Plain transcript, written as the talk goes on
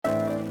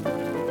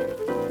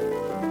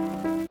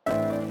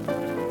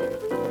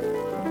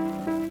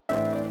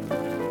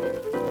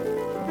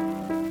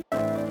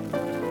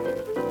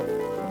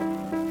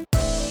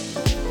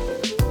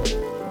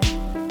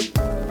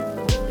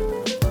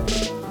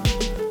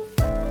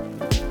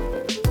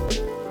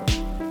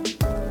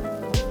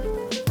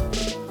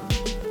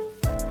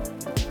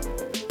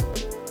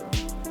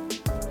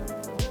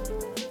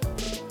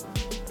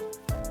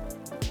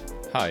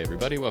Hi,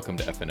 everybody. Welcome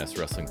to FNS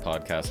Wrestling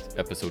Podcast,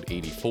 episode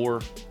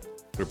 84.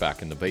 We're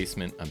back in the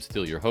basement. I'm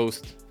still your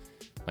host.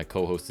 My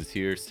co-host is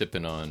here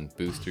sipping on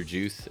booster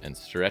juice and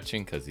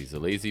stretching because he's a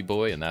lazy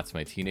boy, and that's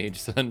my teenage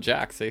son,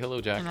 Jack. Say hello,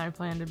 Jack. And I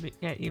plan to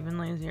get even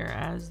lazier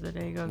as the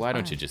day goes by. Why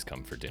don't you just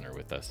come for dinner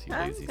with us, you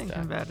lazy I'm thinking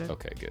sap? about it.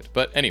 Okay, good.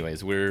 But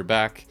anyways, we're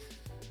back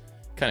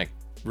kind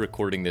of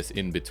recording this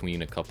in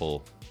between a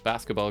couple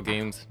basketball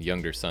games.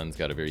 Younger son's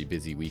got a very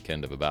busy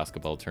weekend of a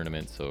basketball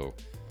tournament, so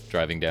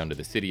driving down to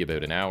the city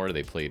about an hour.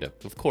 They played,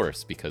 of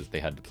course, because they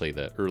had to play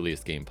the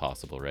earliest game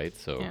possible, right?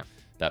 So Yeah.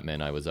 that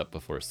meant I was up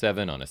before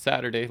 7 on a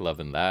Saturday,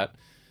 loving that.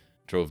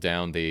 Drove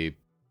down. They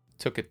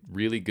took a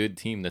really good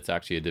team that's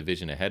actually a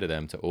division ahead of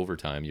them to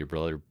overtime. Your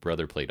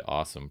brother played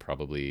awesome.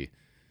 Probably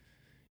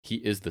he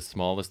is the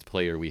smallest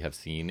player we have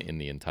seen in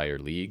the entire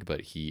league,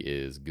 but he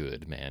is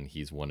good, man.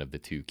 He's one of the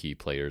two key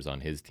players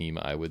on his team,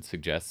 I would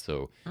suggest.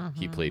 So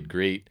he played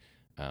great,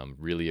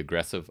 really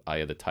aggressive. Eye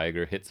of the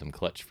Tiger hit some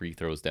clutch free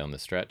throws down the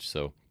stretch.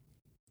 So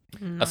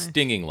a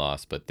stinging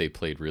loss, but they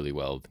played really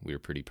well. We were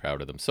pretty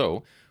proud of them.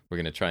 So we're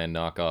going to try and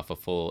knock off a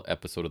full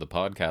episode of the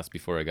podcast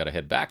before I got to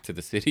head back to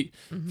the city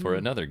for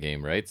another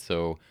game, right?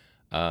 So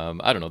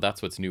I don't know.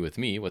 That's what's new with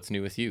me. What's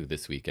new with you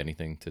this week?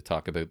 Anything to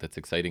talk about that's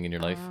exciting in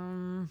your life?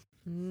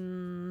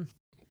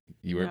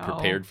 You weren't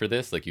prepared for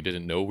this? Like you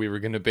didn't know we were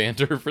going to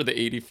banter for the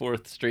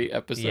 84th straight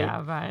episode? Yeah,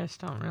 but I just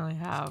don't really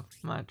have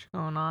much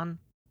going on.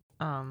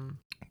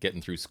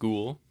 Getting through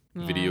school,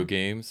 Yeah. video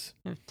games.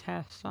 I have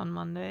tests on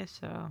Monday,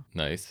 so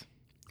Nice.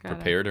 gotta-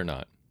 Prepared or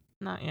not?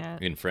 Not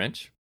yet. In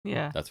French?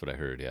 Yeah. That's what I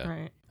heard, yeah.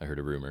 Right. I heard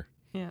a rumor.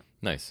 Yeah.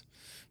 Nice.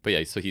 But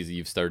yeah, so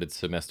you've started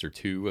semester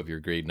 2 of your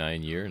grade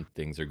 9 year, and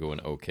things are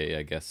going okay,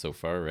 I guess, so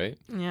far, right?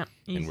 Yeah.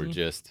 Easy. And we're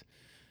just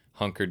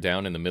hunkered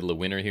down in the middle of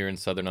winter here in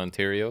southern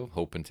Ontario,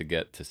 hoping to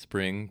get to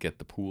spring, get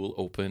the pool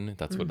open.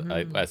 That's what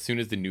as soon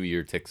as the new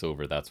year ticks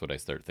over, that's what I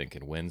start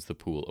thinking. When's the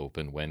pool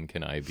open? When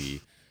can I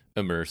be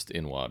immersed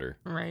in water?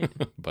 Right.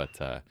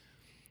 But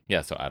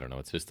yeah, so I don't know.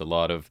 It's just a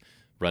lot of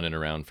running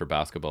around for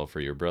basketball for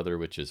your brother,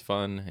 which is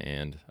fun.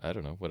 And I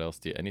don't know, what else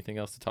anything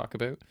else to talk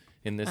about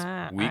in this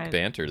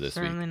banter this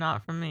week? Certainly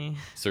not from me.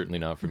 Certainly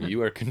not from you.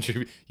 You are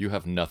you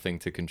have nothing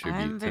to contribute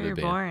I'm to the very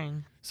band.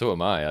 boring. So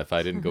am I. If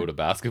I didn't go to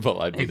basketball,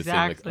 I'd be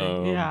Exactly. the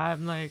same. Like, Yeah,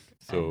 I'm like.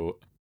 So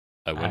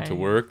I went to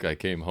work. I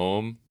came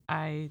home.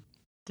 I'm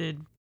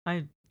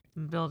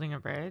building a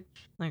bridge,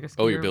 like a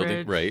Oh, you're scooter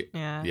building, bridge. right?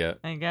 Yeah. Yeah.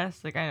 I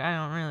guess like I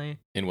don't really.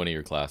 In one of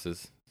your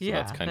classes. So Yeah.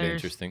 that's kind of there's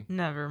interesting.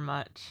 Never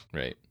much.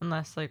 Right.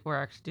 Unless like we're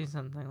actually doing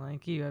something.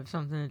 Like you have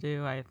something to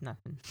do, I have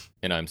nothing.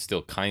 And I'm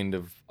still kind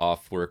of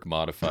off work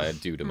modified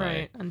due to my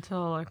Right,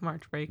 until like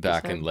March break. you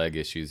back said. and leg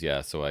issues.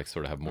 Yeah. So I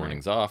sort of have Right.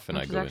 mornings off and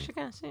Which I is go in. actually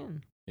kind of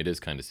soon. It is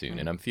kind of soon. Right.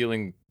 And I'm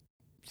feeling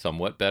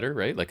somewhat better,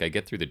 right? Like I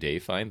get through the day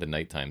fine. The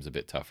nighttime's a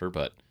bit tougher,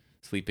 but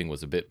sleeping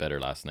was a bit better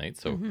last night.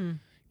 So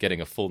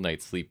getting a full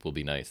night's sleep will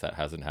be nice. That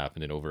hasn't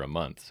happened in over a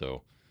month.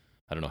 So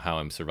I don't know how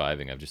I'm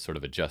surviving. I've just sort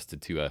of adjusted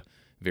to a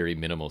very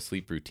minimal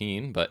sleep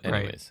routine. But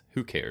anyways,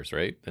 who cares,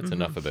 right? That's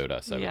enough about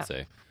us, I would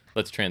say.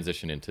 Let's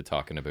transition into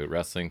talking about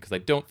wrestling because I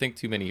don't think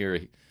too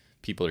many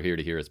people are here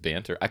to hear us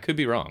banter. I could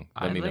be wrong.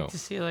 Let me I'd like know. to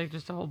see like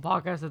just a whole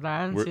podcast of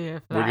that and see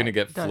if We're going to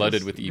that get does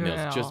flooded with good emails.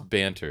 at Just all.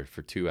 banter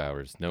for 2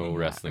 hours. No Yeah,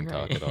 wrestling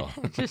talk right. at all.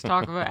 Just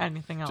talk about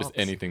anything else. Just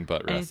anything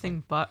but wrestling.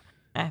 Anything but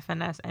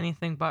FNS,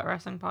 anything but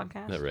wrestling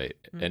podcast. That's right.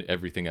 And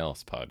everything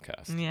else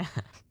podcast. Yeah.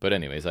 But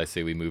anyways, I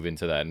say we move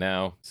into that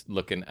now,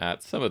 looking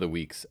at some of the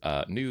week's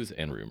news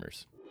and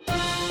rumors.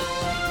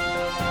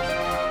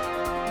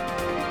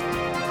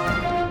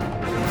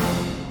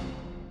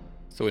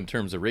 So in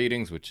terms of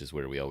ratings, which is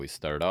where we always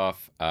start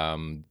off,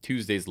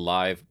 Tuesday's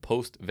live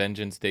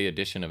post-Vengeance Day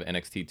edition of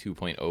NXT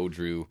 2.0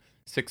 drew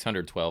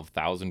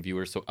 612,000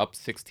 viewers, so up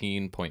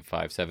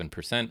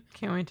 16.57%.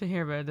 Can't wait to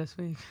hear about it this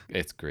week.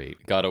 It's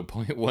great. Got a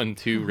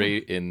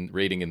 0.12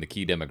 rating in the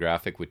key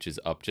demographic, which is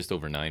up just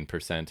over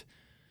 9%.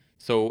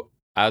 So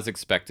as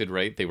expected,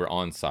 right, they were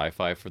on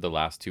Sci-Fi for the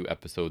last 2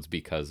 episodes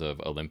because of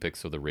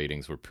Olympics, so the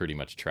ratings were pretty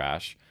much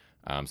trash.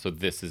 So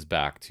this is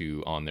back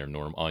to on their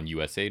on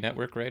USA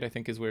Network, right? I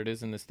think is where it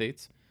is in the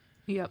States.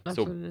 Yep, that's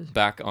So what it is.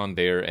 back on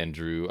there and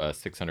drew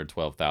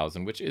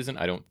 612,000, which isn't,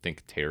 I don't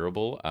think,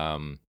 terrible.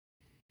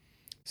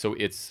 So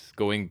it's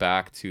going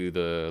back to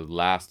the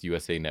last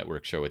USA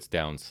Network show. It's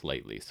down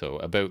slightly, so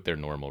about their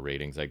normal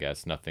ratings, I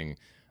guess. Nothing.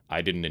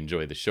 I didn't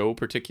enjoy the show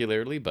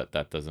particularly, but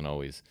that doesn't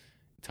always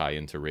tie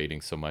into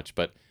ratings so much.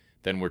 But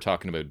then we're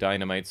talking about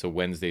Dynamite. So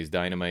Wednesday's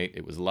Dynamite,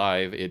 it was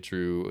live.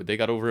 They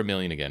got over 1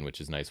 million again, which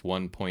is nice.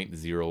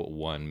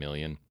 1.01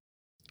 million.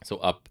 So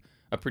up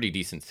a pretty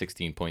decent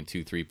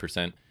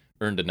 16.23%.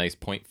 Earned a nice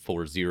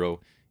 0.40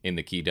 in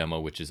the key demo,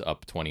 which is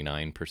up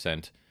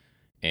 29%.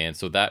 And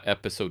so that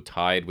episode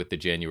tied with the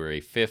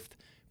January 5th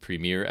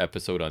premiere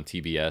episode on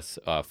TBS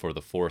for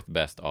the 4th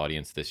best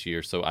audience this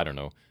year. So I don't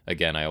know.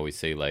 Again, I always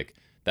say like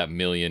that 1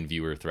 million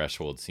viewer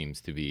threshold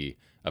seems to be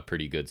a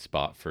pretty good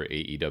spot for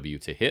AEW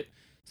to hit.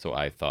 So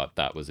I thought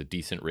that was a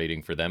decent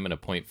rating for them, and a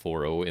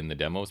 0.40 in the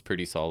demo is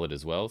pretty solid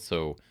as well.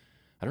 So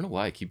I don't know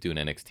why I keep doing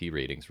NXT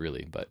ratings,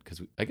 really, but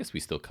because I guess we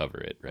still cover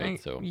it, right?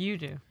 Like, So you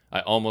do.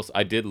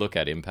 I did look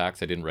at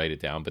Impacts. I didn't write it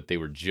down, but they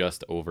were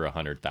just over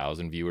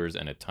 100,000 viewers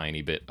and a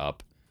tiny bit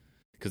up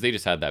because they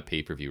just had that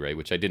pay-per-view, right?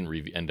 Which I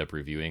didn't end up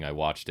reviewing. I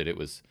watched it. It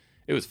was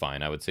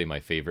fine. I would say my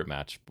favorite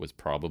match was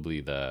probably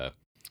the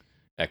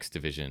X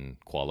Division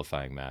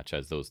qualifying match,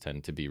 as those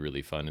tend to be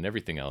really fun, and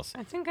everything else.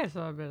 I think I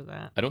saw a bit of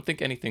that. I don't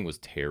think anything was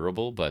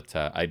terrible, but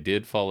I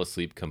did fall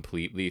asleep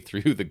completely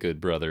through the Good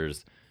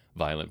Brothers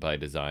Violent by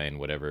Design,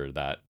 whatever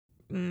that.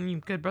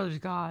 Good Brothers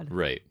God.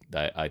 Right.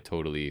 I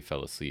totally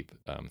fell asleep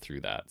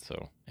through that.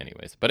 So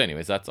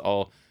anyways, that's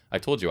all. I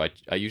told you,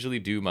 I usually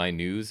do my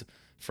news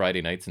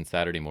Friday nights and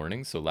Saturday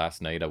mornings. So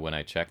last night when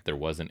I checked, there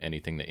wasn't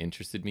anything that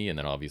interested me. And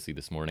then obviously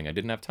this morning I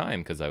didn't have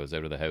time because I was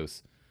out of the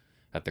house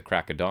at the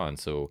crack of dawn.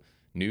 So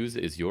news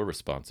is your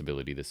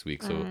responsibility this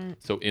week.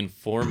 So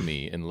inform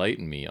me,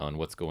 enlighten me on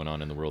what's going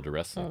on in the world of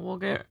wrestling. Well, we'll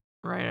get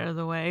right out of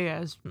the way,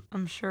 as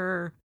I'm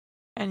sure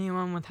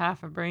anyone with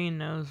half a brain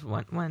knows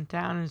what went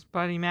down. Is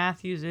Buddy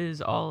Matthews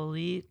is All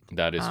Elite.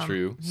 That is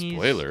true.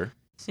 Spoiler.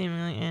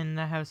 Seemingly in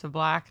the House of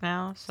Black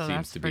now, so Seems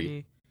that's to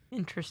pretty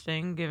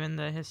interesting given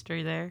the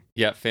history there.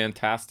 Yeah,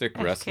 fantastic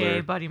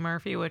wrestler. Buddy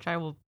Murphy, which I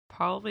will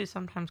probably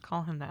sometimes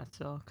call him that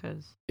still,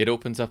 because it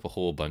opens up a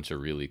whole bunch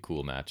of really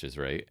cool matches,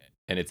 right?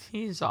 And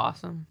he's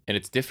awesome. And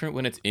it's different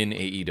when it's in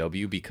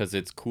AEW because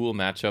it's cool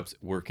matchups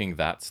working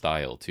that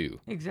style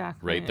too.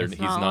 Exactly. Right? He's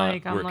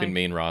not working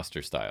main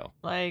roster style.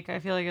 Like, I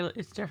feel like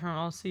it's different.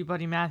 I'll see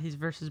Buddy Matthews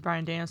versus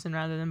Bryan Danielson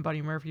rather than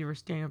Buddy Murphy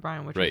versus Daniel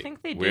Bryan, which I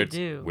think they did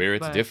do. Where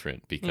it's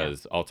different,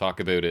 because I'll talk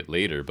about it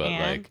later, but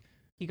like,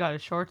 he got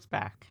his shorts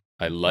back.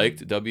 I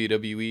liked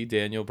WWE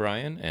Daniel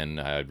Bryan and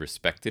I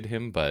respected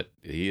him, but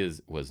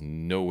was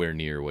nowhere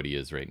near what he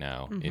is right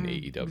now in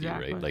AEW,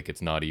 exactly. Right? Like,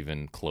 it's not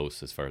even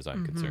close as far as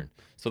I'm concerned.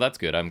 So that's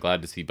good. I'm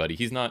glad to see Buddy.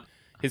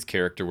 His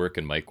character work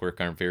and mic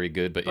work aren't very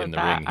good, but in the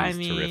ring,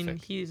 he's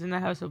terrific. He's in the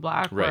House of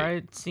Black, where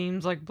it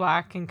seems like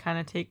Black can kind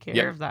of take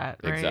care of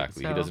that, right?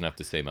 Exactly. So, he doesn't have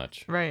to say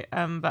much. Right.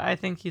 But I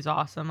think he's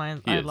awesome. I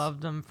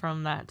loved him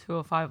from that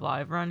 205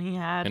 Live run he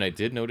had. And I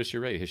did notice,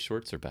 you're right, his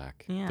shorts are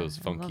back. Yeah. Those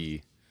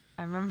funky...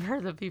 I remember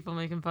the people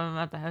making fun of him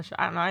at the house show.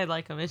 I don't know. I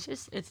like him.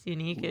 It's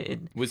unique.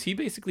 Was he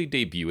basically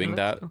debuting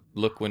that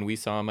look when we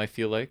saw him? I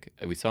feel like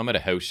we saw him at a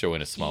house show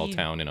in a small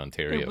town in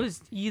Ontario. It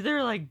was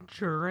either like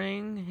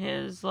during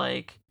his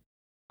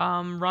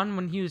run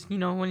when he was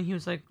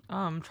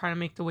trying to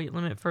make the weight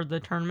limit for the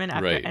tournament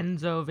after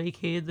Enzo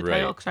vacated the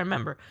title, because I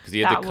remember because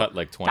he had to cut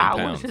like 20 pounds.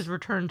 That was his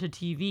return to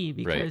TV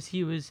because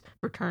he was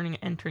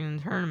entering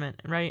the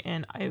tournament, right?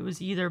 And it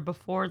was either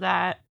before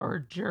that or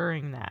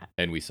during that.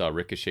 And we saw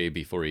Ricochet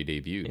before he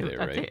debuted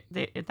right?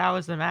 That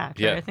was the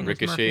match. Yeah, right? I think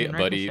Ricochet,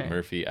 Buddy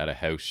Murphy at a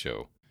house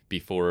show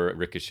before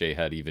Ricochet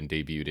had even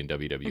debuted in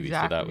WWE.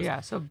 Exactly.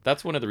 So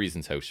that's one of the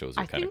reasons house shows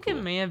are kind of cool. I think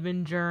it may have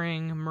been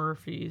during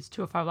Murphy's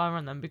 205 Live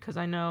on them, because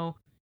I know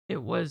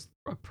it was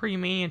a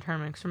pre-Mania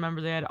tournament. Because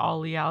remember, they had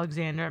Ali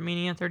Alexander at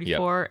Mania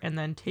 34, and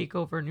then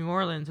TakeOver New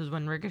Orleans was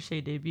when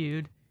Ricochet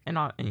debuted. And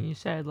you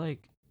said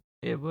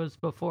it was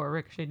before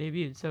Ricochet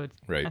debuted, so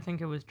I think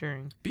it was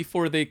during.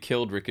 Before they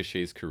killed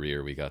Ricochet's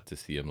career, we got to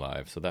see him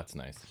live, so that's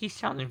nice. He's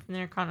challenging for the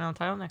Intercontinental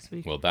title next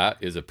week. Well, that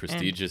is a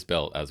prestigious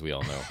belt, as we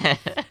all know.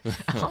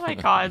 Oh my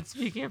God!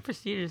 Speaking of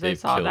prestigious, I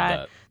saw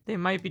that they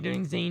might be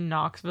doing Zane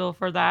Knoxville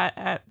for that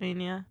at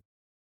Mania.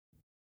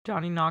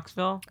 Johnny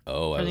Knoxville.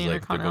 Oh, I was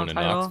like, they're going to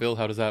Knoxville?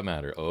 How does that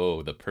matter?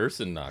 Oh, the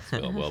person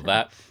Knoxville. Well,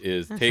 that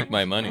is take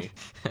my money.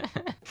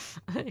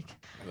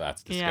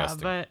 That's disgusting. Yeah,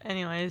 but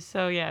anyways,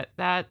 so yeah,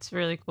 that's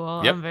really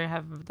cool. Yep. I'm very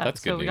happy with that.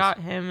 That's good news. We got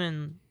him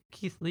and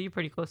Keith Lee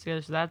pretty close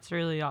together, so that's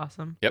really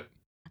awesome. Yep.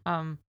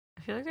 I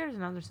feel like there's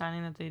another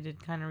signing that they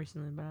did kind of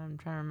recently, but I'm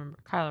trying to remember.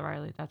 Kyle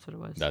O'Reilly, that's what it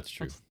was. That's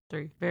true. That's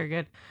 3. Very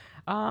good.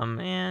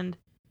 And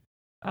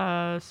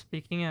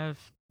speaking of,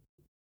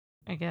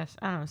 I guess,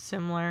 I don't know,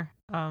 similar.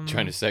 Trying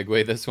to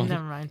segue this one?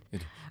 Never mind.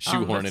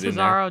 Shoehorn it in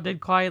there. Cesaro did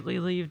quietly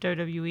leave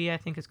WWE. I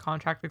think his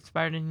contract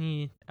expired and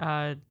he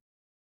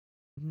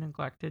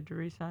neglected to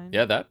resign.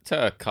 Yeah,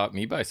 that caught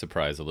me by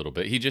surprise a little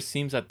bit. He just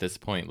seems at this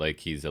point like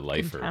he's a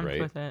lifer,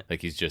 right? With it.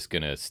 Like he's just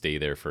going to stay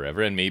there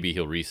forever, and maybe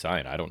he'll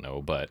resign. I don't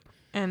know, but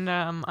and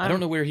I don't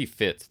know where he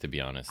fits, to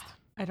be honest.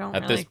 I don't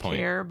at really this point.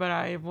 care, but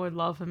I would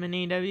love him in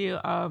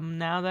AEW.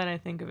 Now that I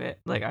think of it,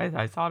 like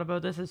I thought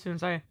about this as soon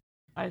as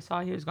I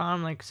saw he was gone.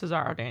 I'm like,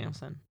 Cesaro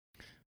Danielson.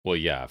 Well,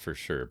 yeah, for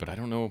sure. But I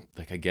don't know.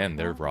 Like, again,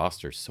 their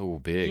roster's so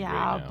big right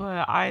now. Yeah,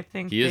 but I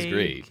think he is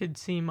great. Could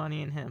see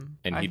money in him.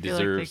 And he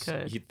deserves...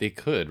 Like they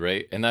could,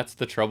 right? And that's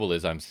the trouble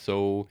is I'm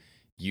so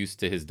used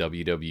to his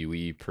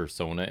WWE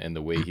persona and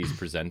the way he's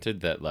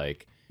presented that,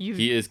 like,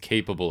 he is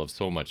capable of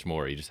so much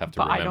more. You just have to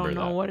remember that. But I don't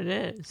know what it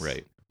is.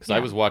 Right. Because I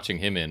was watching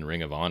him in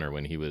Ring of Honor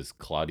when he was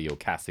Claudio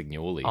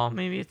Castagnoli. Oh,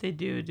 maybe if they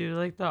do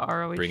like the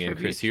ROH bring in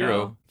Chris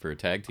Hero for a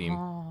tag team.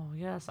 Oh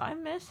yes, I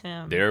miss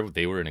him.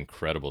 They were an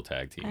incredible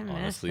tag team. I miss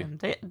honestly, him.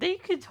 They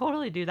could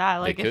totally do that.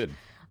 Like they could.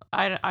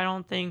 I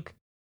don't think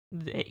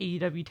the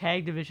AEW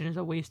tag division is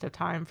a waste of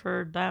time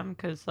for them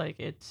because like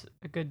it's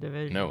a good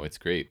division. No, it's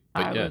great.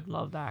 But I yeah, would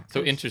love that.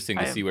 so interesting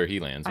to see where he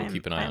lands. We'll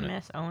keep an eye on I it.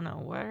 miss Ono.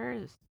 Where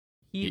has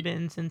he He-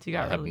 been since he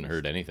got I haven't released?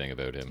 heard anything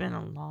about It's him. been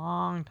a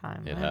long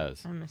time. It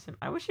has. I miss him.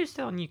 I wish he was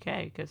still in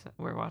UK because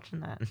we're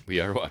watching that. We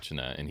are watching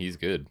that, and he's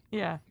good.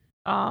 Yeah.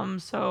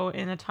 So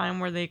in a time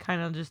where they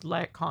kind of just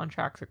let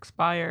contracts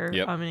expire,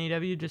 Yep. in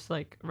AEW, just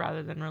like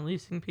rather than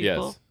releasing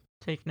people, Yes.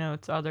 take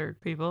notes, other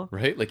people.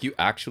 Right? Like you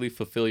actually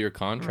fulfill your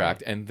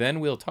contract, and then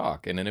we'll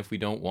talk. And then if we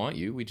don't want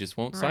you, we just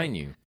won't sign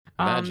you.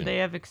 Imagine. They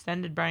have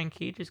extended Brian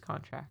Cage's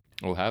contract.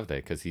 Oh, have they?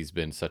 Because he's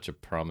been such a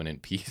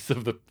prominent piece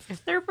of the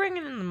If they're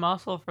bringing in the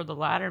muscle for the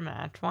ladder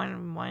match, why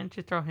don't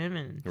you throw him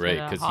in?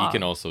 right. Because he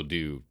can also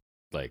do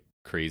like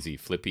crazy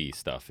flippy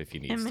stuff if he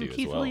needs him to and as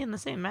Keith well. Lee in the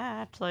same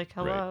match. Like,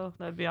 hello,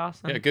 that'd be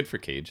awesome. Yeah, good for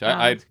Cage. Yeah,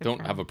 I that's good don't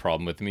for have him. a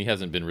problem with him. He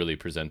hasn't been really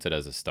presented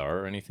as a star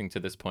or anything to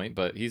this point,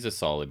 but he's a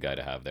solid guy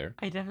to have there.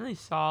 I definitely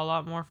saw a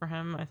lot more for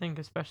him. I think,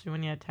 especially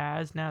when you had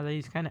Taz. Now that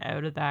he's kind of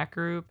out of that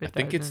group, I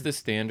think it's the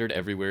standard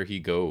everywhere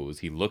he goes.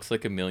 He looks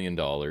like $1 million.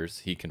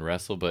 He can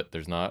wrestle, but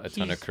there's not a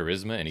ton of He's-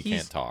 charisma, and he he's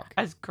can't talk.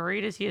 as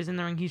great as he is in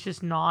the ring. He's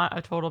just not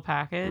a total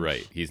package.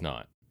 Right, he's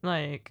not.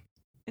 Like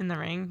in the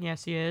ring,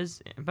 yes, he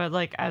is. But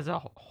like as a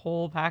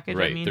whole package,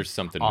 Right, I mean, there's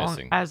something all-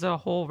 missing. as a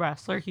whole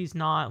wrestler, he's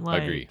not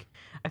like. Agree.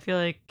 I feel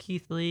like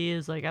Keith Lee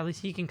is like at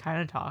least he can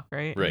kind of talk,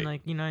 right? Right. And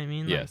like you know what I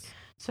mean? Yes. Like,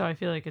 so I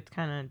feel like it's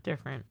kind of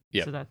different.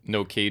 Yeah. So that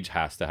No, Cage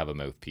has to have a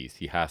mouthpiece.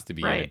 He has to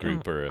be in a right.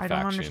 group or a I faction.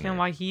 don't understand or-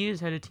 why he is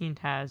head of Team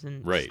Taz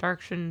and Right. Stark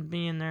shouldn't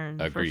be in there in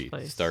the Agree. first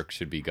place. Stark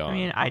should be gone.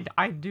 I mean,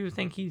 I do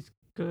think he's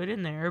good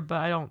in there,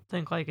 but I don't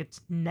think like it's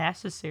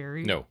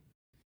necessary. no.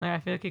 Like I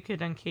feel like it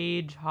could on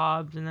Cage,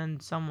 Hobbs, and then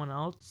someone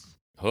else.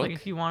 Hook. Like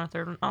if you want a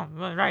third one. Oh,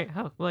 well, right,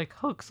 Hook. Like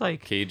Hook's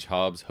like Cage,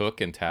 Hobbs,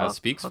 Hook, and Taz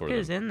speaks Hook for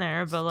is them. in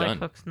there, but It's like done.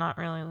 Hook's not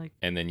really like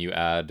And then you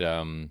add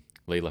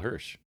Layla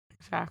Hirsch,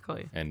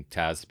 exactly. and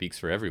Taz speaks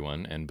for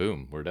everyone, and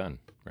boom, we're done.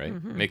 Right?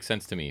 Mhm. Makes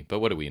sense to me. But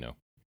what do we know?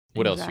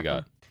 What else you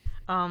got?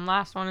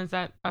 Last one is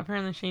that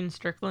apparently Shane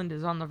Strickland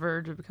is on the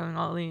verge of becoming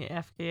all the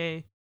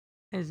FKA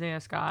Isaiah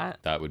Scott.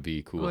 That would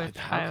be cool. Which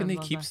How I can would they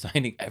love keep that.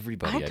 signing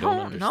everybody? I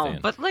don't know,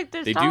 understand. but like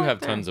there's They do talent have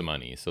there. tons of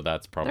money, so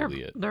that's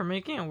probably it. They're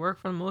making it work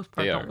for the most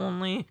part. They The are.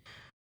 only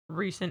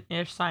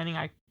recent-ish signing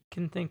I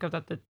can think of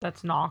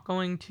that's not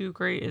going too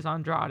great is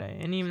Andrade,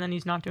 and even then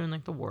he's not doing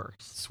like the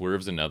worst.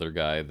 Swerve's another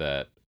guy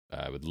that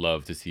I would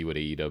love to see what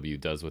AEW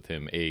does with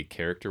him,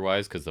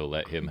 character-wise, because they'll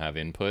let him have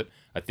input.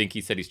 I think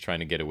he said he's trying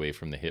to get away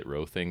from the Hit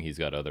Row thing. He's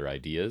got other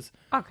ideas.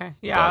 Okay,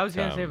 yeah, I But, was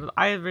gonna say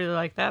I really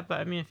like that, but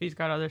I mean if he's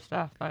got other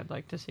stuff, I'd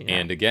like to see that.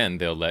 And again,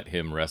 they'll let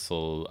him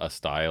wrestle a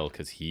style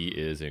because he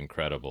is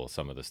incredible.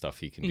 Some of the stuff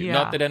he can do. Yeah.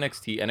 Not that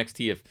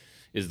NXT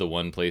is the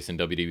one place in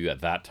WWE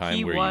at that time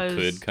he where was you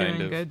could kind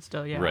doing of good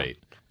still, yeah. right,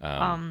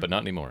 but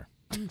not anymore.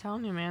 I'm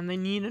telling you, man, they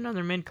need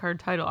another mid card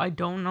title. I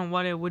don't know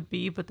what it would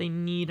be, but they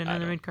need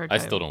another mid card I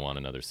title. still don't want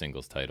another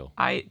singles title.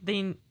 I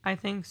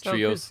think so.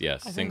 Trios, 'cause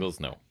yes. I think- Singles,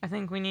 no. I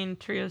think we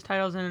need trios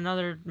titles and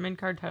another mid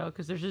card title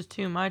because there's just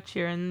too much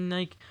here, and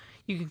like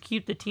you can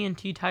keep the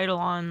TNT title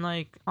on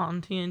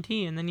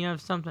TNT, and then you have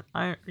something.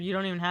 You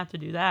don't even have to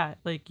do that.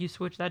 Like you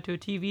switch that to a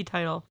TV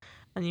title,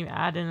 and you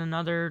add in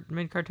another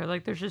mid card title.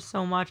 Like there's just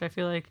so much. I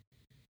feel like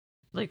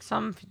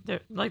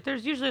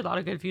there's usually a lot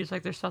of good feuds.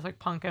 Like there's stuff like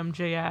Punk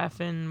MJF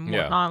and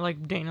Yeah. whatnot,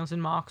 like Daniels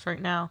and Mox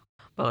right now.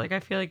 But like I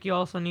feel like you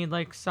also need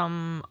like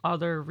some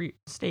other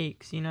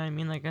stakes. You know what I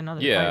mean? Like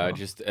another. Yeah,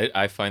 title.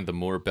 I find the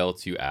more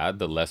belts you add,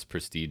 the less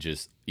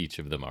prestigious each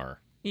of them are.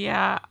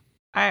 Yeah,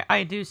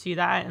 I do see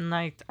that, and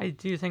like I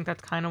do think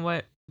that's kind of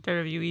what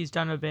WWE's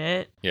done a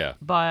bit. Yeah.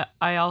 But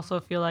I also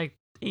feel like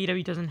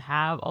AEW doesn't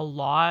have a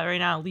lot right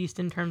now, at least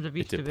in terms of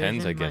each It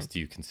depends, division. I guess. like- Do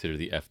you consider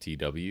the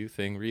FTW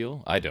thing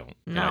real? I don't.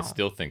 And I No.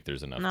 still think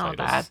there's enough no,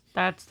 titles.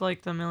 that's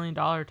like the $1 million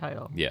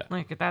title. Yeah.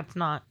 Like that's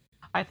not.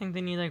 I think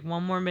they need like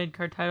one more mid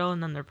card title,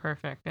 and then they're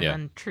perfect. And Yeah.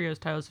 then trios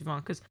titles if you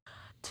want, because.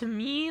 To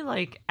me,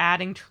 like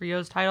adding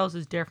trios titles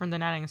is different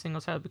than adding a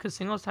singles title because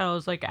singles title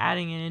is like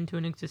adding it into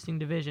an existing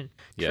division.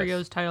 Yes.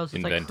 Trios titles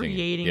is like Inventing it,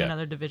 creating yeah.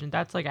 another division.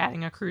 That's like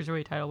adding a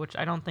cruiserweight title, which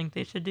I don't think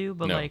they should do.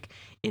 But No. like,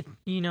 if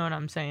you know what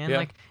I'm saying, Yeah.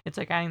 like it's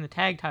like adding the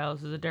tag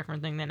titles is a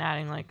different thing than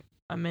adding like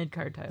a mid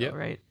card title, Yep.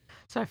 right?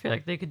 So I feel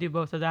like they could do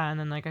both of that, and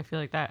then like I feel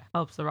like that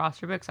helps the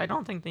roster because I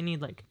don't think they need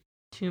like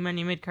too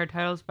many mid card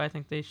titles, but I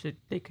think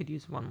they could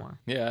use one more.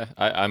 Yeah,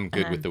 I'm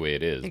good And with the way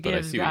it is, It but I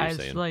gives see what you're guys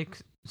saying. like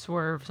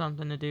Swerve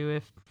something to do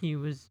if he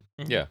was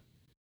in. Yeah.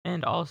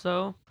 And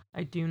also,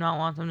 I do not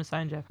want them to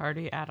sign Jeff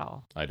Hardy at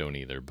all. I don't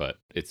either, but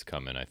it's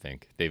coming, I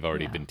think. They've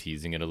already Yeah. been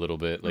teasing it a little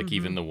bit. Like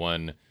even the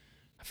one,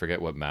 I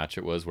forget what match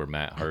it was, where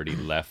Matt Hardy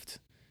left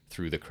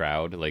through the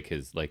crowd, like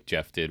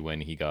Jeff did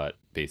when he got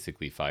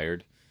basically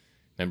fired.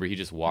 Remember, he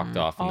just walked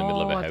off in the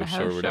middle of at a the house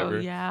show or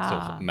whatever.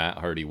 Yeah. So Matt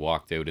Hardy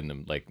walked out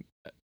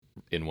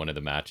in one of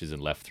the matches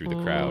and left through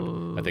the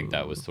crowd. I think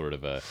that was sort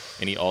of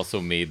and he also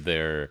made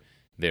their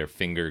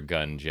finger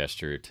gun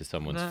gesture to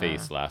someone's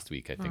face last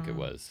week, I think it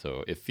was.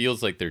 So it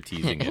feels like they're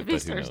teasing it, if he but who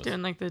starts knows?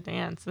 doing like the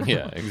dance.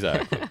 Yeah,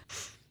 exactly.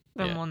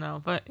 then Yeah. we'll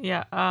know. But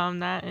yeah,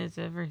 that is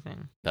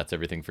everything. That's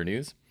everything for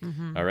news.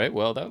 Mm-hmm. All right.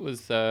 Well, that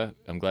was.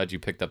 I'm glad you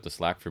picked up the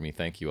slack for me.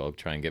 Thank you. I'll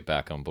try and get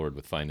back on board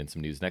with finding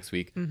some news next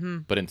week. Mm-hmm.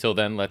 But until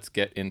then, let's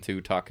get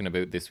into talking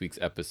about this week's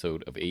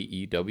episode of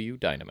AEW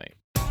Dynamite.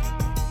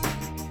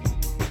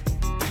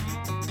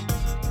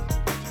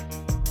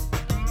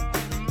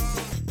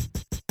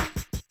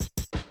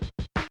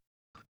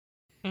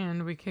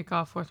 And we kick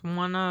off with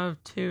one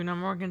of two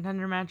number one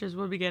contender matches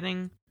we'll be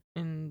getting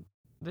in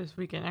this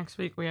week and next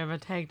week. We have a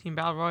tag team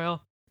battle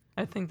royal.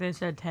 I think they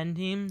said 10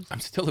 teams. I'm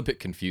still a bit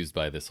confused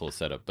by this whole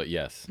setup, but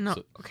yes. No,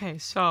 okay,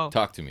 so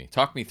Talk to me.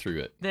 Talk me through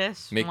it.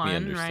 this Make me one,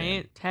 understand.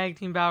 right? Tag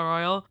team battle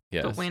royal.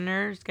 Yes. The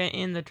winners get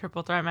in the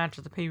triple threat match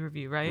at the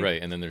pay-per-view, right?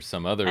 Right, and then there's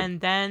some other.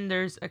 And then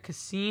there's a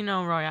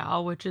casino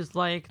royale, which is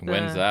like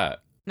When's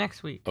that?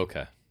 next week.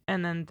 Okay.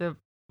 And then the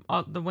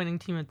winning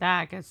team at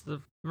that gets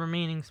the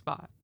remaining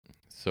spot.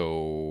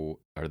 So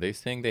are they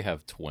saying they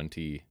have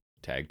 20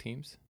 tag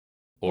teams?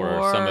 Or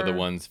are some of the Or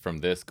ones from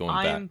this going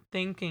back? I'm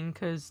thinking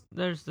because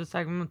there's the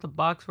segment with the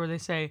Bucks where they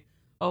say,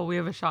 "Oh, we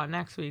have a shot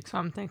next week." So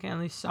I'm thinking at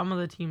least some of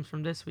the teams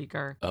from this week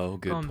are Oh,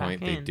 good going back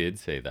point. They in. did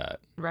say that.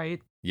 right.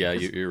 Yeah,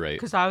 'Cause- you're right.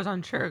 Because I was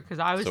unsure because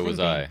I was So was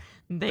thinking I.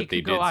 they But they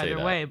could go did say either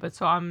that. way. But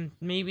so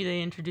maybe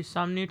they introduced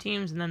some new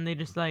teams and then they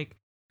just like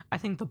I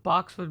think the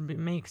Bucks would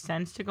make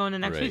sense to go into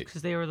next week Right.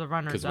 because they were the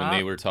runners Because up. when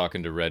they were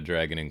talking to Red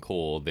Dragon and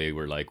Cole, they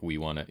were like, we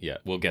want to, yeah,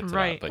 we'll get to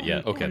right, that. But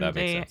yeah, okay, and that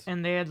makes they, sense.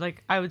 And they had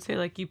like I would say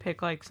like you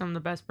pick like some of the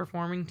best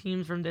performing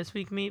teams from this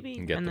week maybe,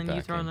 And get and them then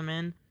you back throw in. them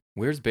in.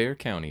 Where's Bear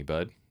County,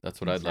 bud?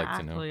 That's what I'd like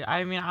to know. Exactly.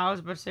 I mean, I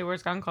was about to say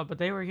where's Gun Club, but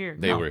they were here.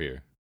 They No, were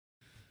here.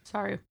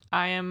 Sorry,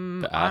 I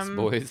am. The Ass I'm,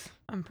 Boys.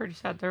 I'm pretty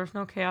sad there was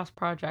no Chaos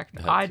Project.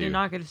 That I too. did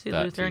not get to see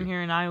That Luther in too.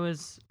 here, and I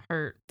was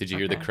hurt. Did you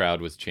hear the Okay.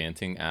 crowd was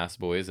chanting Ass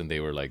Boys and they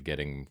were like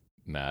getting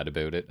mad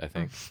about it, I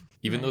think?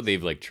 Even though Nice.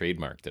 they've like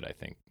trademarked it, I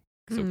think.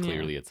 So Yeah.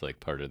 clearly it's like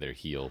part of their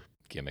heel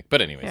gimmick.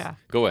 But anyways, Yeah.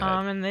 go ahead.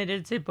 And they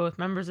did say both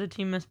members of the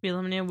team must be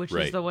eliminated, which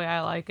Right. is the way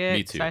I like it.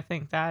 Me 'cause too. I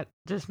think that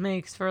just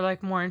makes for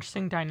like more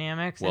interesting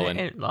dynamics, Well, and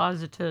it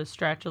allows it to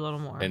stretch a little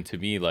more. And to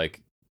me,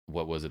 like,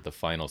 what was it, the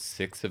final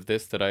 6 of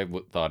this that I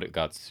thought it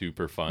got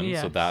super fun. So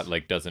Yes. that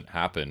like doesn't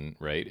happen,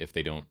 right? If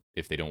they don't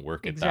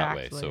work it that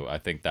way. Exactly. So I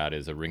think that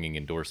is a ringing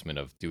endorsement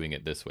of doing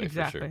it this way for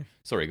Exactly. sure.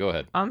 Sorry, go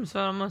ahead. So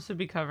I'm mostly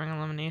be covering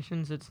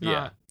eliminations. It's Yeah,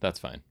 not that's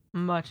fine.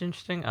 much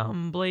interesting.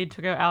 Blade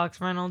took out Alex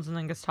Reynolds and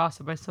then gets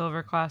tossed out by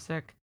Silver.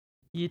 Classic.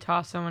 You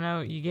toss someone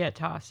out, you get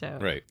tossed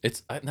out. Right.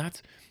 And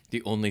that's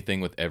the only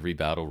thing with every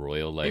battle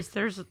royal, like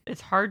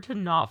It's hard to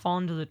not fall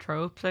into the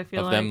tropes. I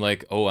feel of like them,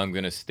 like, oh, I'm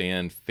gonna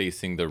stand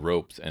facing the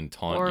ropes and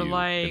taunt or you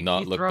like and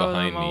not you look throw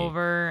behind them me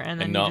over and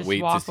then and you not just wait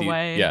to walk see.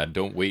 away. Yeah,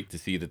 don't wait to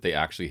see that they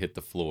actually hit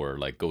the floor.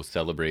 Like, go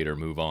celebrate or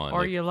move on.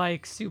 Or like, you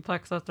like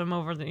suplex let them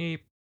over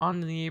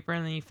onto the apron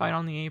and then you fight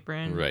on the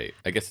apron. right.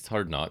 I guess it's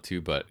hard not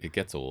to, but it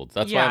gets old.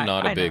 That's why Yeah, I'm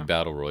not a I big know.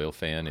 battle royal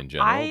fan in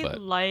general. I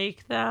But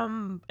like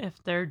them if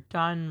they're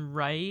done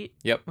right.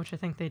 Yep. Which I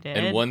think they did.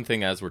 and one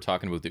thing, as we're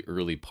talking about the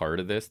early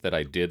part of this, that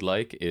I did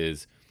like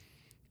is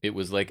it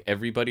was like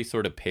everybody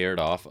sort of paired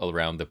off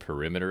around the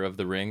perimeter of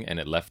the ring, and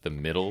it left the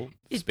middle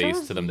It space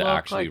does to them to look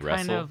actually like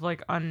wrestle. kind of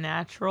like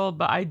unnatural,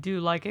 but I do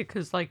like it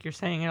because, like you're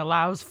saying, it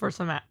allows for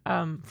some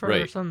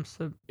Right. some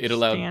It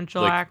allowed,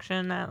 substantial like,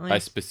 action at least. I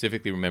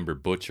specifically remember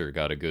Butcher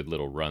got a good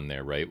little run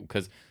there, right?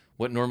 Because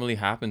what normally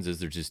happens is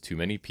there's just too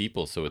many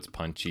people, so it's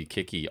punchy,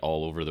 kicky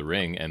all over the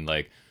ring, and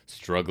like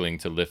struggling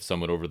to lift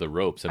someone over the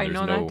ropes, and I there's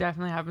know no that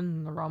definitely happens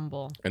in the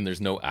Rumble. and there's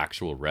no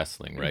actual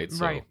wrestling, right?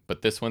 So, Right.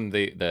 but this one,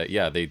 they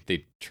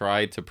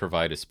tried to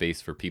provide a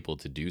space for people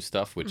to do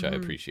stuff, which I Mhm.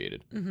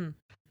 appreciated.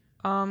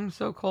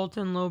 So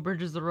Colton low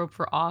bridges the rope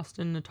for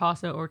Austin to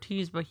toss out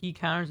Ortiz, but he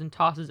counters and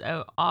tosses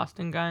out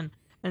Austin Gunn,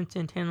 and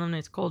Santana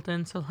eliminates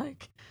Colton.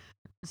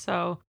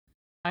 So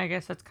I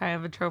guess that's kind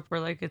of a trope where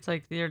like it's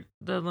like the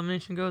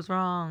elimination goes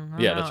wrong. I don't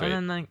Yeah, know, that's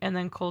right. And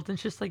then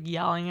Colton's just like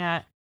yelling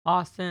at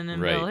Austin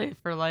and Right. Billy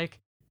for like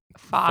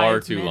Far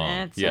 5 too long,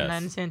 minutes, yes. and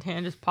then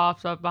Santana just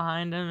pops up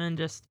behind him and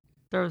just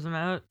throws him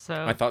out.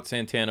 So I thought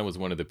Santana was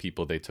one of the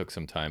people they took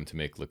some time to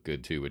make look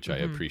good too, which I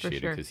Mhm, for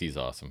appreciated sure. because he's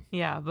awesome.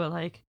 yeah, but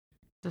like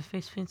the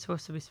face paint's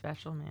supposed to be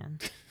special, man.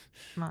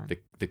 Come on.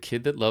 The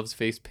kid that loves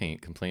face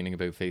paint complaining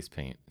about face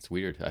paint. It's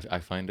weird. I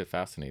find it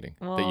fascinating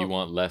that you Well,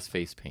 want less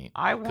face paint.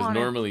 I Because want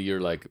normally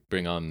you're like,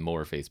 bring on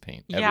more face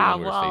paint. Yeah,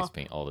 Everyone wears well, face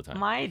paint all the time.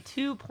 My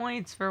 2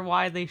 points for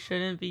why they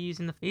shouldn't be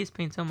using the face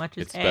paint so much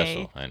is It's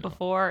special, I know.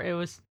 before it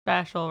was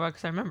special,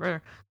 because I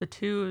remember the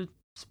 2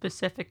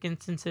 specific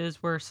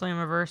instances were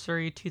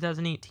Slammiversary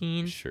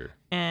 2018 Sure.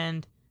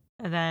 and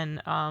then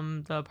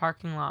the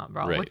parking lot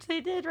brawl, Right. which they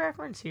did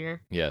reference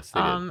here. Yes,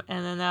 they did.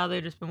 And then now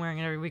they've just been wearing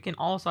it every week. And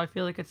also I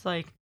feel like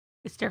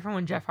it's different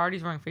when Jeff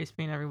Hardy's wearing face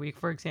paint every week,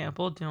 for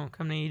example. Don't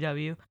come to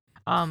AEW.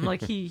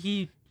 Like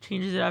he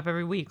changes it up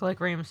every week, like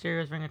Rey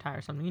Mysterio's ring attire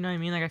or something. You know what I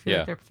mean? Like I feel Yeah.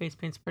 like their face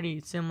paint's pretty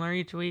similar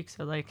each week,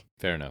 so like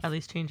Fair enough. at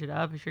least change it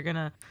up if you're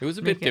gonna. It was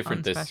a make bit it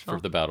different this unspecial.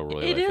 for the Battle Royal,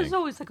 It I is think.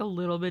 always like a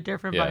little bit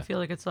different, but Yeah. I feel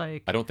like it's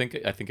like I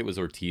think it was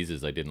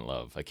Ortiz's I didn't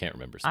love. I can't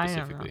remember I don't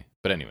know. specifically.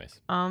 But anyways.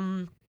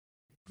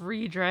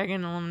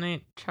 Redragon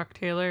eliminate Chuck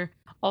Taylor.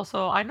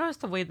 Also, I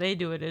noticed the way they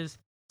do it is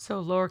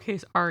so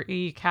lowercase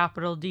R-E,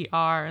 capital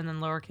D-R, and then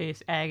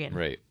lowercase Agan.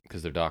 Right,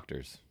 because they're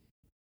doctors.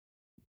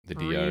 The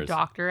DRs.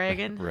 Dr.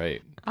 Agan?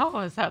 Right. Oh,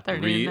 is that their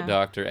name now?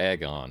 Dr.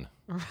 Agon.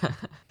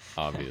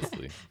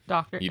 Obviously.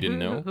 Doctor. You didn't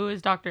know? Who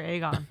is Dr.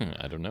 Agon?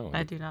 I don't know.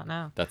 I do not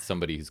know. That's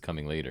somebody who's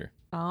coming later.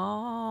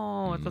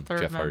 Oh, it's a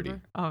third Jeff member? Hardy.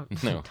 Oh,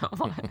 No.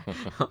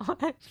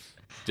 what?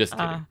 Just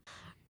kidding.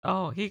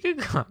 He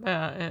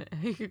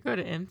could go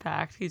to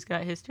Impact. He's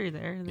got history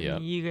there. And Yeah.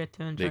 you get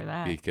to enjoy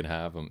that. They can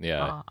have them.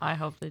 Yeah. Oh, I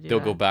hope they do. They'll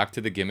go back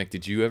to the gimmick.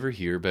 Did you ever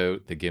hear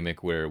about the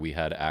gimmick where we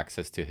had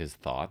access to his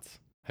thoughts?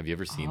 Have you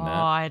ever seen that?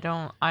 I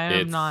don't. I am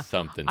It's not.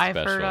 something I've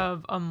special. heard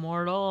of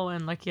Immortal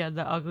and like he had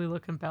the ugly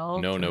looking belt.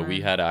 No, and we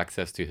then- had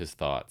access to his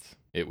thoughts.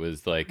 It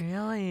was like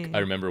Really? I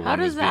remember How one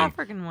does was the being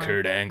African one?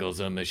 Kurt Angle's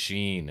a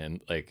machine,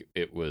 and like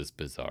it was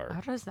bizarre.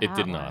 How does that It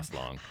didn't work? last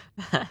long.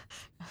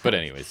 But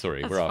anyway,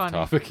 sorry, That's we're off funny.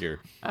 topic here.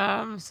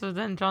 So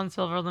then John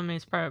Silver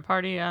eliminates Private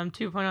Party.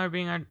 2.0 are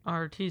being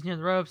Ortiz near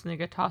the ropes, and they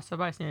get tossed up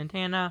by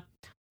Santana.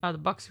 The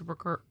Bucks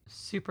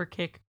super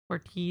kick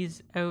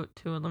Ortiz out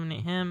to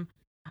eliminate him.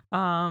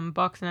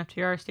 Bucks and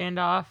FTR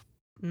standoff.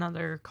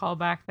 Another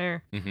callback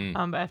there. Hmm.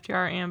 But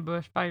FTR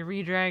ambushed by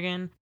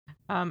Redragon.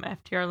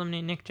 FTR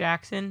eliminate Nick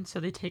Jackson, so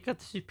they take out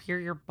the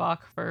superior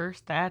Buck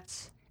first.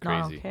 That's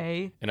not Crazy.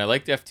 okay. And I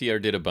liked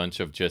FTR did a bunch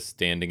of just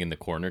standing in the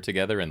corner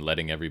together and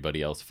letting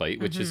everybody else fight,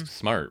 which is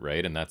smart,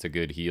 right? And that's a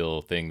good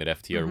heel thing that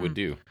FTR would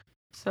do.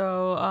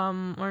 So,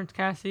 Lawrence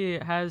Cassidy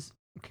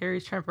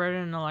carries Trent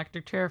Beretta in an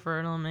electric chair for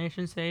an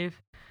elimination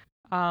save.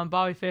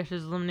 Bobby Fish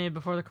is eliminated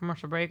before the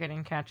commercial break. I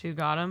didn't catch who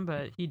got him,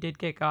 but he did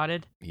get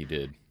gotted. He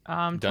did.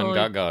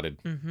 Got gotted.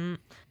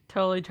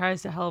 Totally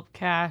tries to help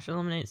Cash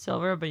eliminate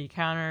Silver, but he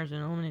counters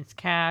and eliminates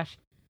Cash.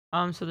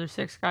 So there's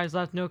 6 guys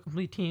left, no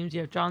complete teams.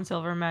 You have John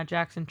Silver, Matt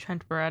Jackson,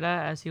 Trent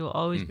Beretta, as he will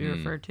always be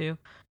referred to.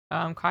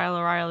 Kyle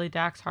O'Reilly,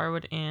 Dax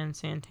Harwood, and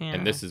Santana.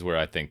 And this is where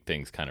I think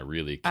things kind of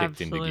really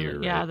kicked into gear,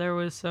 right? Yeah, there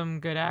was some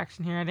good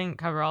action here. I didn't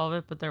cover all of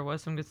it, but there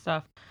was some good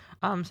stuff.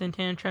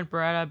 Santana and Trent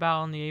Beretta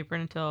battle on the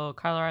apron until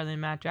Kyle O'Reilly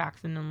and Matt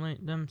Jackson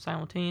eliminate them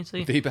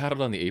simultaneously. They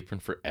battled on the apron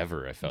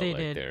forever, I felt They like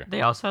did. there.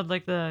 They also had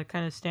like the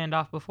kind of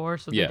standoff before,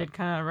 so Yeah. they did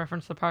kind of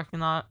reference the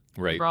parking lot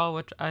Right. brawl,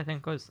 which I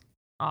think was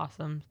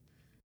awesome.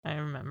 I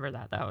remember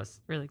that. That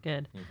was really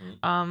good.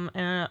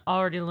 And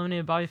already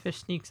eliminated Bobby Fish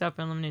sneaks up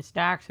and eliminates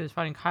Dax, who's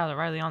fighting Kyle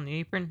O'Reilly on the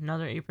apron.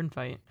 Another apron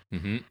fight.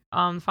 The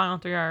final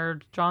 3 are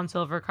John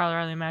Silver, Kyle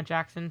O'Reilly, and Matt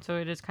Jackson. So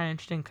it is kind of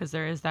interesting because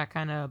there is that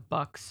kind of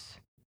Bucks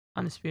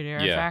Undisputed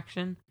Era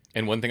faction.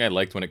 And one thing I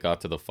liked when it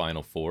got to the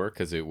final 4,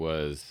 because it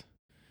was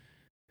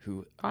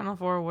Final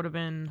 4 would have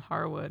been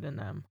Harwood and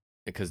them.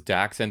 Because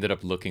Dax ended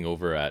up looking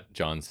over at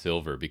John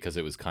Silver because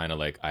it was kind of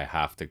like, I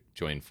have to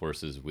join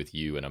forces with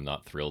you, and I'm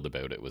not thrilled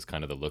about it, was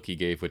kind of the look he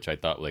gave, which I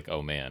thought like,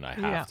 oh man, I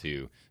have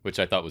to, which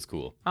I thought was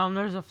cool.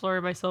 There's a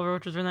flurry by Silver,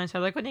 which was really nice. I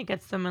like when he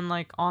gets them in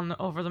like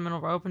over the middle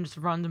rope and just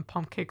runs and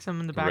pump kicks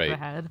them in the back of the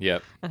head.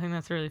 Yep. I think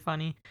that's really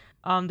funny.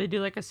 They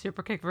do like a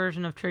super kick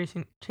version of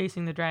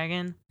chasing the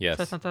dragon. Yes.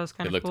 So I thought that was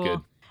kind of cool. It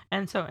looked good.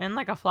 And so in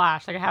like a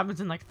flash, like it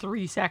happens in like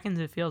 3 seconds.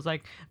 It feels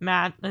like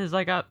Matt is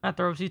like at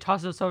the ropes. He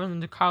tosses us over,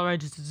 and then Kyle O'Reilly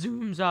just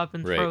zooms up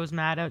and throws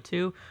Matt out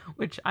too.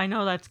 Which I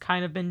know that's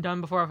kind of been done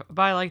before,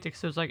 but I liked it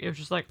because it was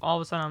just like all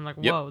of a sudden I'm like,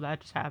 whoa,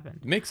 that just happened.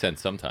 Makes sense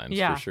sometimes.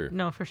 Yeah, for sure.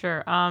 No, for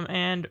sure.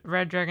 And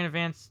Red Dragon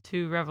advanced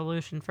to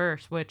Revolution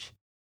first, which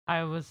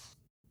I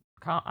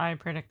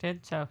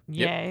predicted. So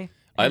yay.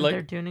 Yep.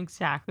 They're doing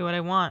exactly what I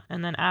want.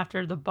 And then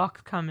after the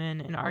Bucks come in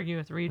and argue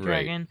with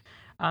Redragon,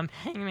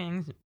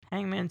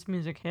 Hangman's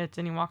music hits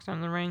and he walks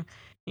down the ring.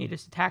 He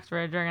just attacks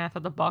Red Dragon. I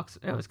thought the Bucks,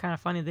 it was kind of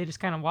funny. They just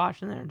kind of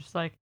watch and they're just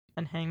like,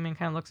 and Hangman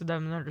kind of looks at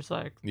them and they're just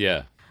like,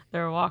 yeah,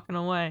 they're walking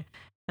away.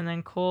 And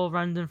then Cole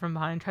runs in from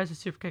behind, tries to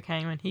super kick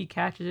Hangman. He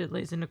catches it,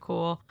 lays into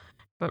Cole.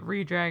 But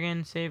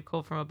Redragon saved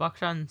Cole from a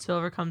buckshot, and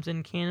Silver comes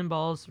in,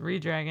 cannonballs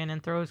Redragon,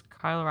 and throws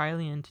Kyle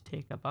O'Reilly in to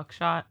take a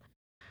buckshot.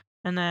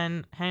 And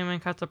then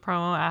Hangman cuts a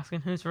promo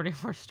asking who's ready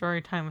for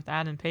story time with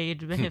Adam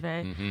Page, baby.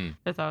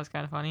 I thought it was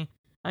kind of funny.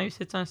 He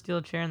sits on a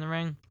steel chair in the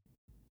ring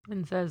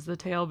and says the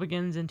tale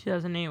begins in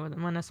 2008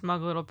 when a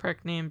smug little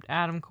prick named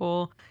Adam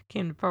Cole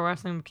came to pro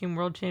wrestling and became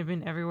world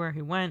champion everywhere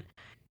he went.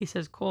 He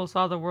says Cole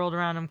saw the world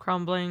around him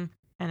crumbling.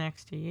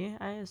 NXT,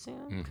 I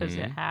assume, because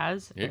it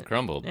has. It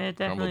crumbled. It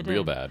definitely crumbled did.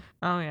 real bad.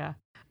 Oh,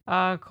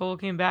 yeah. Cole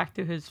came back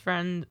to his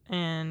friend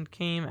and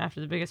came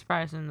after the biggest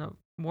prize in the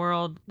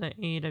world, the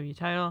AEW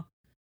title.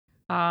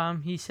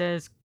 He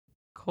says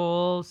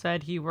Cole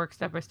said he worked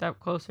step by step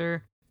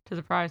closer to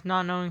the prize,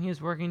 not knowing he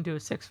was working to a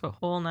 6-foot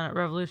hole, and then at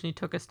Revolution he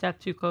took a step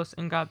too close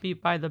and got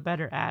beat by the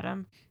better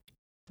Adam.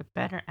 The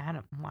better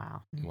Adam.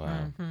 Wow.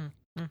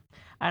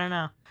 I don't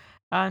know.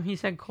 He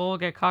said Cole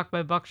get cocked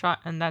by buckshot,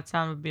 and that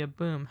sound would be a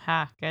boom.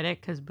 Ha, get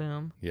it? 'Cause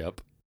boom.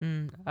 Yep.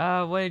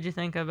 What did you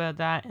think about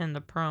that in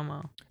the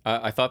promo?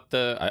 I thought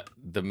the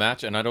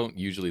match, and I don't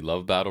usually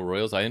love battle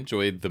royals. I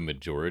enjoyed the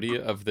majority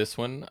of this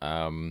one.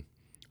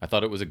 I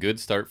thought it was a good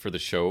start for the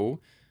show.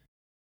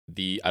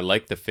 I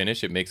like the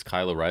finish. It makes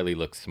Kyle O'Reilly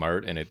look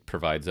smart, and it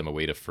provides them a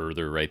way to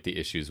further right the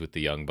issues with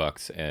the Young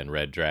Bucks and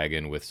Red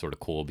Dragon, with sort of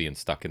Cole being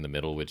stuck in the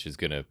middle, which is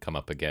going to come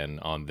up again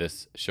on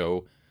this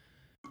show.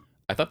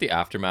 I thought the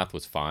aftermath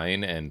was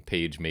fine, and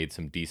Paige made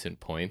some decent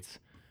points.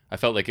 I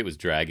felt like it was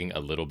dragging a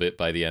little bit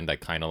by the end. I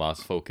kind of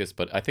lost focus,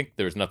 but I think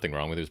there was nothing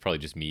wrong with it. It was probably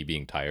just me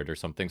being tired or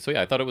something. So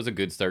yeah, I thought it was a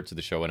good start to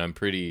the show, and I'm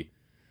pretty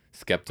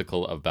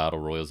skeptical of battle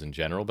royals in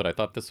general, but I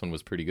thought this one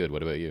was pretty good.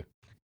 What about you?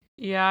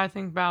 Yeah, I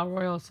think battle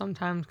royals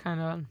sometimes kind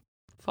of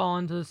fall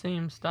into the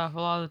same stuff a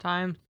lot of the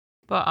time,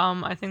 but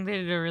I think they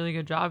did a really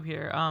good job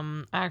here.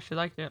 I actually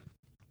liked it.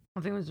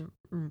 I think it was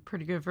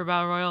pretty good for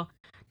battle royal.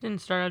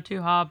 Didn't start out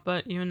too hot,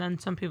 but even then,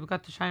 some people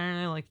got to shine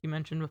on it, like you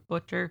mentioned with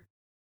Butcher.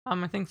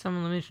 I think some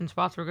elimination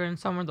spots were good, and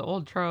some were the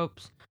old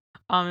tropes.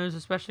 It was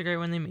especially great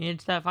when they made it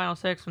to that final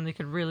six, when they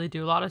could really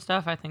do a lot of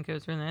stuff. I think it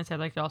was really nice. I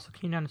liked it also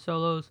came down to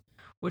solos,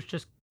 which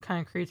just kind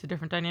of creates a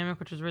different dynamic,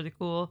 which is really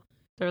cool.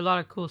 There are a lot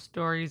of cool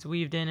stories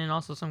weaved in, and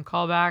also some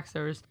callbacks.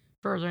 There was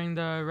furthering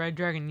the Red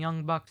Dragon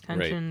Young Bucks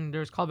tension. Right.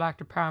 There was callback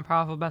to Proud and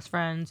Powerful Best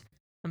Friends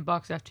and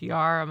Bucks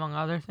FTR, among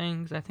other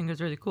things. I think it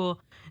was really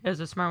cool. It was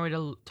a smart way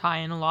to tie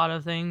in a lot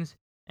of things,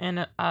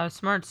 and a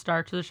smart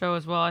start to the show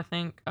as well, I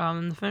think.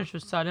 The finish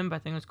was sudden, but I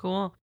think it was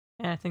cool,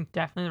 and I think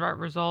definitely the right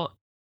result.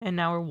 And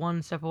now we're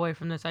one step away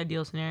from this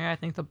ideal scenario. I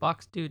think the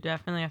Bucks do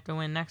definitely have to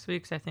win next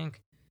week, because I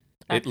think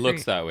it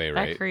looks that way,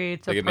 right? That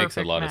creates a perfect it makes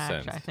a lot match.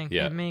 of sense. I think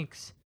it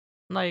makes,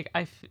 like,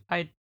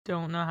 I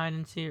don't know how I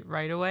didn't see it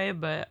right away,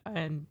 but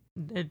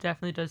it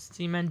definitely does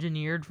seem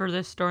engineered for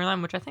this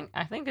storyline, which I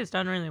think is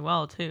done really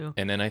well too.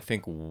 And then I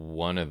think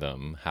one of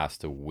them has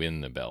to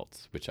win the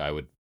belts, which I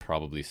would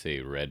probably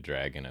say Red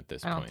Dragon at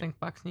this point. I don't think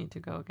Bucks need to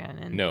go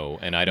again. No,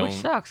 and I don't. Which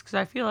sucks, because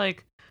I feel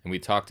like. And we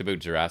talked about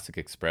Jurassic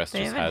Express.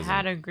 They haven't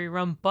had a great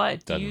run,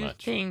 but do you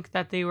think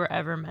that they were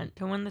ever meant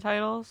to win the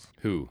titles?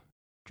 Who?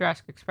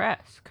 Jurassic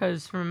Express,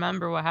 because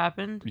remember what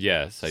happened?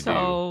 Yes, I do.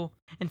 So,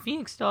 and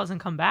Phoenix still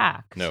hasn't come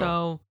back. No.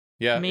 So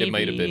yeah, it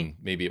might have been.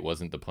 Maybe it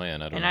wasn't the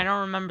plan. I don't know. I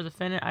don't remember the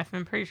finish.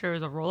 I'm pretty sure it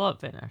was a roll-up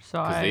finish.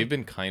 So because they've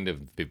been kind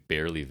of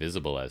barely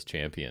visible as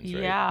champions,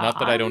 right? Yeah. Not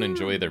that I don't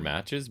enjoy their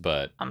matches,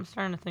 but I'm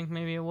starting to think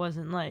maybe it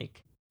wasn't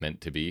like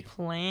meant to be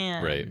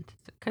planned, right?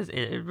 Because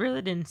it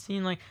really didn't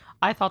seem like.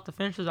 I thought the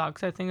finish was out,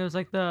 because I think it was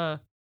like the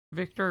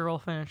victory roll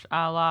finish,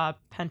 a la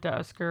Penta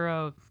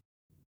Oscuro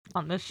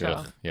on this show.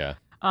 Ugh, yeah.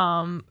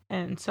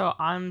 And so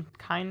I'm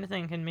kind of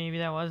thinking maybe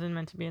that wasn't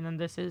meant to be, and then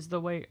this is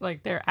the way,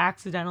 like, their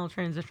accidental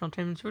transitional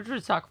change, which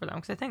would suck for them,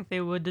 because I think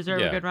they would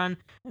deserve a good run,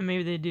 and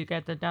maybe they do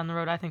get that down the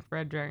road. I think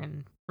Red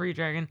Dragon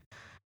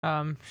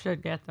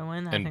should get the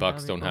win. And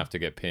Bucks don't have to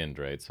get pinned,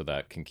 right? So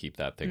that can keep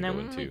that thing going too.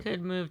 And then we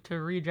could move to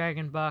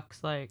Re-Dragon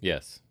Bucks, like,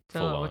 yes,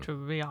 full on, which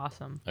would be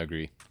awesome.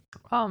 Agree.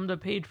 The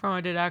Paige promo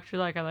I did actually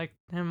like. I liked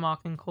him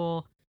mocking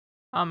Cole.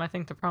 I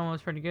think the promo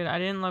was pretty good. I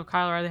didn't love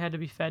Kyle O'Reilly had to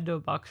be fed to a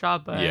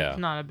buckshot, but it's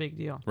not a big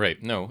deal.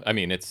 Right. No, I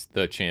mean, it's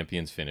the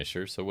champion's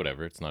finisher, so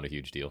whatever. It's not a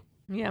huge deal.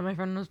 Yeah, my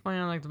friend was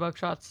pointing out, like, the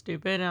buckshot's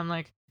stupid, and I'm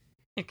like,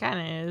 it kind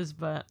of is,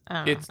 but I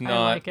don't know. It's not,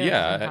 I like it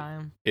at the same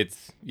time.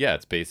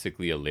 It's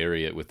basically a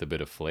lariat with a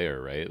bit of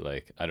flair, right?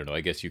 Like, I don't know,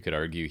 I guess you could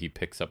argue he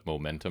picks up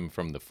momentum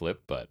from the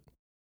flip, but...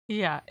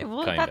 Yeah,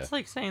 well, kinda. That's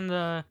like saying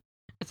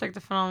it's like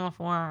the phenomenal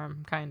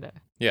forearm, kind of.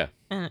 Yeah.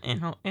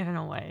 In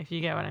a way, if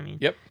you get what I mean.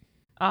 Yep.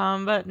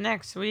 But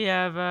next we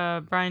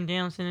have Bryan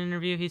Danielson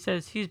interview. He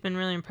says he's been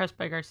really impressed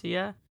by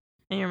Garcia,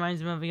 and he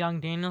reminds him of a young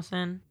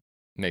Danielson.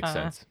 Makes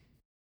sense.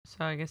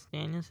 So I guess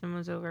Danielson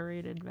was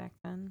overrated back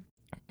then.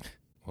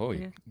 Oh,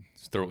 you're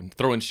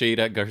throwing shade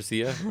at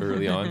Garcia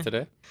early on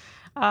today.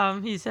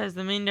 He says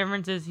the main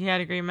difference is he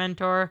had a great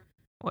mentor.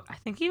 Well, I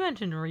think he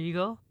mentioned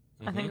Regal.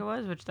 Mm-hmm. I think it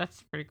was, which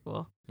that's pretty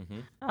cool.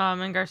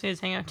 Mm-hmm. And Garcia's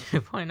Hangout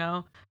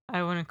 2.0.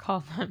 I wouldn't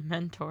call them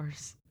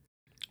mentors.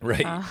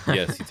 Right.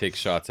 Yes, he takes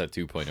shots at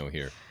 2.0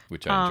 here,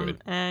 which I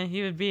enjoyed. And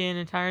he would be an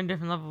entirely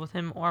different level with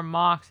him or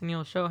Mox, and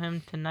he'll show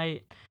him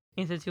tonight.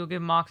 He says he'll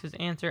give Mox his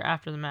answer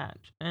after the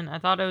match. And I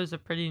thought it was a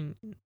pretty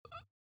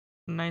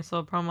nice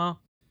little promo.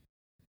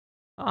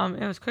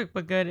 It was quick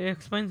but good. It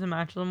explains the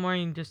match a little more.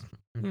 He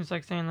was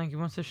like saying, like, he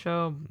wants to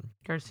show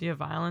Garcia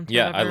violence.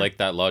 Yeah, I like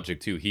that logic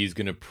too. He's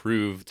gonna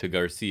prove to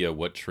Garcia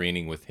what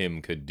training with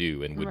him could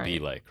do and would be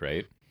like,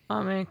 right?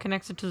 And it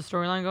connects it to the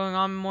storyline going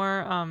on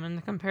more. And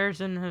the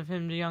comparison of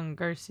him to young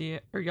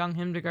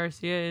him to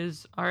Garcia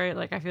is all right.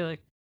 Like, I feel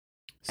like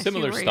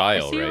similar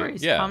style, I see right? Where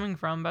he's coming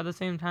from, but at the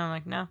same time,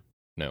 like, no.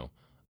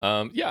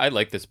 Yeah, I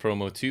like this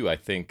promo too. I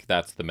think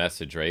that's the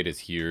message, right? Is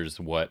here's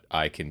what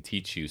I can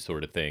teach you,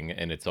 sort of thing.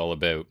 And it's all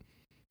about.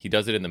 He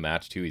does it in the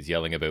match too. He's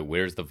yelling about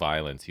where's the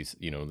violence. He's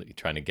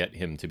trying to get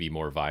him to be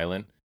more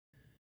violent.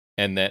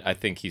 And that I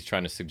think he's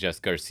trying to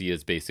suggest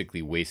Garcia's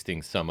basically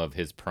wasting some of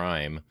his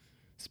prime,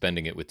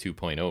 spending it with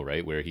 2.0,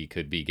 right? Where he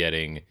could be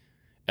getting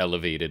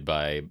elevated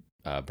by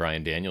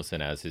Bryan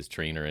Danielson as his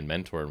trainer and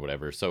mentor and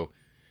whatever. So,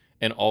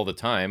 and all the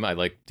time, I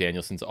like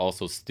Danielson's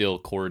also still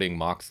courting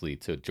Moxley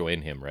to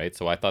join him, right?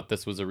 So I thought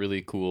this was a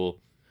really cool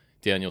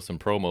Danielson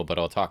promo, but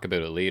I'll talk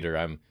about it later.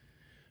 I'm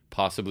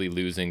possibly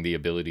losing the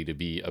ability to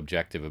be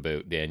objective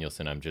about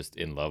Danielson. I'm just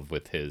in love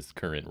with his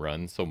current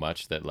run so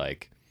much that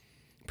like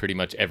pretty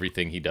much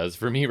everything he does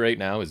for me right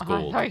now is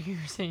gold. I thought you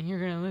were saying you're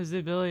gonna lose the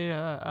ability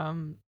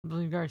to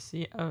believe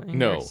Garcia.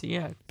 No,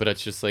 Garcia. but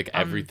it's just like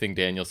everything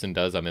Danielson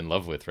does, I'm in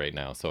love with right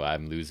now. So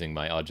I'm losing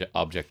my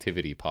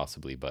objectivity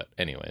possibly. But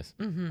anyways,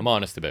 I'm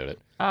honest about it.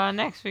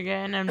 Next we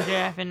get an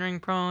MJF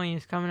in-ring promo.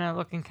 He's coming out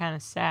looking kind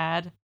of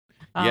sad.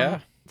 Yeah.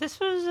 This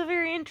was a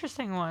very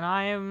interesting one.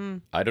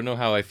 I don't know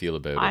how I feel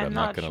about it. I'm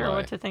not gonna sure lie.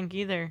 what to think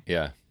either.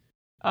 Yeah.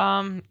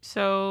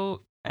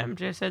 So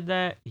MJ said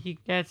that he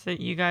gets that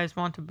you guys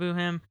want to boo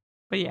him,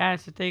 but he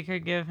asked if they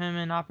could give him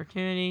an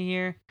opportunity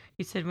here.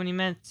 He said when he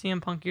met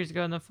CM Punk years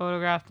ago in the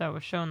photograph that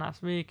was shown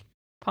last week,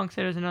 Punk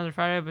said it was another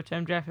Friday, but to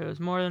MJF it was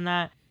more than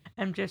that.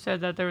 MJ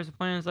said that there was a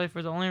point in his life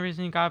where the only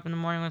reason he got up in the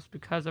morning was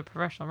because of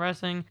professional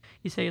wrestling.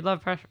 He said he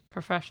loved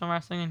professional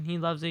wrestling and he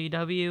loves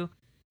AEW.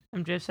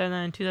 MJ said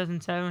that in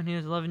 2007 when he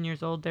was 11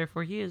 years old,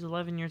 therefore he is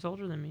 11 years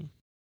older than me.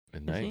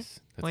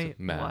 Nice. That's Wait,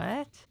 math.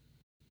 what?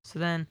 So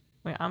then,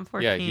 wait, I'm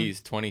 14. Yeah,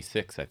 he's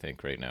 26, I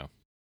think, right now.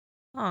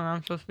 Oh,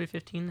 I'm supposed to be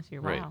 15 this year.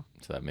 Right. Wow.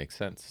 So that makes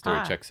sense. Story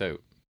checks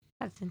out.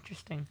 That's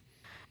interesting.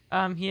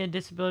 He had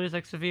disabilities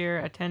like severe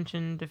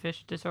attention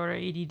deficit disorder,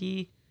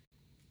 ADD,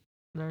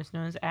 otherwise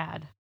known as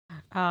AD.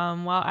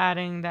 While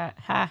adding that,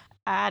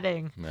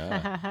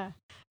 that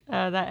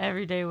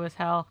every day was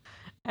hell.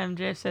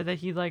 MJ said that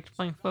he liked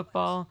playing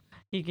football.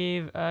 He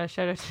gave a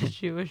shout out to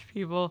Jewish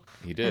people.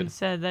 He did. And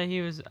said that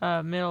he was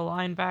a middle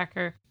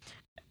linebacker.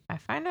 I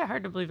find it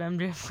hard to believe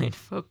MJ played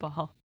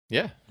football.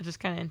 Yeah. Which is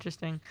kind of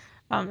interesting.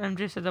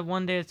 MJ said that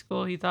one day at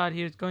school he thought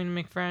he was going to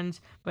make friends,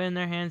 but in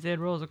their hands they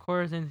had rolls of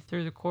quarters and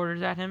threw the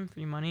quarters at him,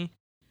 free money.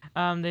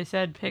 They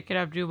said, pick it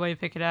up, Jew boy,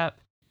 pick it up.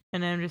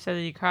 And MJ said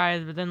that he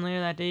cried, but then later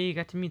that day he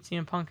got to meet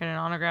CM Punk at an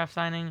autograph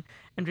signing.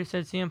 MJ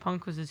said CM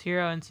Punk was his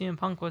hero and CM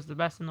Punk was the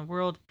best in the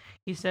world.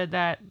 He said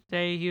that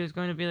day he was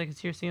going to be like his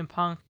hero CM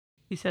Punk.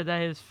 He said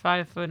that his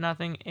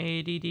 5'0"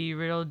 ADD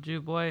riddled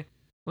Jew boy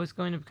was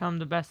going to become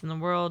the best in the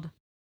world.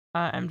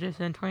 MJ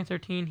said in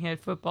 2013 he had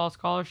football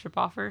scholarship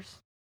offers.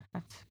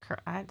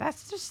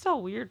 That's just so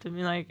weird to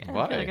me. Like,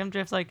 why? I feel like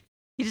MJF's like,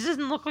 he just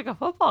doesn't look like a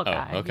football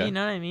guy. Okay. You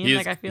know what I mean?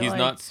 Like I feel he's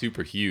not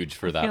super huge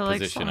for that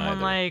position like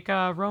someone either.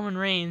 Like Roman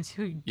Reigns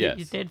who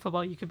did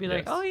football, you could be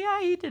like, oh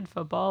yeah, he did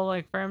football.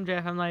 Like for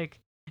MJF, I'm like,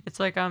 it's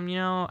like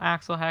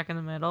Axel Heck in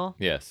the middle.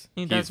 Yes,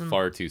 he's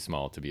far too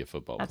small to be a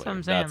football player. That's what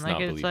I'm saying. That's like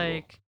not it's believable.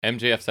 like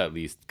MJF's at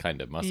least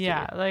kind of muscular.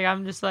 Yeah, like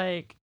I'm just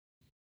like,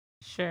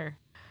 sure.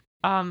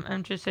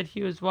 MJ said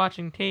he was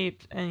watching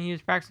tapes and he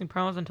was practicing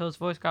promos until his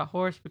voice got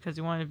hoarse because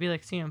he wanted to be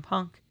like CM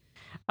Punk.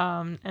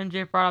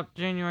 MJ brought up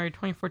January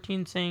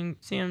 2014 saying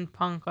CM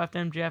Punk left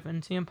MJF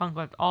and CM Punk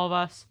left all of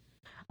us.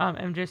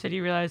 MJ said he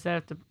realized that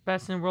if the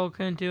best in the world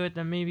couldn't do it,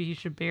 then maybe he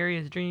should bury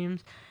his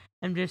dreams.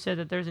 MJ said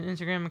that there's an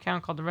Instagram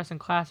account called The Wrestling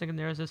Classic and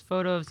there was this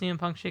photo of CM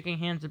Punk shaking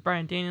hands with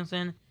Bryan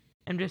Danielson.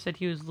 MJ said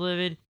he was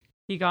livid.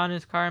 He got in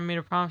his car and made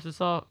a promise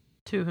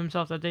to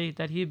himself that day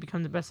that he'd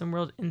become the best in the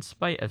world in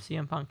spite of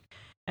CM Punk.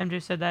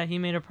 MJ said that he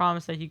made a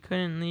promise that he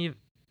couldn't leave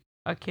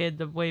a kid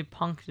the way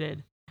Punk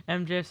did.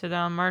 MJF said that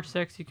on March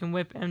 6th, you can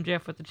whip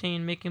MJF with a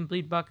chain, make him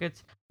bleed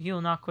buckets. He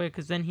will not quit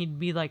because then he'd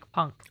be like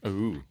Punk.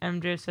 Ooh.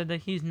 MJF said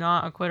that he's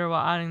not a quitter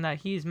while adding that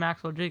he's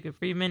Maxwell Jacob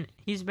Friedman.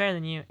 He's better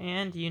than you,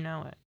 and you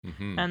know it.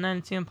 Mm-hmm. And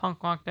then CM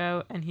Punk walked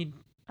out, and he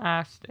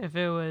asked if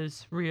it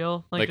was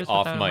real. Like just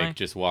off mic,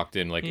 just walked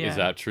in like, is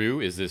that true?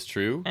 Is this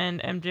true?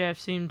 And MJF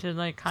seemed to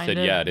like kind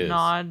of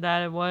nod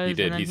that it was. He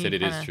did. And then he said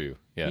it is true.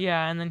 Yeah.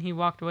 Yeah, and then he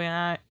walked away,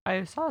 and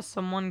I saw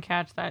someone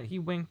catch that he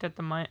winked at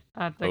the camera,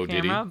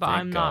 did he? but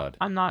Thank God.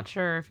 I'm not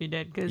sure if he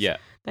did because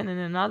then in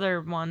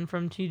another one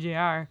from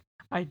TJR,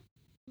 I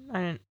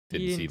didn't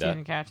see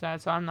him catch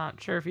that, so I'm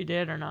not sure if he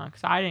did or not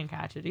because I didn't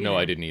catch it either. No,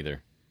 I didn't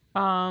either.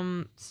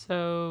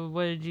 So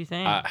what did you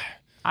think?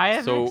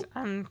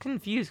 I'm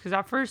confused because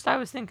at first I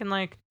was thinking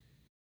like,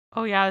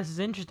 oh yeah, this is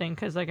interesting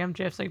because like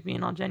MJF's like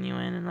being all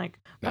genuine and like,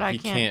 but he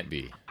can't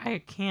be.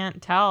 I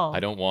can't tell. I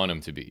don't want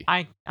him to be.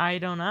 I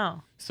don't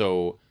know.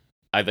 So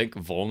I think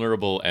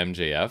vulnerable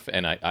MJF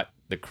and I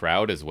the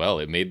crowd as well,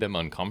 it made them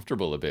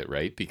uncomfortable a bit,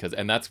 right?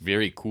 And that's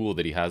very cool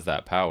that he has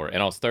that power.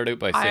 And I'll start out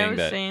by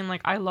saying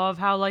like I love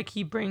how like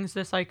he brings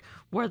this like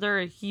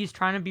whether he's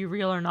trying to be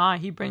real or not,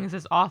 he brings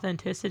this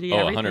authenticity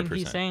everything 100%.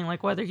 He's saying,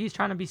 like whether he's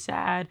trying to be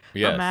sad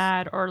or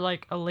mad or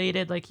like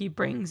elated, like he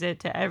brings it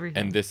to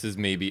everything. And this is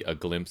maybe a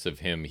glimpse of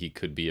him. He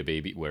could be a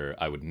baby where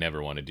I would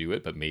never want to do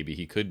it, but maybe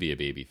he could be a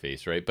baby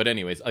face, right? But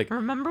anyways, like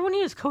remember when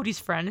he was Cody's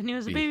friend and he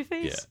was a baby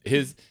face?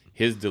 Yeah.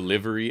 His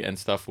delivery and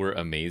stuff were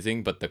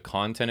amazing, but the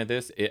content of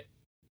this, it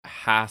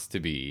has to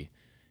be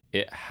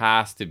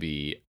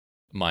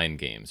mind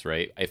games,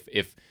 right?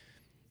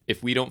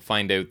 If we don't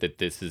find out that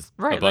this is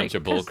a bunch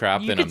of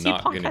bullcrap, then I'm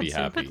not going to be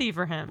happy. Sympathy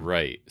for him,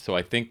 right? So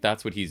I think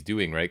that's what he's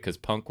doing, right? Because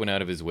Punk went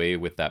out of his way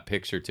with that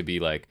picture to be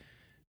like,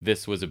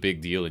 this was a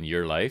big deal in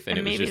your life, and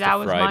it was just a Friday.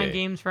 Maybe that was mind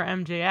games for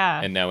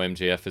MJF, and now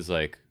MJF is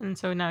like, and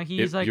so now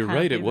he's like, you're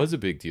right, it was a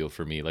big deal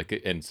for me, like,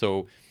 and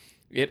so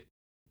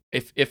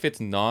if it's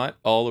not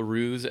all a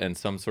ruse and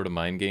some sort of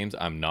mind games,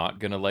 I'm not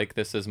gonna like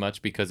this as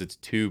much because it's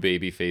too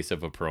babyface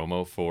of a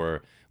promo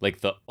for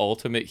like the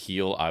ultimate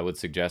heel. I would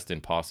suggest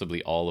in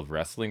possibly all of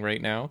wrestling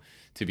right now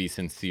to be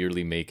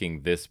sincerely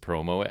making this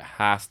promo. It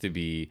has to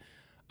be.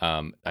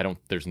 I don't.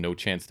 There's no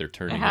chance they're It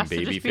turning him has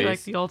to just be like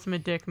babyface. the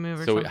ultimate dick move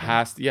or So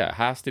something. it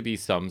has to be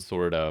some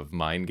sort of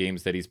mind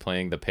games that he's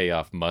playing. The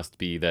payoff must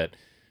be that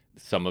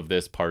some of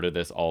this, part of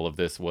this, all of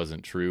this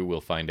wasn't true. We'll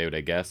find out,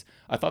 I guess.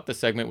 I thought the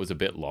segment was a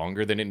bit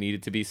longer than it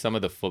needed to be. Some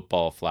of the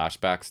football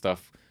flashback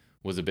stuff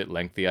was a bit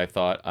lengthy, I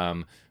thought.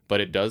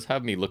 But it does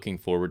have me looking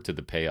forward to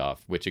the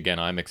payoff, which again,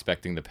 I'm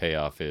expecting the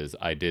payoff is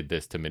I did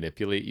this to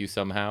manipulate you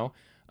somehow.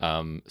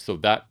 So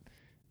that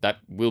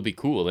will be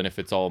cool. And if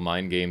it's all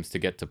mind games to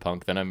get to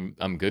Punk, then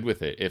I'm good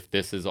with it. If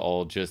this is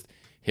all just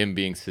him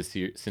being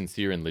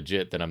sincere and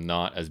legit, then I'm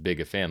not as big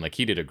a fan. Like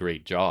he did a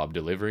great job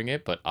delivering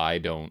it, but I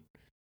don't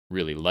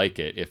really like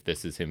it if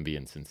this is him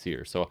being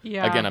sincere. So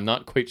Yeah. again, I'm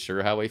not quite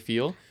sure how I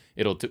feel.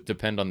 It'll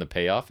depend on the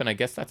payoff, and I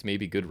guess that's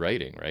maybe good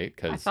writing, right? I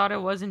Because thought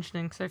it was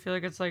interesting because I feel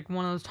like it's like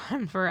one of those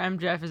times where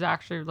MJF is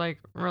actually like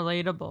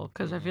relatable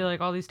because I feel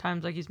like all these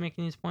times like he's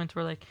making these points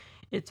where like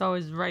it's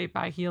always right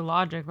by heel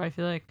logic, but I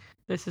feel like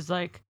this is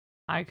like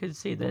I could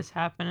see this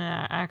happen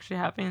actually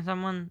happening to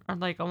someone or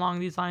like along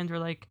these lines where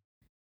like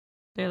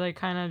they like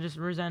kind of just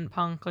resent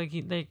Punk like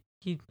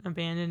he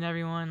abandoned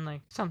everyone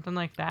like something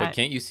like that. but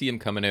can't you see him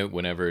coming out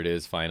whenever it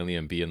is finally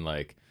and being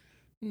like,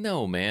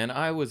 "No, man,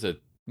 I was a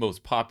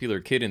most popular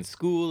kid in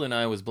school and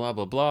I was blah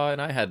blah blah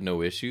and I had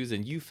no issues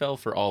and you fell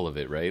for all of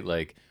it," right?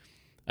 Like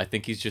I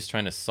think he's just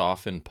trying to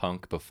soften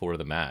Punk before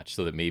the match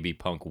so that maybe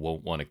Punk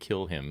won't want to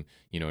kill him.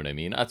 You know what I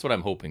mean? That's what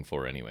I'm hoping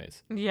for,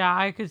 anyways. Yeah,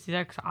 I could see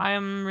that 'cause I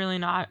am really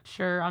not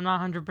sure. I'm not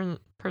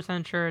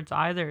 100% sure it's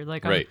either.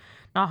 Like, I'm Right.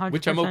 not 100%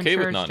 Which I'm okay sure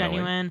with it's not knowing.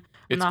 genuine.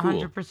 I'm It's not cool.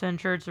 100%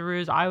 sure it's a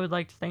ruse. I would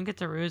like to think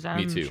it's a ruse.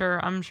 Me too.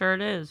 I'm sure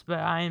it is, but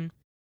I'm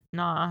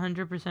not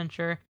 100%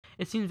 sure.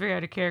 It seems very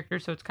out of character,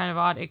 so it's kind of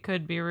odd. It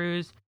could be a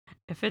ruse.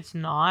 If it's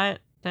not,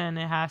 then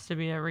it has to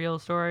be a real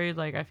story.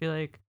 Like, I feel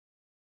like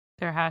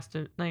it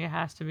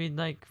has to be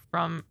like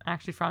from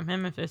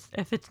him if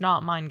it's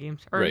not mind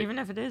games or Right. even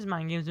if it is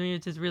mind games, maybe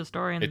it's his real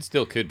story and It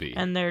still could be.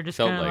 and they're just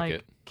Felt gonna like like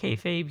it.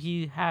 kayfabe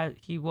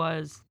he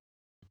was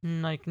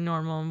like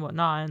normal and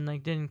whatnot and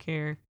like didn't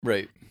care.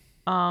 Right.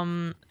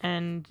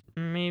 And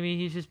maybe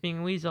he's just being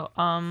a weasel.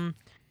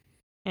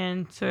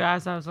 And so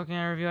as I was looking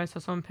at a review, I saw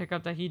someone pick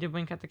up that he did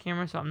wink at the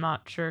camera, so I'm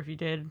not sure if he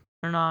did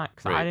or not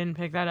because Right. I didn't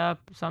pick that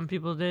up. Some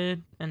people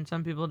did and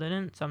some people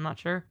didn't, so I'm not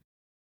sure.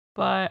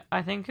 But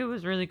I think it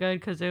was really good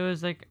because it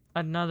was like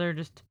another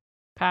just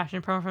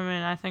passion promo from it,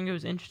 and I think it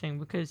was interesting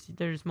because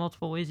there's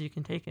multiple ways you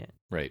can take it.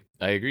 Right.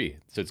 I agree.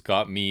 So it's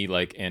got me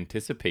like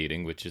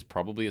anticipating, which is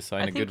probably a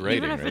sign I of think good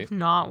writing, even if right? it's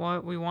not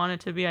what we want it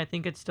to be, I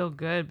think it's still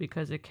good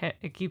because it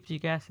keeps you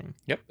guessing.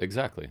 Yep,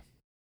 exactly.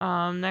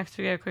 Next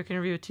we got a quick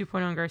interview with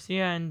 2.0 and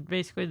Garcia, and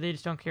basically they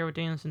just don't care what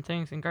Danielson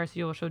thinks, and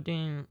Garcia will show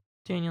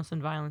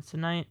Danielson violence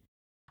tonight.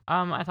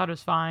 I thought it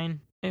was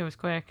fine. It was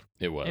quick.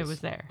 It was. It was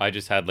there. I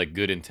just had like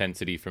good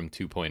intensity from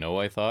 2.0,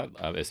 I thought.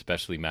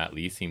 Especially Matt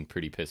Lee seemed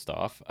pretty pissed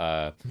off.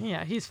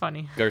 Yeah, he's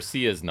funny.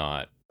 Garcia's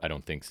not, I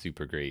don't think,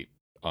 super great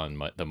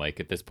on the mic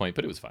at this point,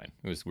 but it was fine.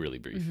 It was really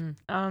brief.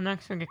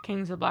 Next we get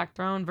Kings of Black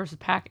Throne versus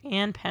Pac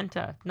and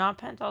Penta. Not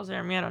Penta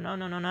Alzaro Miedo.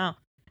 No.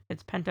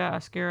 It's Penta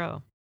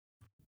Oscuro.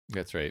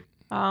 That's right.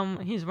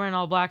 He's wearing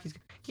all black.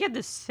 He had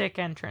this sick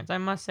entrance, I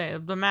must say.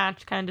 The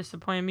match kind of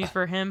disappointed me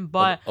for him,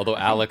 but Although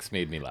Alex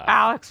made me laugh.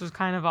 Alex was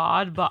kind of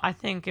odd, but I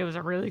think it was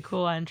a really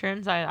cool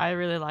entrance. I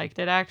really liked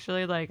it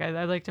actually. Like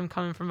I liked him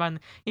coming from behind.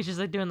 He's just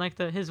like doing like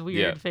his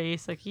weird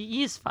face. Like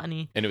he's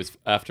funny. And it was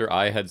after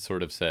I had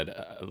sort of said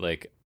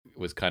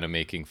was kind of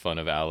making fun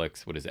of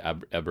Alex. What is it,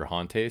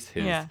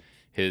 Abrahantes?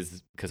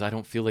 His because I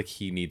don't feel like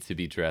he needs to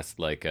be dressed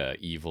like a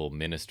evil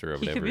minister or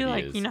He whatever could be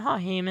like, is. you know how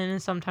Heyman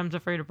is sometimes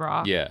afraid of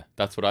Brock? Yeah,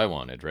 that's what I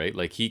wanted, right?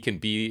 Like he can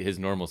be his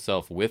normal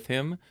self with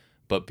him,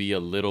 but be a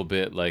little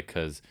bit like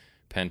because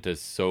Penta's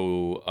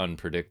so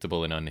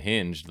unpredictable and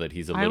unhinged that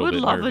he's a little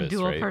bit nervous, I would love a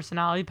dual right?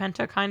 personality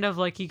Penta, kind of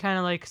like he kind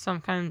of like some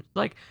kind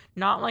like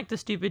not like the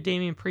stupid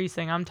Damian Priest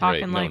thing. I'm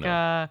talking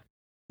no.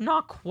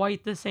 Not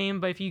quite the same,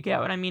 but if you get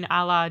what I mean,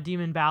 a la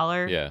Demon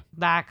Balor, Yeah.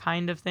 that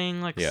kind of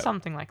thing, like Yeah.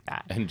 something like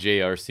that. And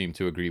JR seemed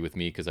to agree with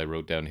me because I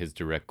wrote down his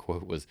direct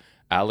quote was,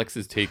 Alex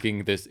is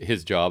taking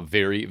his job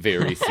very,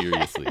 very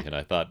seriously. And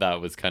I thought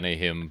that was kind of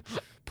him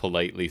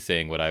politely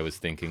saying what I was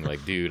thinking,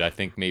 like, dude, I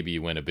think maybe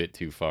you went a bit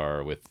too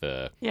far with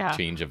the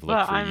change of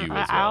look for you as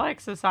well.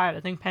 Alex aside, I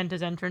think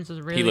Penta's entrance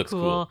was really He looks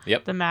cool.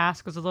 Yep. The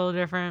mask was a little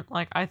different.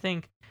 Like, I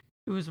think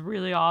it was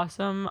really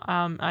awesome.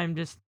 I'm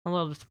just a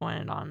little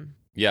disappointed on.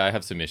 Yeah, I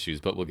have some issues,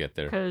 but we'll get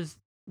there. Because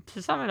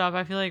to sum it up,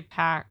 I feel like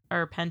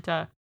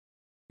Penta,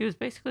 he was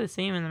basically the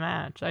same in the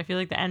match. I feel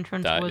like the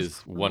entrance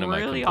was one of my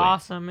really complaints.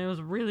 awesome. It was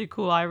really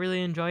cool. I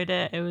really enjoyed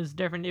it. It was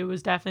different. It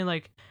was definitely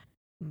like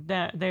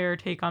their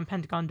take on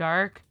Pentagon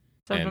Dark,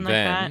 something like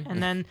that.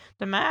 And then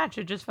the match,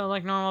 it just felt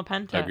like normal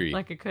Penta. Agreed.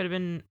 Like it could have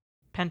been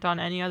Penta on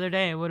any other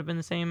day. It would have been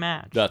the same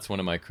match. That's one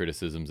of my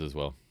criticisms as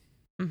well.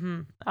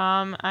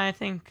 I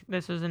think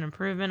this was an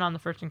improvement on the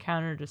first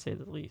encounter, to say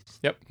the least.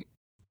 Yep.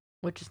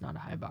 Which is not a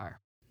high bar.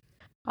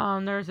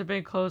 There was a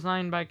big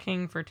clothesline by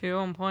King for 2 at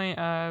one point.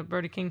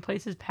 Brody King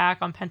places Pac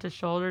on Penta's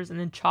shoulders and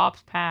then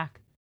chops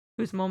Pac,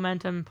 whose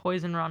momentum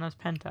poison Rana's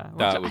Penta. Which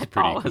That was I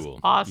pretty thought cool. Was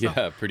awesome.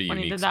 Yeah, pretty when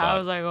unique he did that, spot. I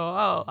was like,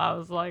 oh, I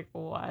was like,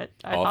 what?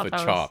 I Off thought a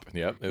that chop.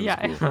 Yep. It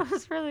was cool. it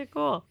was really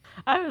cool.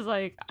 I was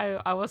like,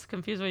 I was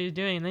confused what he was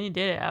doing, and then he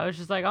did it. I was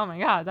just like, oh my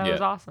god, that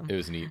was awesome. It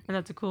was neat. And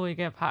that's a cool way to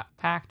get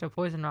Pac to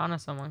poison Rana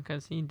someone,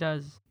 because he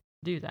does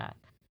do that.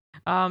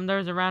 There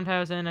was a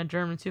roundhouse and a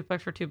German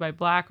suplex for 2 by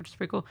Black, which is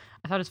pretty cool.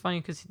 I thought it was funny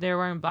because they were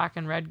wearing black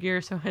and red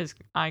gear, so his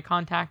eye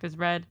contact is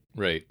red.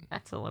 Right.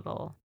 That's a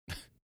little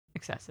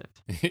excessive.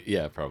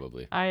 Yeah,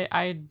 probably.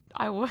 I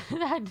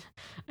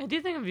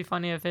do think it'd be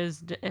funny if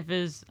his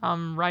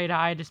right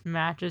eye just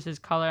matches his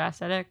color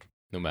aesthetic.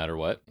 No matter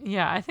what.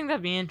 Yeah, I think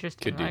that'd be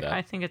interesting. Could do that.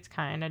 I think it's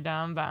kind of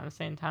dumb, but at the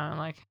same time,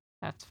 like,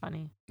 that's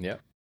funny.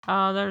 Yep.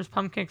 There's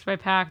pump kicks by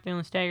Pac doing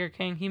the Stagger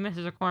King. He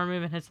misses a corner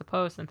move and hits the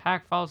post, and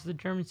Pac follows the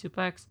German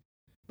suplex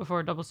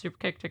before a double super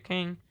kick to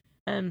King.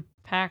 And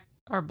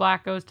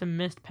Black goes to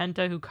missed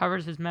Penta, who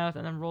covers his mouth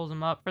and then rolls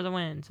him up for the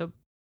win. So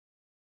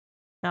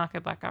Malachi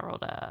Black got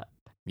rolled up.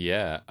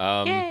 Yeah.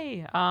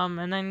 Yay!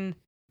 And then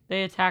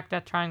they attack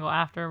that triangle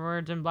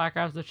afterwards, and Black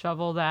grabs the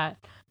shovel that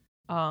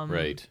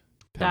right.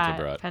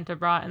 Penta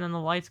brought, and then the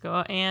lights go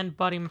out, and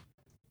Buddy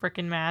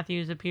frickin'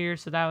 Matthews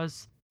appears, so that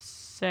was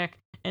sick.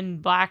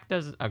 And Black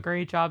does a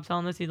great job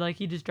selling this.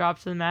 He just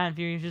drops to the mat, and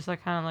Fury's just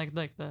like kind of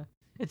like the.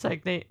 It's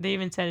like they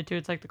even said it too.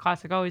 It's like the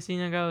classic, oh, he's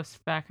seen a ghost,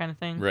 that kind of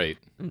thing. Right.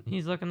 And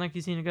he's looking like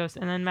he's seen a ghost,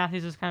 and then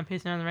Matthews is kind of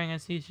pacing around the ring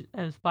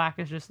as Black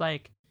is just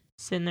like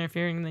sitting there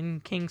fearing, and then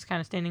King's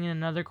kind of standing in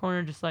another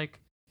corner, just like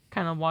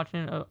kind of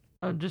watching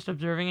it, just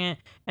observing it.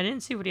 I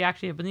didn't see what he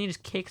actually did, but then he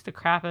just kicks the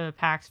crap out of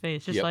Pac's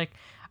face, just like,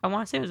 I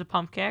want to say it was a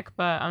pump kick,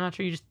 but I'm not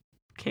sure. He just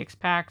kicks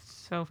Pac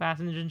so fast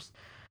and just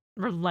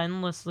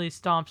relentlessly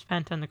stomps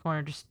Penta in the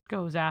corner, just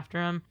goes after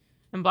him.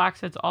 And Black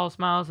sits all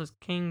smiles as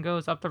King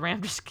goes up the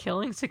ramp, just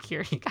killing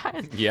security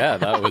guys. Yeah,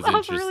 that was interesting.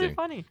 That was really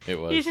funny. It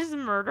was. He's just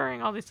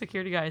murdering all these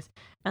security guys.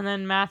 And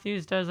then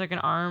Matthews does like an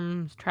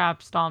arm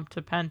trap stomp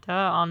to Penta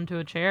onto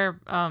a chair.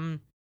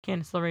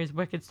 Candice LeRae's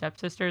Wicked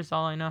Stepsister is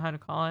all I know how to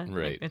call it.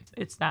 Right. Like,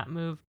 it's that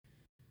move.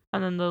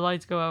 And then the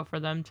lights go out for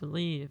them to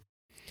leave.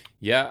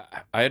 Yeah,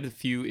 I had a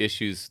few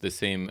issues the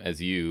same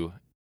as you.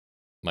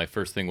 My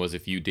first thing was,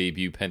 if you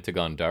debut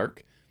Pentagon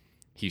Dark,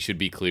 he should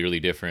be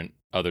clearly different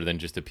other than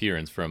just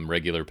appearance from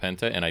regular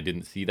Penta, and I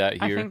didn't see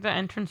that here. I think the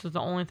entrance was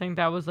the only thing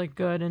that was like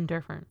good and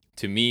different.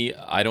 To me,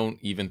 I don't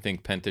even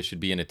think Penta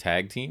should be in a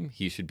tag team.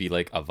 He should be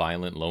like a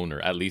violent loner,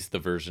 at least the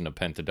version of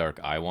Penta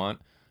Dark I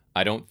want.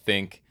 I don't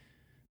think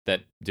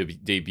that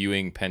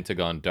debuting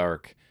Pentagon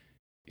Dark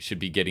should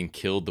be getting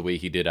killed the way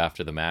he did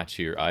after the match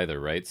here either,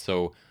 right?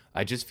 So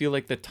I just feel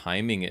like the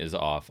timing is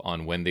off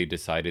on when they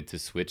decided to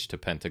switch to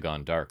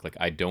Pentagon Dark. Like,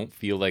 I don't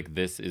feel like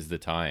this is the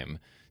time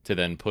to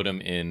then put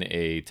him in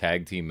a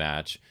tag team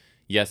match.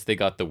 Yes, they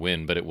got the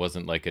win, but it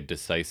wasn't like a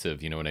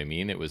decisive, you know what I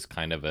mean? It was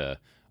kind of a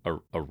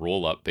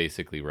roll up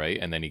basically, right?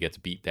 And then he gets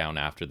beat down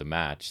after the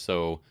match.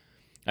 So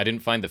I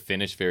didn't find the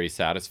finish very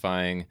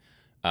satisfying.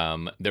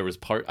 There was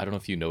I don't know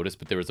if you noticed,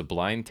 but there was a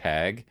blind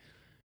tag.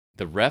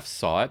 The ref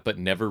saw it, but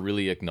never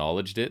really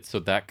acknowledged it. So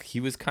that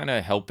he was kind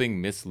of helping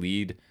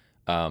mislead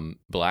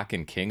Black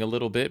and King a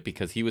little bit,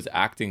 because he was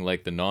acting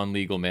like the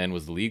non-legal man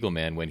was the legal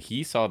man when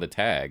he saw the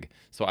tag.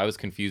 So I was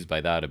confused by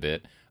that a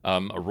bit.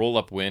 A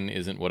roll-up win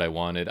isn't what I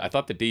wanted. I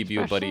thought the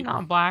debut Especially of Buddy...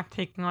 not Black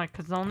taking, like,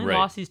 because the only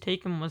loss he's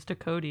taken was to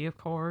Cody, of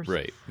course.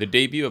 Right. The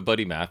debut of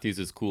Buddy Matthews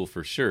is cool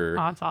for sure.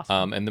 Oh, that's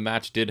awesome. And the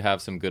match did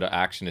have some good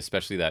action,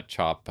 especially that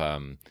chop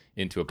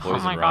into a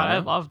poison rana. Oh my god, I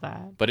love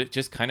that. But it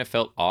just kind of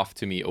felt off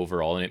to me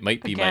overall, and it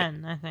might be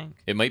I think.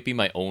 It might be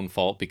my own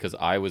fault, because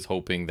I was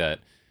hoping that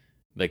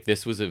like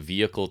this was a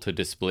vehicle to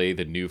display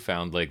the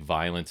newfound like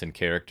violence and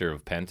character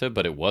of Penta,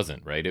 but it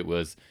wasn't, right? It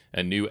was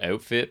a new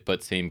outfit,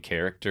 but same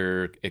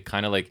character. It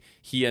kind of like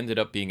he ended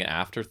up being an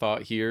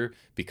afterthought here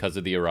because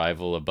of the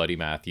arrival of Buddy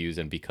Matthews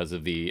and because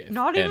of the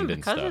not end even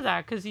and because stuff. of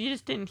that, because he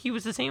just didn't. He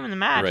was the same in the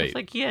match. Right. It's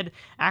like he had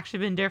actually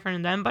been different,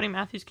 and then Buddy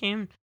Matthews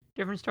came.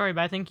 Different story,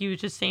 but I think he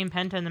was just same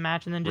Penta in the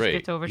match, and then just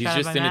gets overshadowed by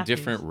He's just in Matthews. a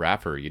different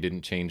wrapper. You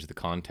didn't change the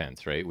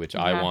contents, right? Which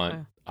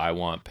Exactly. I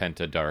want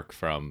Penta Dark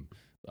from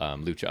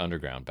Lucha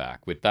Underground back.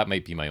 That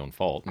might be my own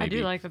fault. Maybe. I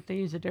do like that they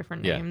use a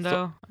different Yeah, name,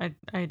 though.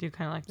 I do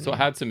kind of like the So name.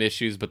 it had some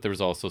issues, but there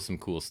was also some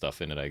cool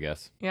stuff in it, I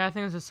guess. Yeah, I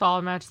think it was a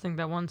solid match. I think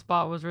that one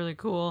spot was really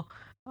cool.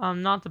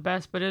 Not the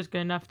best, but it was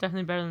good enough.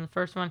 Definitely better than the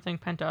first one. I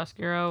think Penta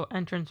Oscuro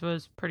entrance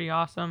was pretty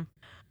awesome.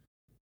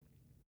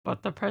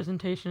 But the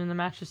presentation in the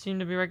match just seemed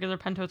to be regular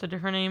Penta with a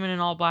different name and an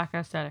all black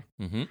aesthetic.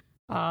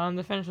 Mm-hmm.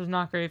 The finish was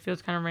not great. It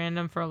feels kind of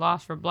random for a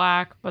loss for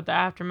Black, but the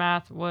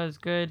aftermath was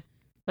good.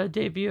 The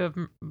debut of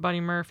Buddy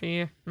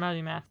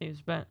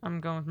Matthews, but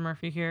I'm going with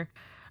Murphy here,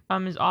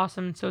 is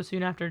awesome. So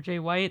soon after Jay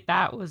White,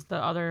 that was the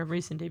other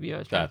recent debut I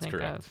was trying to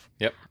think of.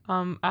 Yep.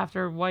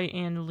 After White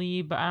and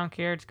Lee, but I don't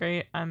care. It's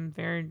great. I'm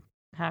very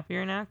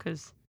happier now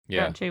because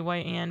got Jay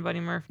White and Buddy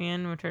Murphy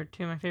in, which are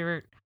two of my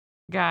favorite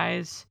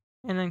guys,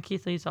 and then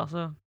Keith Lee's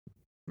also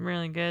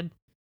really good.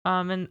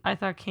 And I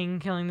thought King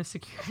killing the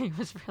security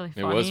was really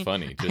funny. It was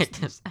funny,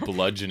 just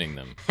bludgeoning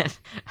them.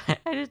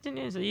 I just didn't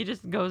use it. He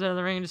just goes out of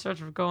the ring and just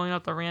starts going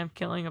up the ramp,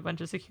 killing a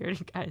bunch of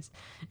security guys.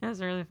 It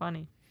was really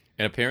funny.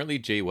 And apparently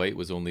Jay White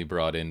was only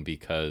brought in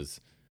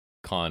because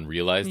Khan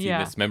realized he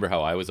missed. Remember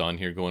how I was on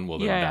here going, well,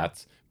 then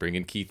that's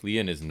bringing Keith Lee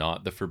in is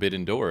not the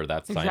forbidden door.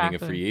 That's signing a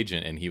free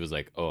agent. And he was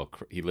like, oh,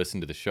 he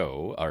listened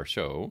to our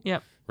show.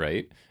 Yep.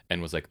 Right?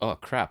 And was like, oh,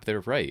 crap, they're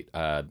right.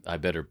 I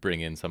better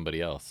bring in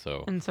somebody else.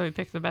 And so he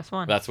picked the best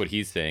one. That's what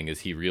he's saying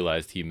is he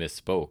realized he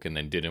misspoke and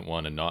then didn't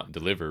want to not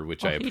deliver,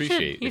 which I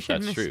appreciate if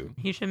that's true.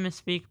 He should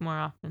misspeak more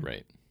often.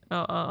 Right.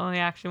 Oh, he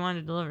actually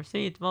wanted to deliver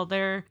seats. Well,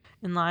 therein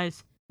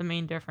lies the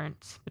main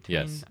difference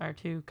between our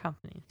two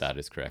companies. That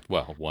is correct.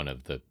 Well, one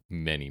of the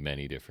many,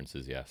 many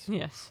differences, yes.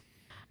 Yes.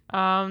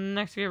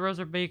 Next we get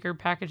Rosa Baker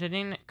package. I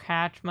didn't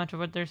catch much of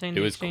what they're saying. It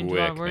was quick,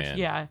 man.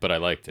 Yeah, but I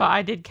liked it. But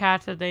I did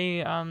catch that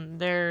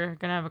they're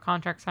gonna have a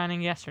contract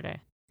signing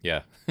yesterday.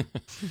 Yeah,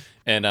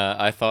 and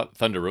I thought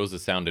Thunder Rosa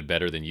sounded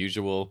better than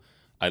usual.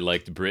 I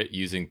liked Britt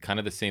using kind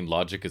of the same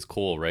logic as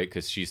Cole, right?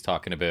 Because she's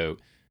talking about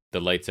the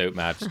lights out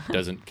match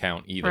doesn't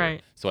count either.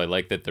 Right. So I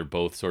like that they're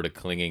both sort of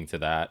clinging to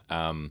that.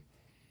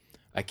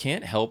 I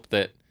can't help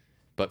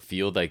but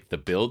feel like the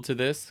build to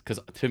this, because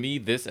to me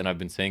this, and I've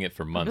been saying it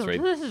for months, right?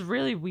 This is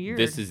really weird.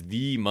 This is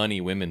the money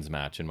women's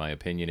match in my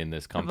opinion in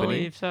this company. I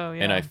believe so,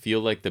 yeah. And I feel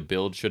like the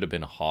build should have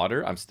been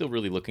hotter. I'm still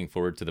really looking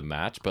forward to the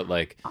match, but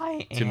like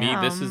to me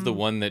this is the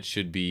one that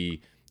should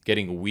be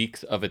getting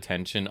weeks of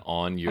attention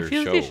on your show. I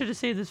feel like they should have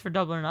saved this for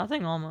Double or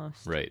Nothing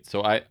almost. Right.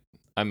 So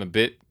I'm a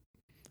bit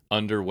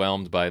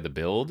underwhelmed by the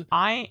build.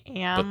 I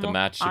am, but the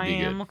match should be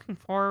good. I am looking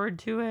forward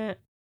to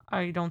it.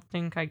 I don't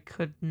think I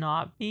could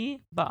not be,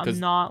 but I'm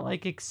not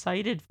like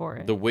excited for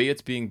it. The way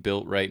it's being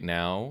built right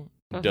now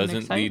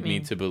doesn't lead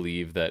me to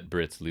believe that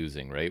Britt's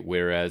losing, right?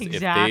 Whereas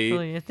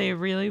if they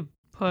really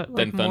put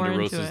then Thunder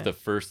Rosa's the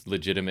first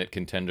legitimate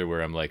contender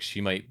where I'm like, she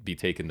might be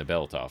taking the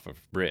belt off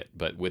of Britt.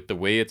 But with the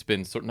way it's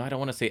been I don't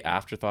want to say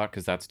afterthought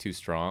because that's too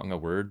strong a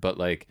word, but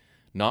like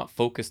not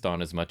focused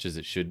on as much as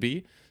it should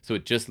be. So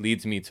it just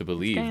leads me to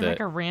believe that like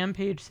a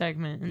Rampage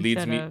segment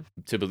leads me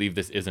to believe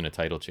this isn't a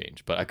title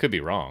change. But I could be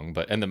wrong.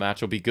 And the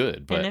match will be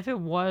good. But and if it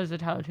was a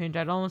title change,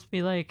 I'd almost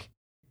be like,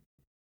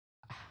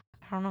 I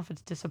don't know if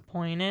it's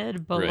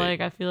disappointed, but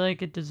like I feel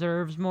like it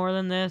deserves more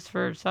than this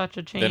for such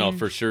a change. Then I'll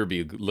for sure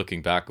be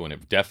looking back when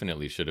it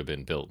definitely should have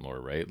been built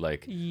more, right?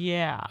 Like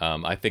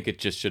I think it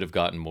just should have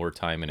gotten more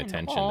time and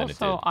attention than it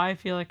did. Also, I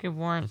feel like it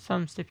warrants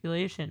some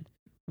stipulation.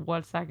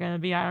 What's that going to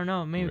be? I don't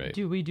know. Maybe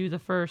do we do the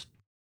first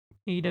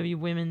AEW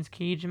women's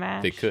cage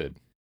match? They could.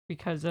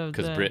 Because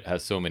Britt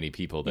has so many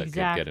people that could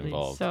get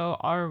involved. So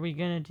are we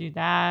going to do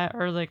that?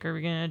 Or like, are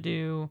we going to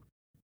do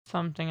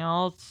something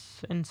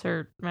else?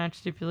 Insert match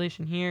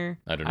stipulation here?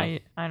 I don't know.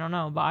 I don't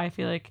know. But I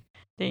feel like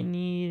they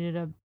needed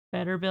a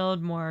better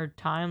build, more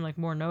time, like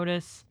more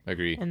notice.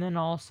 Agree. And then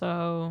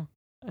also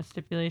a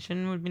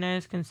stipulation would be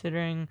nice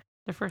considering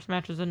the first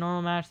match was a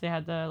normal match. They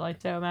had the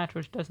lights out match,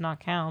 which does not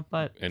count,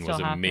 but and was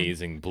an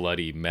amazing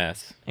bloody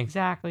mess.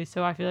 Exactly.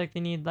 So I feel like they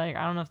need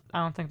I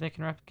don't think they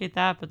can replicate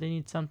that, but they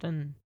need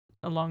something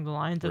along the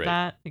lines of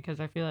that because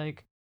I feel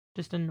like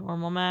just a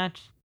normal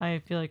match I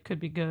feel like could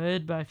be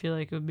good, but I feel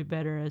like it would be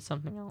better as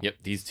something else. Yep,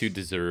 these two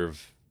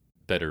deserve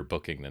better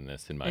booking than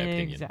this, in my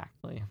opinion.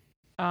 Exactly.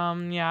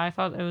 Yeah, I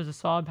thought it was a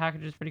solid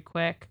package. It was pretty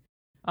quick.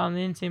 They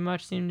didn't say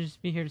much. Seemed to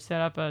just be here to set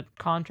up a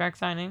contract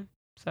signing.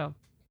 So.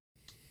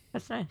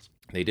 That's nice.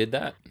 They did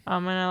that.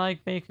 And I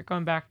like Baker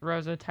going back to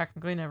Rosa,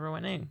 technically never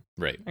winning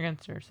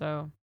against her.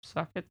 So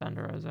suck it,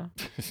 Thunder Rosa.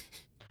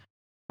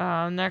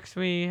 Next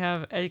we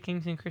have Eddie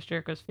Kingston and Chris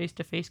Jericho's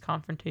face-to-face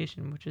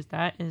confrontation,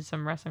 that is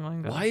some wrestling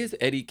lingo. Why is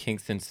Eddie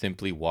Kingston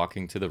simply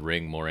walking to the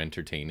ring more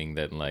entertaining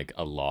than like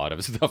a lot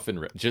of stuff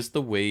just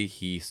the way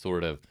he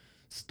sort of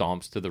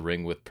stomps to the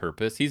ring with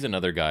purpose? He's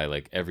another guy,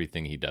 like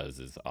everything he does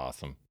is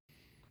awesome.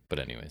 But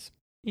anyways.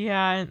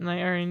 Yeah,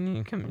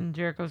 and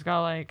Jericho's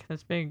got like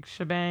this big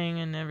shebang,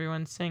 and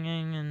everyone's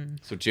singing, and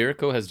so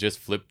Jericho has just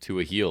flipped to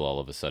a heel all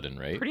of a sudden,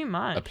 right? Pretty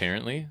much,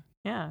 apparently.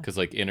 Yeah, because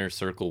like Inner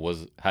Circle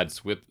had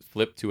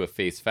flipped to a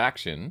face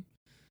faction,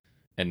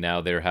 and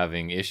now they're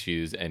having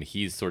issues, and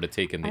he's sort of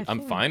taken the.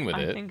 I'm fine with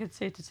it. I think it's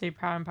safe to say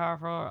Proud and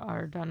Powerful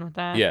are done with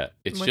that. Yeah,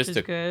 it's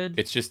just good.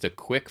 It's just a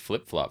quick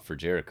flip flop for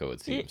Jericho. It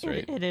seems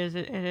right. It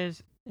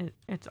is.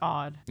 It's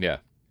odd. Yeah,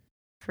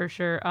 for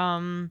sure.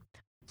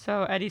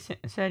 So Eddie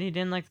said he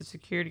didn't like the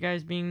security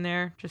guys being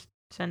there. Just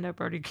send out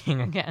Brody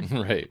King again.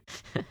 Right.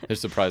 They're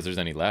surprised there's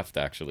any left,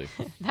 actually.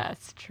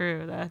 That's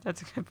true.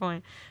 That's a good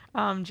point.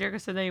 Jericho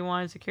said that he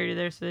wanted security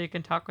there so they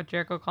can talk with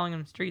Jericho, calling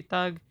him Street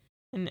Thug.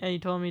 And Eddie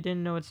told him he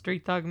didn't know what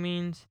Street Thug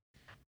means.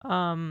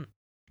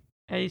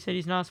 Eddie said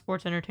he's not a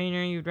sports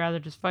entertainer. You'd rather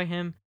just fight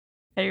him.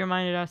 Eddie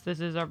reminded us this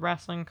is a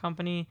wrestling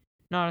company,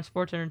 not a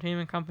sports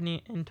entertainment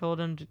company, and told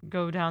him to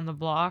go down the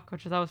block,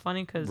 which I thought was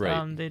funny because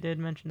they did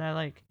mention that,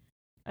 like,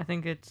 I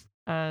think it's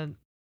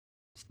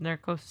they're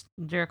close.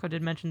 Jericho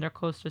did mention they're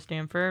close to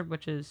Stamford,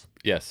 which is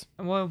Yes,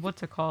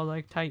 what's it called?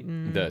 Like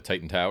Titan. the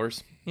Titan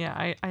Towers. Yeah,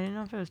 I didn't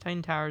know if it was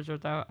Titan Towers or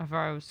if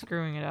I was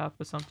screwing it up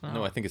with something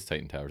No, I else. think it's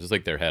Titan Towers. It's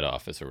like their head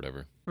office or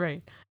whatever.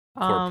 Right.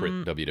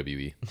 Corporate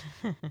WWE.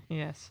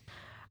 Yes.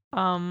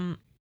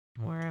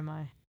 Where am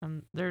I?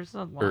 There's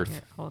a lot Earth.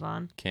 here. Hold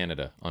on.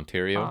 Canada.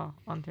 Ontario. Oh,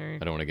 Ontario.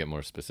 I don't want to get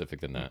more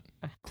specific than that.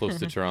 Close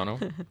to Toronto.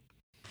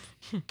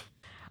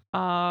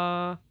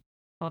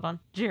 Hold on.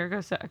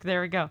 Jericho said,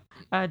 there we go.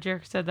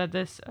 Jericho said that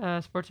this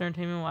sports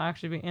entertainment will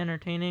actually be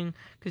entertaining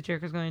because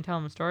Jericho's going to tell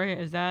him a story.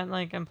 Is that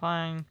like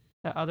implying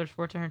that other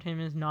sports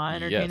entertainment is not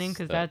entertaining? Yes,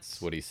 Because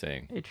that's what he's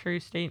saying. a true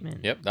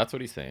statement. Yep, that's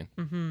what he's saying.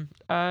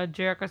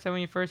 Jericho said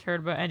when he first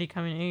heard about Eddie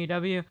coming to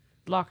AEW,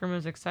 the locker room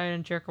was excited,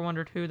 and Jericho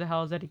wondered who the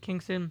hell is Eddie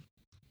Kingston.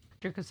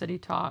 Jericho said he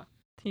thought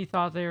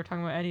they were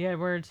talking about Eddie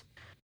Edwards,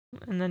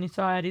 and then he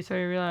saw Eddie, so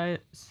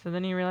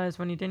then he realized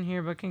when he didn't hear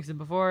about Kingston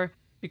before,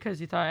 because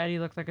he thought Eddie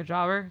looked like a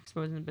jobber,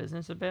 exposing the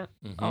business a bit.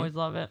 Always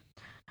love it.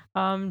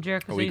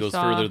 Jericho he goes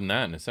further than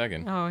that in a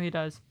second. Oh, he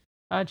does.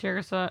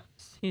 Jericho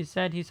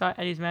said he saw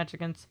Eddie's match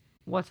against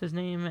what's his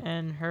name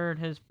and heard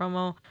his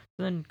promo.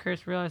 So then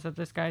Chris realized that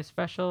this guy is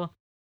special.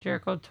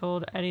 Jericho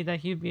told Eddie that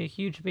he'd be a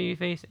huge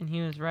babyface, and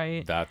he was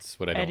right. That's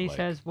what I don't Eddie like.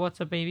 says,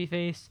 "What's a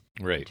babyface?"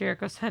 Right.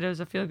 Jericho said it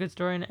was a feel-good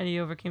story, and Eddie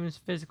overcame his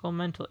physical,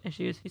 mental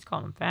issues. He's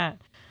calling him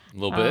fat. A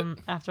little bit.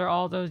 After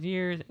all those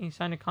years, he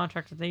signed a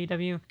contract with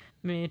AEW,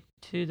 made it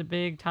to the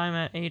big time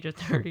at age of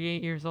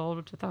 38 years old,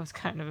 which I thought was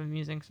kind of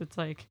amusing. So it's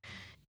like,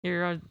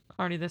 you're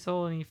already this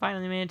old, and you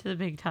finally made it to the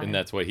big time. And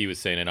that's what he was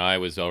saying. And I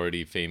was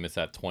already famous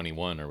at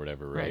 21 or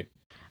whatever, right?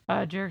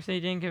 Jericho said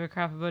he didn't give a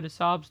crap about his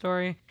sob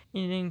story.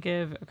 He didn't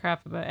give a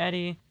crap about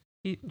Eddie.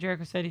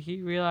 Jericho said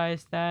he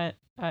realized that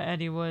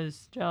Eddie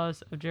was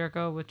jealous of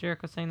Jericho, with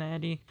Jericho saying that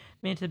Eddie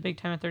made it to the big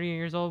time at 38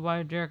 years old,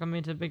 while Jericho made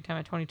it to the big time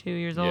at 22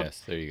 years old.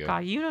 Yes, there you go.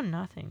 God, you know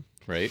nothing.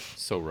 Right?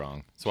 So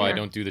wrong. That's why I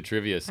don't do the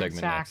trivia segment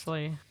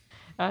exactly.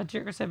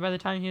 Jericho said by the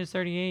time he was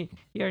 38,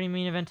 he already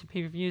main evented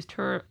pay-per-views,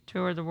 toured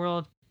the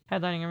world,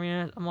 headlining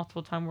arenas, a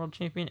multiple-time world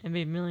champion, and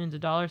made millions of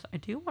dollars. I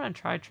do want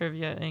to try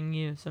trivia-ing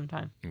you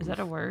sometime. Is that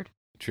a word?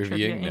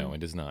 Trivia? No,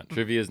 it is not.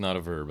 Trivia is not a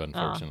verb,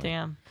 unfortunately.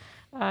 Oh,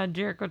 damn.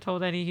 Jericho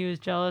told Eddie he was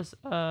jealous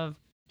of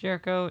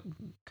Jericho.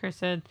 Chris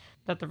said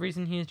that the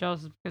reason he is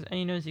jealous is because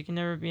Eddie knows he can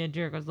never be at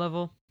Jericho's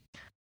level.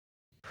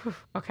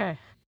 Okay.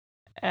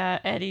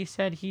 Eddie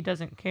said he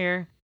doesn't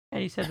care.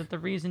 Eddie said that the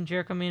reason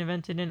Jericho main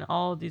evented in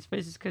all of these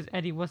places is because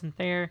Eddie wasn't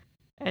there.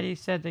 Eddie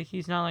said that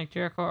he's not like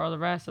Jericho or the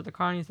rest of the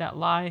cronies that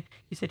lie.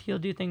 He said he'll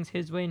do things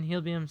his way and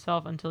he'll be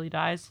himself until he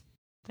dies.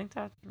 I think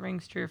that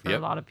rings true for a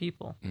lot of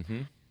people.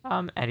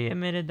 Eddie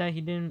admitted that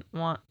he didn't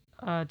want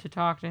to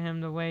talk to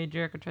him the way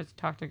Jericho tries to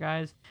talk to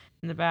guys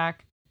in the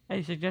back.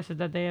 Eddie suggested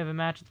that they have a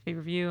match at the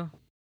pay-per-view.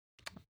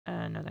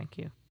 No, thank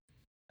you.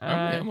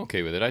 I'm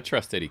okay with it. I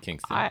trust Eddie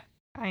Kingston.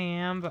 I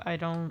am, but I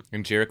don't.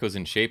 And Jericho's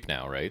in shape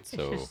now, right?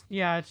 So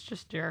it's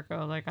just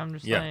Jericho. Like I'm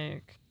just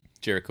like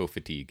Jericho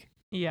fatigue.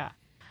 Yeah.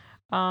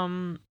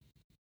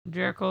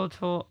 Jericho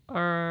told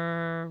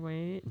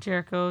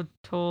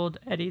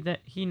Eddie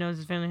that he knows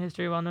his family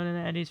history, while knowing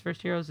that Eddie's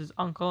first hero was his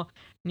uncle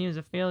and he was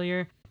a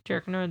failure.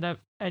 Jericho noted that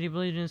Eddie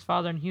believed in his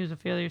father and he was a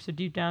failure, so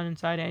deep down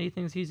inside Eddie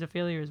thinks he's a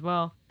failure as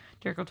well.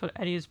 Jericho told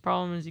Eddie his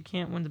problem is he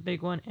can't win the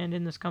big one, and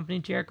in this company,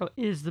 Jericho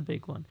is the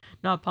big one.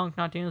 Not Punk,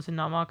 not Danielson,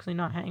 not Moxley,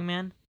 not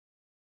Hangman.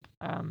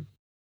 But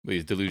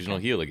he's delusional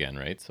heel again,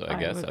 right? So I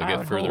guess I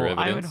get further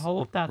evidence. I would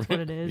hope that's what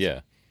it is.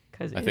 Yeah,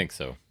 because I think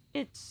so.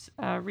 It's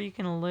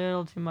reeking a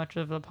little too much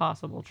of the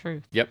possible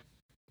truth. Yep.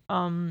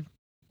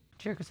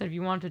 Jericho said, if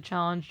you want to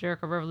challenge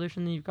Jericho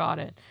Revolution, then you've got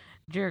it.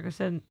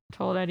 Jericho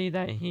told Eddie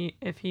that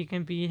if he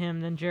can beat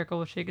him, then Jericho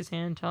will shake his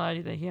hand and tell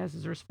Eddie that he has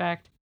his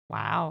respect.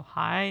 Wow,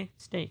 high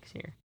stakes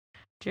here.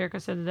 Jericho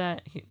said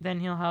that then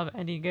he'll help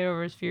Eddie get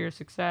over his fear of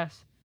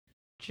success.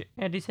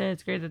 Eddie said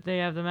it's great that they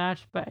have the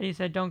match, but Eddie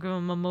said don't give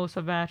him a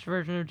mimosa match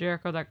version of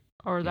Jericho the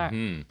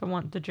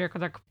Jericho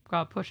that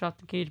got pushed off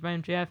the cage by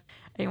MJF.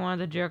 Eddie wanted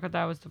the Jericho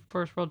that was the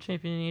first world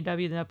champion in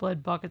AEW, that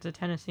bled buckets of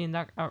Tennessee and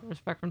that got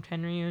respect from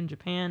Tenryu in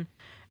Japan.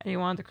 Eddie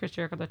wanted the Chris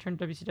Jericho that turned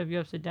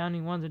WCW upside down.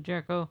 He wanted the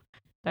Jericho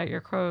that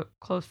your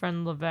close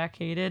friend Levesque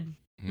hated.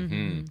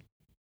 You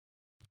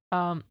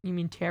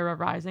mean Terra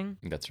Rising?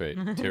 That's right,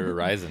 Terra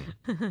Rising.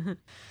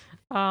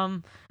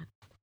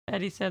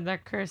 Eddie said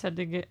that Chris had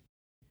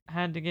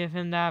to give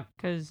him that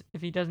because if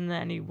he doesn't,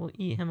 then Eddie will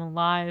eat him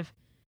alive.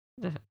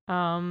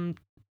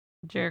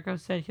 Jericho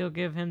said he'll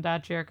give him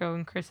that Jericho,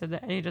 and Chris said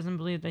that Eddie doesn't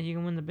believe that he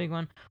can win the big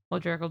one. While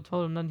Jericho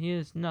told him that he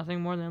is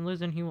nothing more than a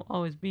loser and he will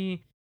always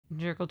be.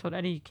 Jericho told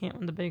Eddie he can't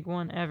win the big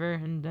one ever,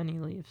 and then he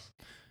leaves.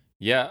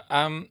 Yeah,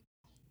 I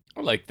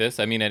like this.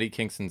 I mean, Eddie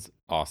Kingston's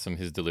awesome.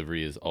 His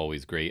delivery is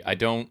always great. I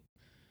don't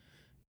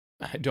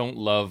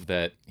love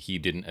that he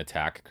didn't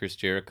attack Chris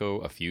Jericho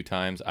a few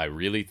times. I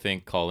really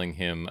think calling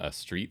him a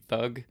street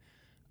thug,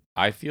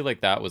 I feel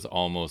like that was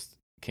almost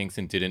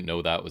Kingston didn't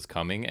know that was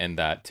coming, and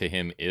that to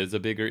him is a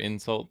bigger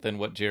insult than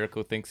what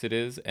Jericho thinks it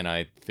is. And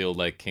I feel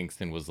like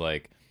Kingston was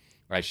like,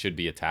 I should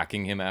be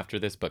attacking him after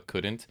this, but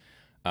couldn't.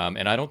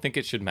 And I don't think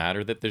it should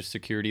matter that there's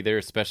security there,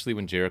 especially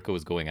when Jericho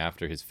was going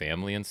after his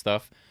family and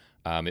stuff.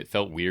 It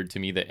felt weird to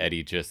me that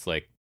Eddie just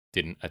like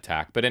didn't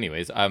attack. But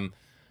anyways,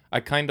 I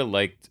kind of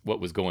liked what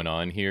was going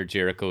on here.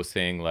 Jericho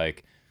saying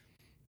like,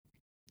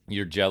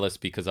 "You're jealous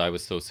because I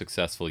was so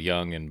successful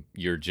young, and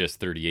you're just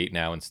 38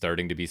 now and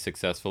starting to be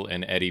successful."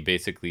 And Eddie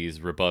basically his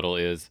rebuttal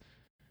is,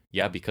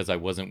 "Yeah, because I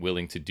wasn't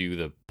willing to do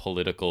the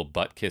political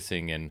butt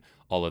kissing and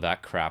all of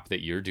that crap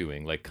that you're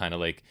doing. Like, kind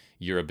of like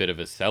you're a bit of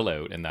a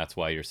sellout, and that's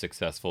why you're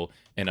successful.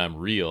 And I'm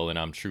real and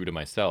I'm true to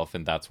myself,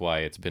 and that's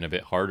why it's been a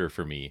bit harder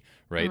for me,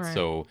 right?" Right.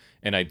 So,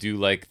 and I do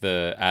like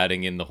the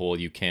adding in the whole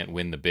 "you can't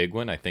win the big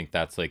one." I think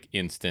that's like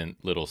instant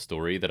little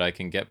story that I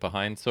can get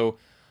behind. So,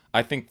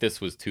 I think this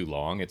was too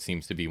long. It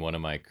seems to be one of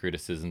my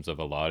criticisms of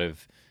a lot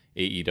of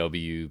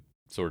AEW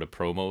sort of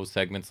promo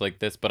segments like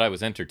this, but I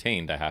was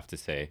entertained, I have to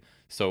say.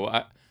 So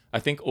I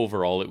think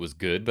overall it was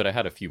good, but I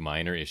had a few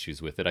minor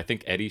issues with it. I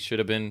think Eddie should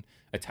have been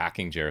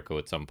attacking Jericho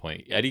at some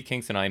point. Eddie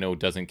Kingston, I know,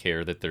 doesn't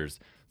care that there's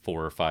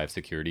 4 or 5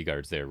 security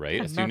guards there, right?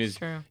 Yeah, As soon that's as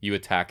true. you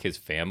attack his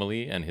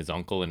family and his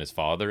uncle and his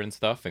father and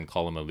stuff and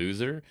call him a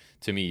loser,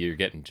 to me you're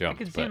getting It could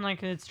jumped. seem But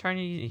like he's trying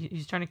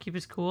to keep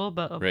his cool,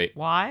 but right,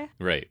 why?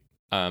 right.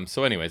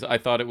 So anyways, I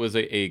thought it was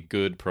a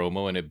good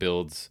promo and it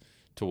builds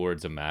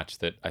towards a match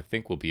that I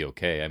think will be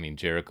okay. I mean,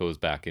 Jericho's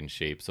back in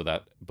shape, so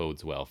that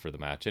bodes well for the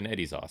match, and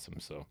Eddie's awesome,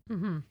 so.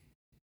 Hmm.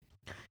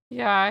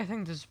 Yeah, I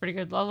think this is pretty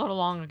good. A little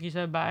long, like you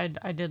said, but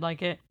I did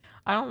like it.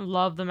 I don't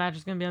love the match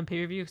is gonna be on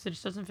pay-per-view because it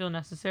just doesn't feel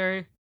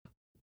necessary.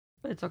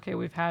 But it's okay.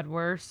 We've had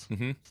worse.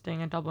 Hmm.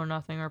 Staying at Double or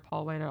Nothing or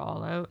Paul White at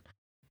All Out.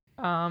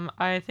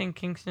 I think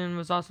Kingston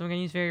was awesome again.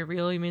 He's very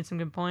real. He made some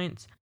good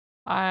points.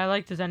 I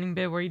liked his ending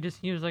bit where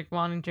he was like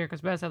wanting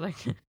Jericho's best. I like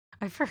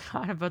I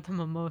forgot about the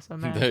mimosa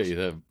match.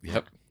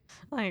 Yep.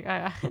 Like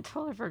I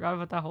totally forgot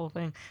about that whole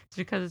thing. It's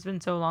because it's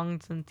been so long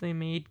since they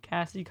made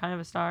Cassidy kind of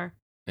a star.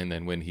 And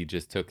then when he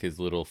just took his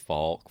little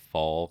fall,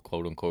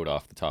 quote unquote,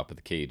 off the top of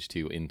the cage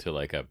too into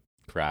like a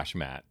crash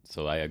mat.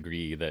 So I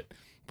agree that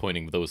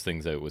pointing those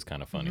things out was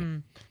kind of funny. Hmm.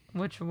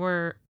 Which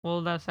were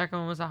well, that second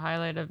one was a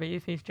highlight of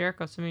Babyface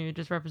Jericho. So maybe it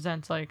just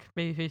represents like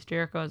Babyface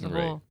Jericho as a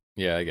Right. whole.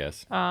 Yeah, I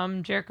guess.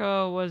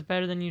 Jericho was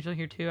better than usual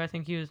here too. I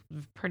think he was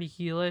pretty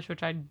heelish,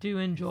 which I do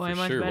enjoy For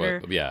much sure.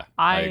 better. Yeah,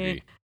 I I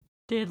agree.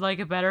 did like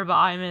it better, but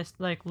I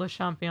missed like Le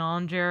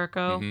Champion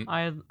Jericho. Hmm.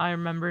 I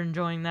remember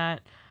enjoying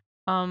that.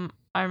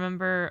 I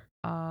remember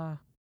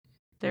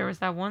there was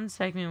that one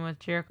segment with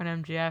Jericho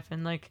and MJF,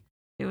 and like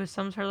it was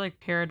some sort of like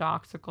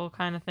paradoxical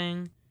kind of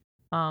thing.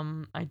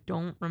 I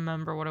don't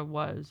remember what it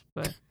was,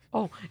 but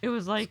oh, it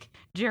was like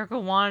Jericho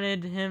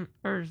wanted him,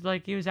 or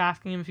like he was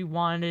asking him if he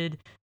wanted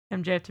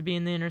MJF to be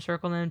in the inner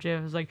circle, and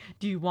MJF was like,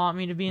 "Do you want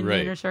me to be in the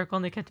Right. inner circle?"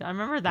 And they kept. I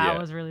remember that Yeah.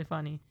 was really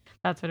funny.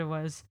 That's what it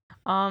was.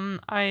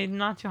 I'm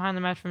not too high on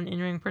the match from an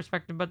in-ring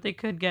perspective, but they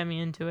could get me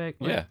into it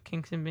with Yeah.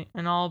 Kingston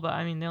and all. But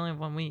I mean, they only have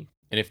 1 week.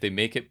 And if they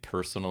make it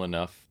personal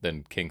enough,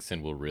 then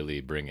Kingston will really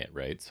bring it,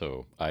 right?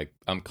 So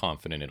I'm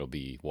confident it'll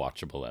be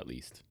watchable at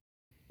least.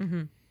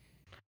 Hmm.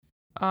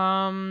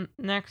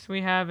 Next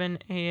we have an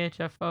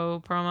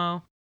AHFO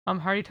promo.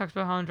 Hardy talks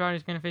about how Andrade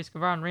is going to face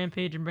Guevara on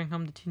Rampage and bring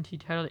home the TNT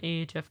title to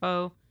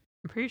AHFO.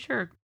 I'm pretty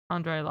sure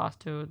Andrade lost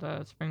to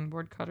the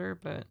Springboard Cutter,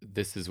 but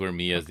This is where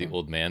me, as the okay.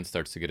 old man,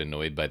 starts to get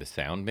annoyed by the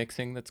sound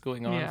mixing that's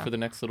going on Yeah. for the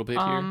next little bit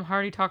here.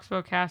 Hardy talks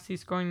about Cassidy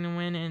scoring the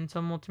win in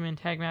some multi-man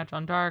tag match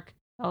on Dark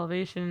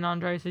Elevation, and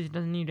Andrade says he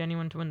doesn't need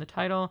anyone to win the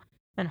title.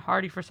 And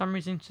Hardy, for some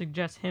reason,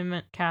 suggests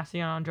him, Cassidy,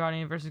 and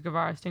Andrade versus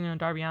Guevara, Sting, and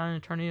Darby Allin in a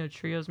Tornado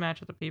Trios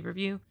match at the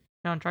pay-per-view.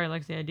 And Andrade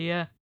likes the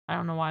idea. I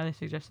don't know why they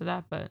suggested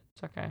that, but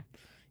it's okay.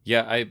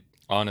 Yeah, I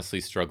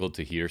honestly struggled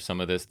to hear some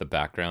of this. The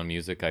background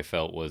music I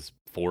felt was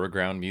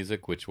foreground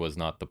music, which was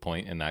not the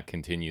point, and that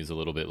continues a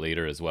little bit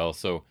later as well.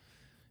 So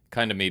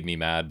kind of made me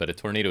mad, but a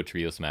Tornado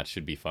Trios match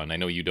should be fun. I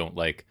know you don't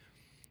like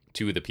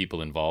two of the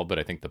people involved, but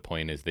I think the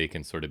point is they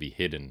can sort of be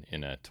hidden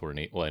in a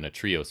in a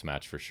trios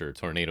match for sure.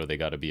 Tornado, they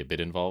got to be a bit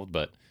involved,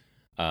 but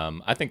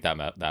I think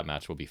that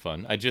match will be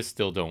fun. I just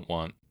still don't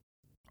want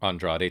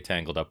Andrade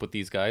tangled up with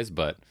these guys,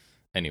 but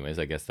anyways,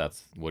 I guess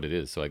that's what it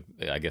is. So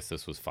I guess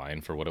this was fine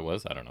for what it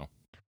was. I don't know.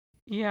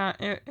 Yeah,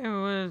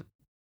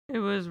 it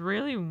was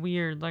really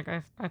weird. Like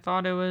I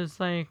thought it was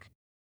like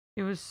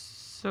it was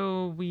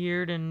so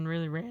weird and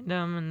really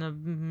random, and the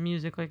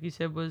music, like you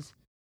said, was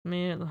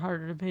made it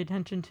harder to pay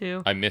attention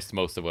to. I missed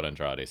most of what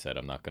Andrade said.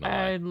 I'm not gonna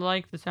I lie.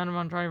 like the sound of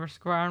Andrade versus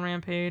Guevara on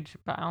Rampage,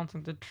 but I don't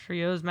think the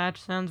trios match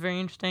sounds very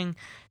interesting.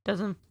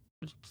 Doesn't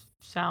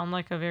sound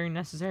like a very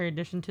necessary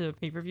addition to the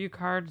pay-per-view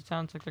card. It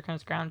sounds like they're kind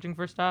of scrounging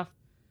for stuff.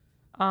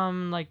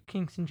 Like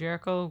Kingston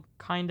Jericho,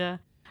 kinda.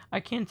 I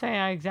can't say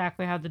I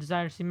exactly have the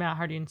desire to see Matt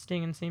Hardy and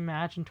Sting in the same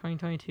match in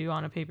 2022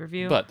 on a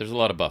pay-per-view. But there's a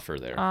lot of buffer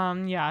there.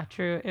 Yeah,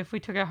 true. If we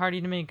took a Hardy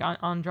to make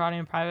Andrade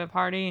and Private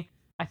Party,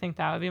 I think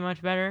that would be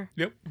much better.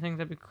 Yep. I think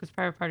that'd be because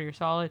Private Party are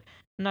solid.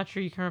 I'm not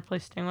sure you can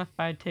replace Sting with,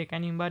 but I'd take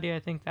anybody. I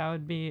think that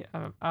would be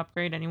an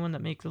upgrade. Anyone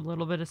that makes a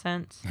little bit of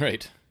sense.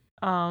 Right.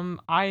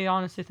 I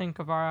honestly think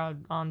Guevara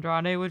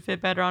Andrade would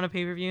fit better on a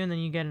pay-per-view, and then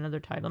you get another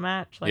title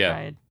match. Like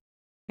Yeah.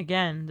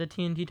 again, the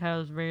TNT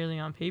title is rarely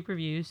on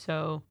pay-per-view,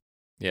 so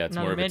Yeah, it's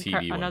more of a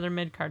TV one. Another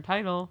mid-card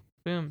title.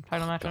 Boom,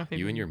 title match on a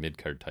You and your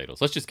mid-card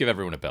titles. Let's just give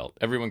everyone a belt.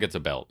 Everyone gets a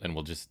belt, and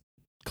we'll just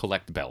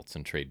collect belts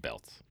and trade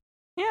belts.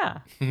 Yeah.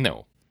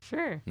 No.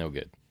 Sure. No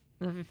good.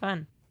 That'd be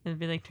fun. It'd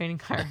be like trading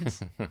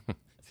cards.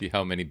 See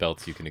how many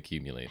belts you can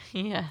accumulate.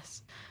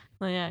 Yes.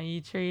 Well, yeah,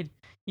 you trade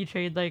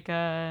like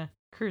a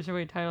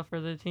cruiserweight title for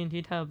the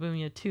TNT title. Boom,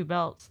 you have 2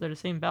 belts. They're the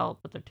same belt,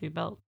 but they're 2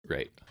 belts.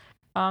 Right.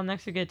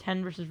 Next we get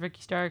 10 versus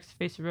Ricky Starks,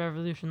 Face of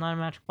Revolution ladder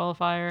match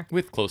qualifier.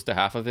 With close to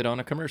half of it on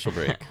a commercial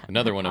break.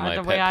 Another one of my pet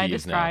peeves now. The way I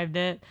described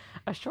it,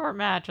 a short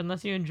match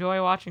unless you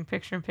enjoy watching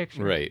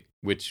picture-in-picture. Right,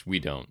 which we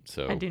don't.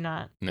 So I do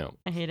not. No.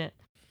 I hate it.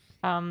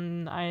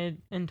 I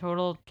in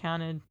total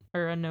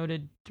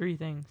noted 3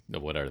 things.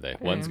 What are they?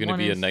 One's going to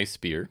be a nice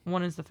spear.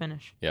 One is the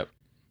finish. Yep.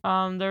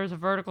 There was a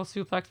vertical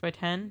suplex by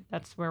 10.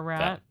 That's where we're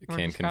at. We're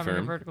can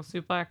confirm. A vertical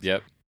suplex.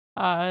 Yep.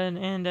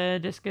 And a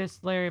discus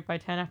lariat by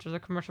 10 after the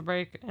commercial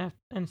break.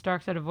 And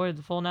Starks had avoided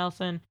the full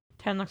Nelson.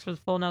 10 looks for the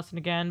full Nelson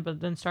again,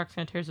 but then Starks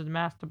kind of tears the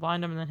mask to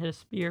blind him and then hit a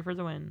spear for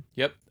the win.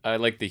 Yep. I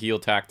like the heel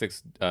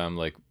tactics,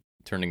 like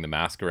turning the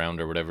mask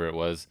around or whatever it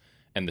was.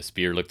 And the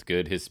spear looked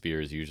good. His spear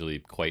is usually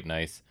quite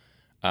nice.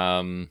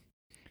 And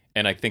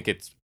I think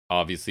it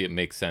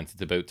makes sense.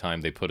 It's about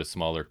time they put a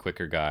smaller,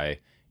 quicker guy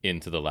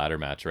into the ladder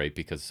match, right?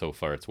 Because so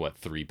far it's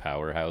 3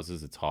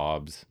 powerhouses. It's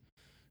Hobbs,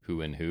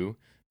 who?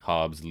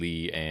 Hobbs,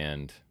 Lee,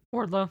 and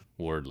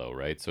Wardlow,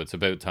 right? So it's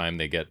about time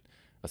they get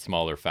a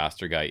smaller,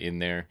 faster guy in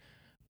there.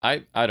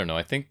 I don't know.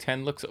 I think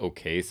 10 looks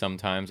okay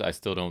sometimes. I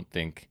still don't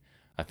think.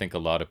 I think a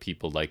lot of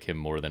people like him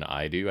more than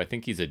I do. I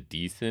think he's a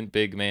decent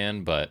big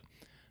man, but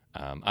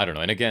I don't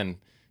know. And again,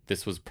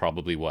 this was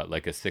probably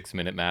like a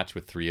 6-minute match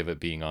with 3 of it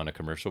being on a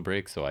commercial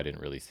break, so I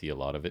didn't really see a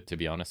lot of it, to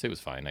be honest. It was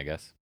fine, I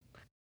guess.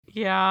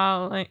 Yeah,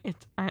 like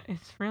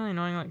it's really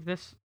annoying. Like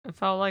this, it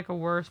felt like a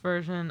worse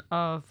version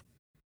of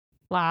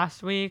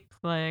last week.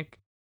 Like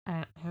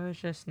it was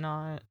just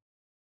not.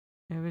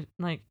 It was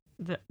like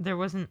there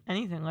wasn't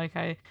anything. Like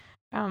I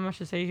don't have much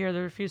to say here.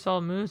 There were a few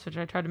solid moves which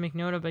I tried to make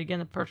note of, but again,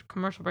 the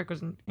commercial break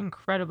was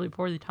incredibly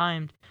poorly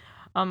timed.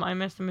 I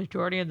missed the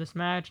majority of this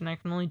match, and I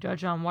can only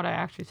judge on what I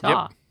actually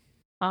saw.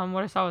 Yep.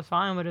 What I saw was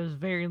fine, but it was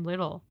very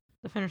little.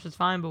 The finish was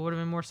fine, but would have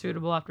been more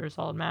suitable after a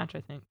solid match, I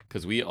think.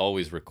 Because we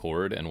always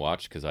record and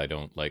watch, because I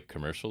don't like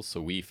commercials,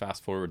 so we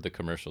fast forward the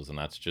commercials, and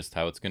that's just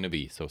how it's going to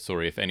be. So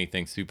sorry if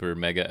anything super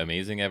mega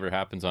amazing ever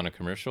happens on a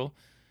commercial.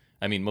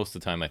 I mean, most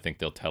of the time I think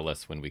they'll tell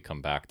us when we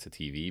come back to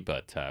TV,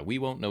 but we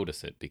won't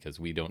notice it because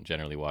we don't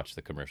generally watch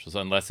the commercials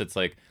unless it's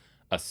like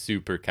a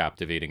super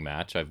captivating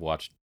match. I've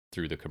watched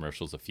through the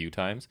commercials a few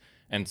times,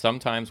 and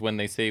sometimes when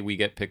they say we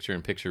get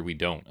picture-in-picture, we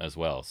don't as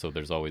well. So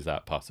there's always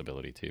that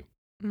possibility too.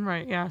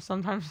 Right, yeah.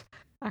 Sometimes,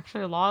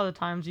 actually, a lot of the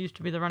times used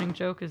to be the running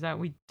joke is that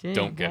we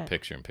don't get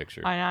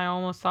picture-in-picture. I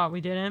almost thought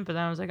we didn't, but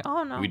then I was like,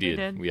 oh no, we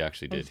did. We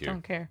actually did here.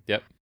 Don't care.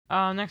 Yep.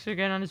 Next we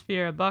get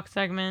Undisputed a Buck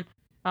segment.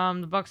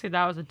 The Bucks say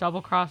that was a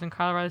double cross, and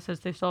Kyle O'Reilly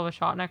says they still have a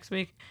shot next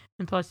week.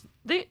 And plus,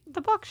 the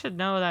Bucks should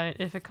know that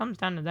if it comes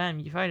down to them,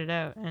 you fight it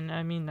out. And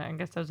I mean, I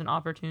guess that was an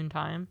opportune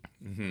time.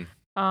 Mm-hmm.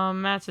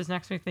 Matt says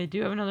next week they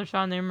do have another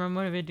shot, and they're more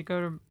motivated to go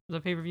to the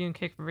pay-per-view and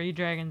kick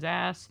Redragon's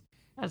ass.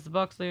 As the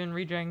Bucks leave, and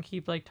Redragon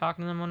keep like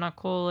talking to them when not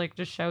Cole like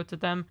just shouts at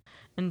them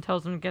and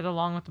tells them to get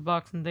along with the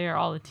Bucks, and they are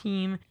all a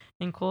team.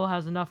 And Cole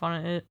has enough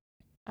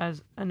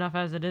as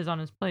it is on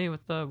his plate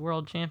with the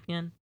world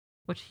champion,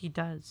 which he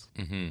does.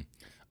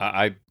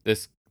 Mm-hmm.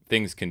 This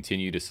things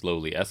continue to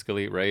slowly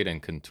escalate, right?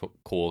 And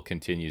Cole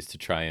continues to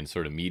try and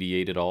sort of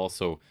mediate it all.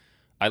 So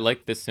I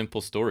like this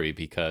simple story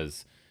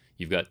because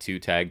you've got 2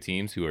 tag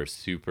teams who are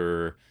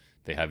super.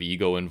 They have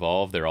ego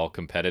involved. They're all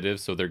competitive,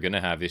 so they're going to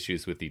have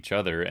issues with each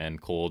other,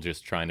 and Cole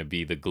just trying to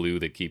be the glue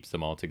that keeps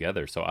them all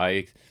together. So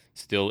I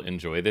still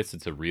enjoy this.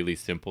 It's a really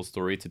simple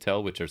story to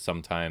tell, which are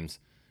sometimes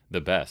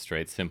the best,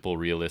 right? Simple,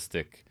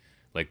 realistic.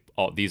 Like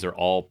these are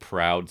all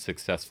proud,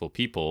 successful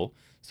people,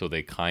 so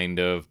they kind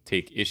of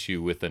take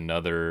issue with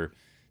another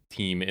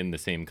team in the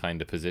same kind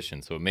of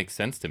position. So it makes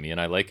sense to me, and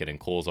I like it. And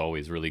Cole's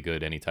always really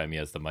good anytime he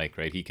has the mic,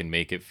 right? He can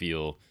make it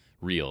feel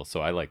real.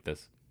 So I like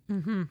this.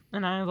 Mm-hmm.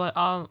 And I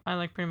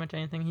like pretty much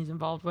anything he's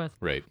involved with.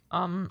 Right.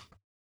 That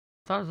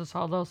was a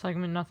solid little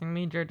segment, nothing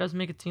major. It does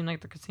make it seem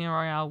like the Casino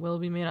Royale will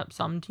be made up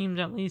some teams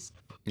at least.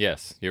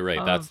 Yes, you're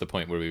right. That's the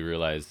point where we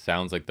realize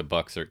sounds like the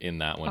Bucks are in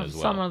that one as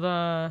well. Some of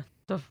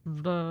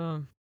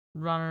the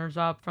runners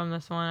up from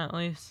this one at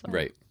least.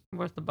 Right.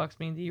 With the Bucks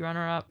being the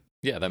runner up.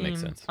 Yeah, that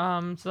makes sense.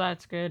 So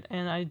that's good,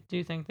 and I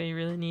do think they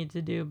really need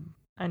to do.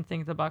 I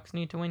think the Bucks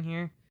need to win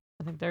here.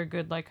 I think they're a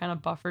good like kind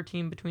of buffer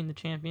team between the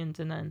champions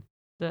and then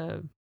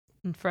the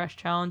fresh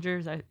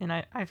challengers.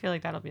 I feel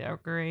like that'll be a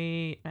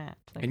great match.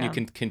 Like, and you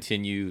can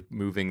continue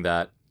moving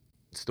that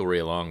story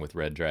along with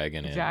Red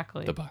Dragon and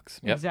the Bucks.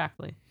 Yep.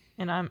 Exactly.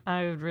 And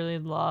I would really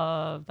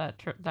love that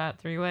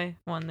 3-way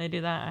when they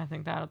do that. I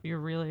think that'll be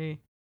really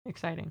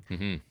exciting.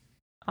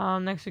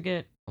 Mm-hmm. Next we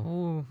get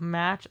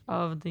match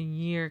of the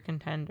year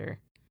contender.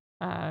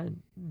 uh,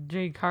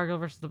 Jade Cargill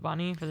versus the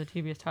Bunny for the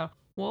TBS title.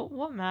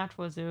 What match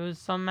was it? It was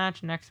some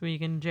match next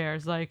week, and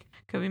JR's like,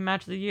 could be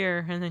match of the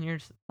year, and then you're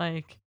just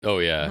like, Oh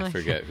yeah, I like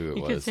forget who it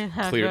you could was. say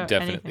that Clear, about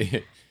anything.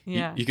 definitely.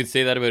 Yeah. You can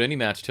say that about any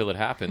match till it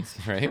happens,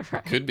 right?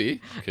 Right. Could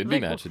be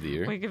Like, match of the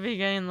year. We could be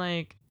getting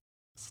like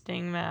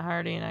Sting, Matt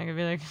Hardy, and I could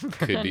be like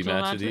Could be potential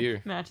match of the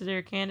year. match of the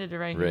year candidate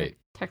right here. Right.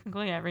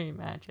 Technically, every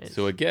match is.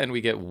 So again,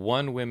 we get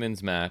one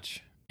women's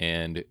match,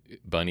 and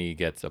Bunny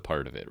gets a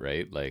part of it,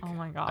 right? Like, oh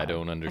my god, I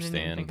don't I didn't even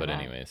understand, think but of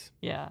that. anyways,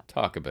 Yeah,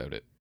 talk about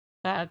it.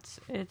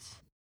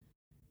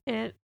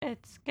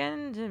 it's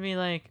getting to be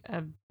like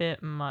a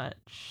bit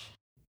much.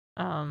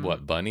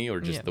 What, Bunny or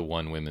just yeah, the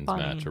one women's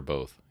Bunny. match or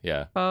both?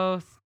 Yeah.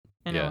 Both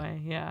in Yeah. a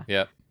way, yeah.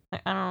 Yep.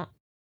 Like,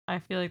 I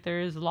feel like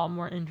there is a lot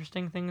more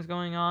interesting things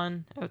going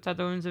on outside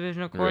the women's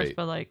division, of course, Right.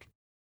 but like,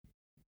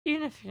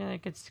 even if you're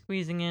like it's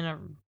squeezing in a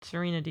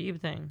Serena Deeb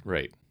thing,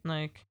 Right.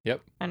 like,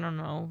 Yep. I don't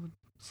know,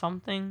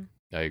 something,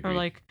 I agree. or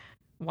like,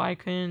 why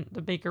couldn't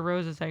the Baker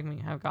Rosa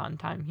segment have gotten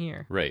time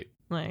here? Right.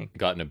 Like,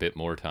 Gotten a bit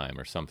more time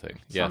or something.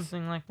 Yes.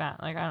 something like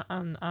that. Like, I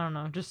don't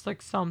know, just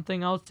like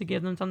something else to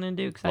give them something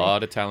to do. A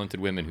lot of talented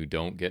women who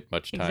don't get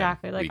much time.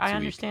 Exactly. Like, week I to week.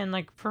 understand,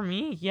 like, for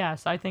me,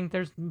 yes, I think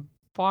there's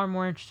far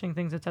more interesting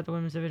things outside the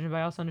women's division, but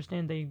I also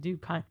understand they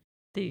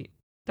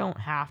don't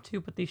have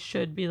to, but they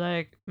should be,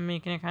 like,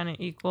 making it kind of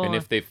equal. And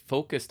if they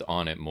focused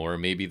on it more,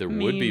 maybe there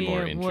would be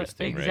more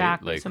interesting,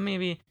 exactly. right? Like, so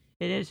maybe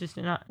it is just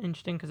not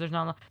interesting because there's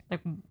not,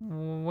 like,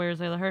 where's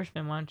Layla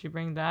Hirschman? Why don't you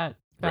bring that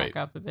back Right.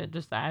 up a bit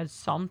just as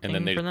something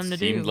and then for them to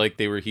seemed do? like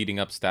they were heating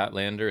up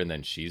Statlander, and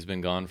then she's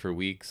been gone for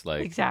weeks.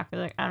 Like, Exactly.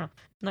 Like, I don't,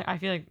 like, I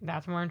feel like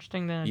that's more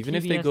interesting than a even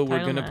if they TBS go, we're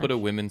title gonna put a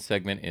match. women's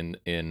segment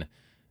in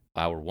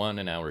hour 1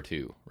 and hour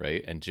 2,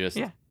 right? And just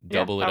Yeah,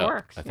 double it that up.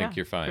 works. I think Yeah,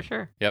 you're fine. for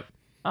sure. Yep.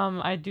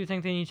 I do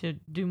think they need to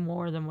do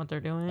more than what they're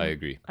doing. I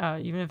agree.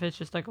 Even if it's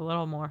just like a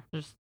little more,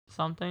 just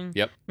something.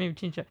 Yep. Maybe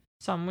change it.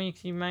 Some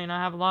weeks you might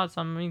not have a lot.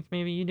 Some weeks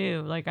maybe you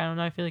do. Like, I don't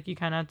know. I feel like you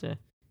kind of have to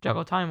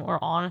juggle time, or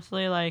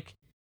honestly, like,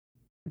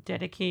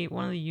 dedicate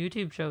one of the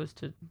YouTube shows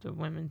to the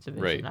women's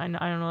division. Right.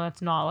 I don't know.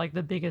 That's not like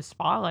the biggest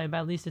spotlight, but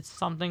at least it's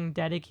something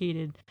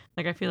dedicated.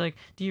 Like, I feel like,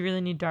 do you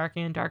really need Dark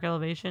and Dark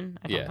Elevation?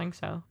 I don't Yeah. think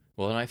so.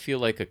 Well, and I feel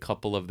like a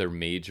couple of their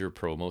major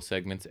promo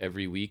segments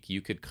every week,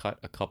 you could cut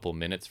a couple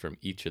minutes from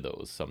each of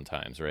those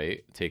sometimes,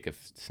 right? Take a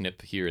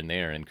snip here and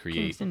there and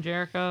Kingston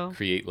Jericho.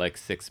 create like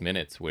 6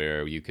 minutes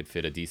where you could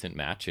fit a decent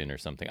match in or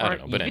something. I Or don't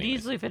know, you but could anyways.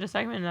 easily fit a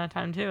segment in that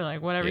time too.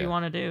 Like, whatever Yeah. you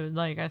want to do.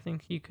 Like, I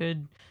think you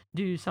could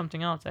do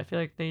something else. I feel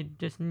like they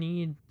just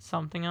need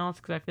something else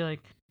because I feel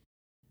like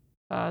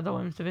the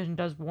women's division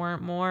does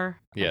warrant more.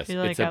 Yes, I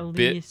feel like it's a at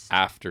bit least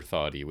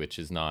afterthoughty, which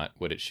is not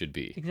what it should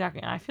be.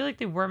 exactly. And I feel like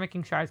they were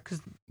making strides because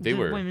They the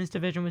were. women's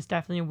division was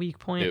definitely a weak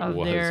point It of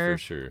was their for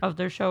sure. of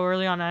their show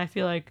early on. And I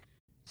feel like,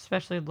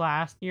 especially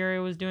last year,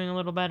 it was doing a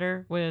little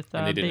better with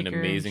And they did Baker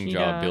an amazing and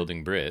job Shida.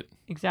 building Britt.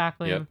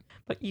 Exactly. Yep.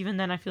 But even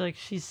then, I feel like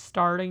she's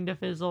starting to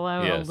fizzle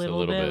out Yes, a a little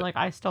little bit. bit. Like,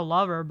 I still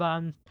love her,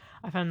 but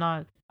I find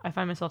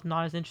myself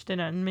not as interested in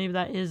it. And maybe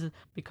that is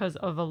because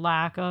of a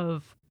lack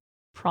of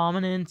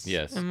prominence.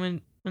 Yes. And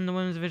when the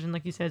women's division,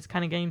 like you said, it's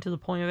kind of getting to the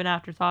point of an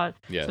afterthought.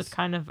 Yes. So it's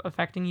kind of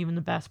affecting even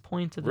the best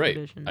points of the Right.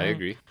 division. I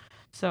agree.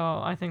 So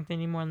I think they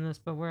need more than this,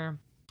 but we're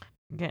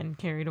getting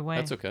carried away.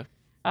 That's okay. It's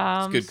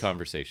Um, good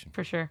conversation.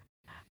 for sure.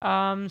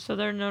 So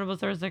they're notable.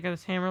 There was like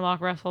this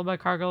hammerlock wrestle by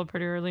Cargill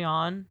pretty early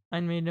on. I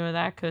made note of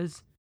that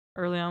because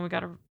early on we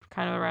got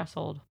kind of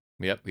wrestled.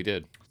 Yep, we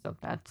did. So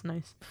that's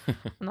nice. I'm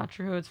not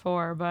sure who it's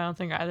for, but I don't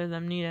think either of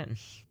them need it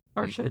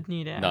or should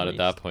need it. Not at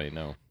that least. point,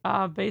 no.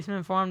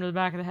 Basement formed to the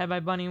back of the head by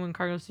Bunny when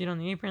Cargill's seat on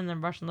the apron,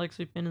 then Russian leg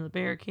sweep into the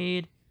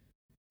barricade.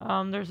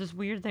 There's this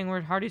weird thing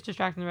where Hardy's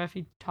distracting the ref.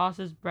 He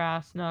tosses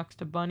brass knucks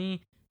to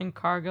Bunny, and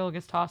Cargill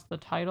gets tossed the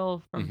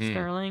title from Mhm.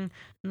 Sterling.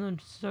 And then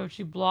so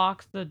she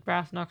blocks the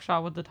brass knuck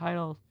shot with the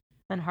title.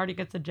 Then Hardy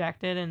gets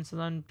ejected, and so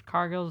then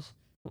Cargill's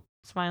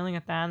smiling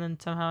at that, and then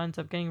somehow ends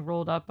up getting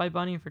rolled up by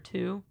Bunny for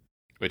 2.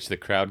 Which the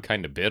crowd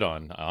kind of bid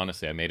on.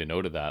 Honestly, I made a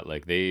note of that.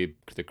 Like, the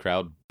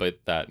crowd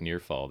bit that near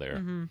fall there.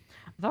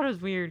 I thought it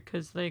was weird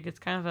because, like, it's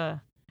kind of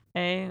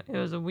it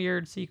was a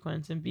weird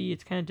sequence, and B,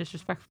 it's kind of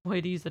disrespectful way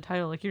to use the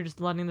title. Like, you're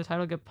just letting the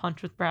title get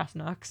punched with brass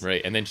knucks.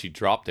 Right, and then she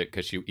dropped it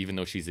because even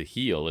though she's a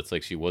heel, it's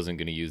like she wasn't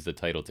going to use the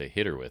title to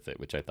hit her with it,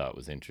 which I thought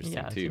was interesting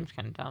Yeah, it too. seems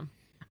kind of dumb.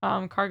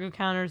 Cargo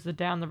counters the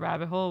down the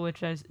rabbit hole,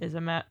 which is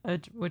a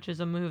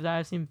move that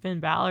I've seen Finn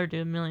Balor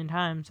do a million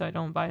times, so I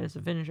don't buy it as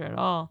a finisher at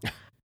all.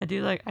 I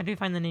do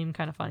find the name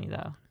kind of funny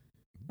though.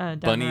 Down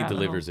the Bunny rabbit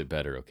delivers hole. it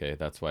better, okay?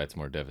 That's why it's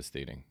more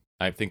devastating.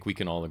 I think we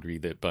can all agree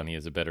that Bunny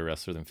is a better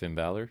wrestler than Finn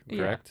Balor,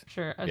 correct? Yeah,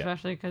 sure.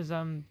 Especially because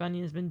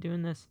Bunny has been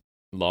doing this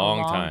Long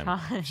a long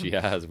time. She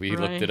has. We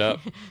looked it up.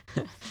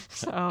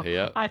 So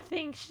Yep. I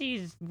think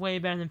she's way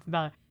better than Finn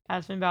Balor.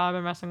 Has Finn Balor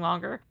been wrestling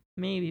longer?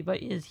 Maybe,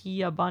 but is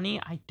he a bunny?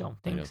 I don't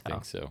I think don't so.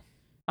 think so.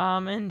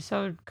 And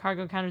so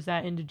Cargo counters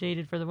that into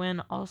Jaded for the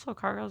win. Also,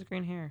 Cargo has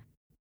green hair.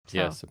 So,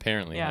 Yes,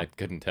 apparently. yeah. I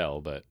couldn't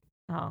tell, but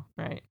Oh,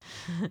 right.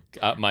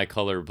 My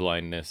color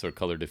blindness or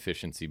color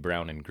deficiency,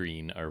 brown and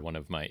green, are one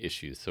of my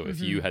issues. So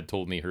if you had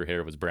told me her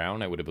hair was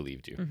brown, I would have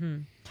believed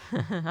you.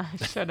 I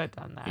should have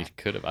done You that.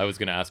 could have. I was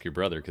going to ask your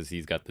brother because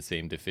he's got the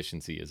same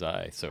deficiency as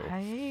I. So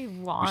I we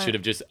want. should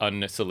have just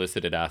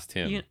unsolicited asked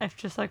him. It's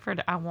just like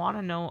I want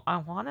to know. I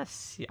want to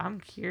see. I'm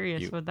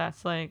curious what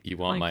that's like. You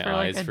want like,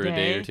 my eyes for a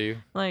day or two?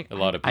 Like A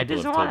lot of people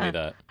have told me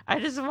that. I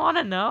just want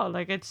to know.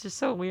 Like, it's just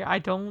so weird. I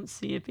don't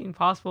see it being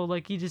possible.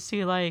 Like, you just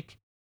see like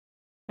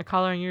a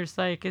color and you're just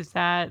like, is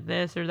that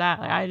this or that?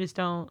 Like, I just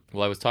don't.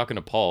 Well, I was talking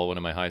to Paul, one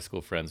of my high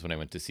school friends, when I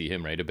went to see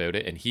him, right, about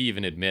it, and he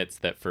even admits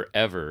that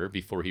forever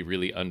before he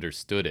really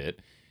understood it,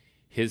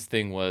 his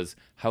thing was,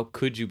 how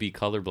could you be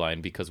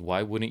colorblind? Because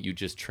why wouldn't you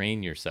just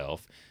train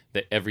yourself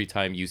that every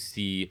time you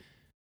see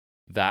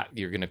that,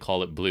 you're going to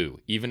call it blue?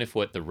 Even if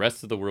what the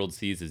rest of the world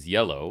sees is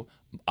yellow,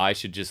 I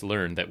should just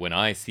learn that when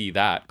I see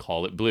that,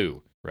 call it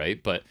blue,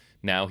 right? But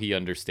now he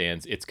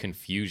understands it's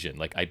confusion.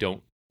 Like,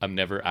 I'm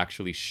never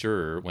actually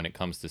sure when it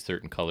comes to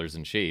certain colors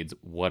and shades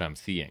what I'm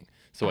seeing.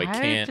 So I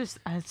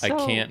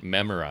can't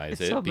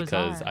memorize it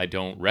because I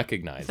don't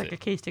recognize it. It's like a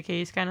case to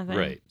case kind of thing.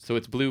 Right. So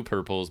it's blue,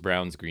 purples,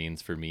 browns,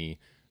 greens for me.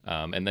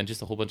 And then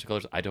just a whole bunch of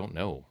colors I don't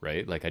know,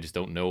 right? Like, I just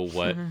don't know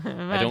what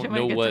I don't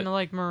know what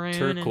like maroon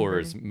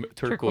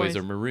turquoise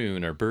or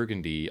maroon or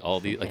burgundy,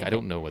 all these, like, I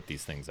don't know what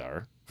these things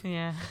are.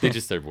 Yeah. They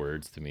just are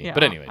words to me. Yeah,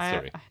 but anyway,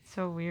 sorry. It's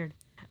so weird.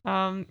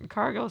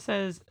 Cargill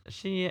says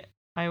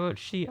I wrote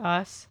she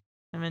us.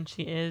 And then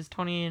she is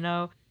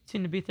 20-0,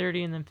 soon to be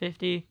 30 and then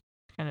 50.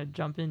 Kind of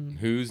jumping.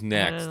 Who's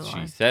next?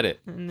 She said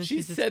it.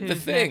 She said the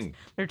thing. Next.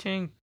 They're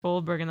chanting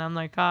Goldberg, and I'm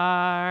like,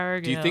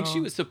 Cargill. Do you think she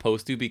was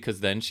supposed to?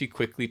 Because then she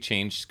quickly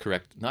changed,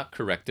 not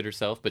corrected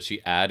herself, but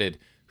she added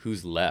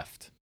who's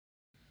left.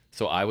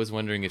 So I was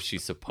wondering if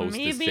she's supposed to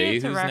say who's next. Maybe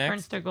it's a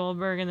reference to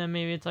Goldberg, and then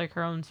maybe it's like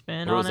her own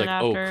spin or on it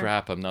after. Oh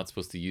crap, I'm not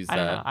supposed to use that.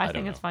 I don't know. I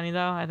think it's funny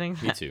though. Me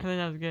too. I think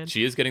that was good.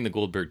 She is getting the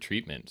Goldberg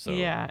treatment. So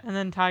yeah, and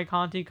then Ty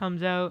Conti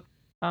comes out.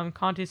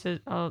 Conti says,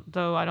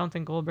 though I don't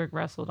think Goldberg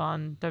wrestled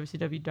on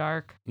WCW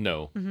Dark.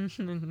 No.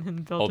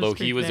 Although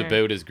he was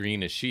about as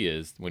green as she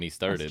is when he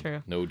started. That's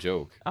true. No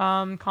joke.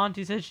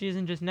 Conti says she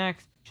isn't just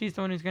next. She's the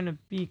one who's going to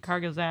beat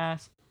Cargill's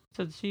ass.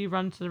 So she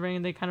runs to the ring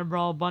and they kind of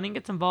brawl. Bunny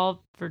gets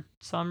involved for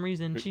some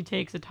reason. She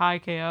takes a tie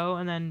KO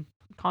and then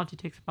Conti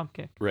takes a bump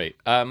kick. Right.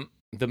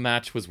 The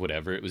match was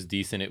whatever. It was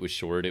decent. It was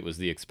short. It was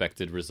the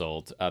expected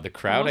result. The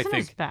crowd, I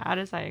think, as bad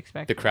as I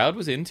expected. The crowd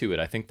was into it.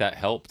 I think that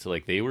helped.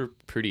 Like, they were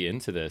pretty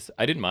into this.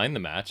 I didn't mind the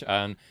match.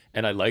 And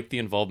I like the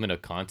involvement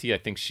of Conti. I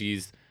think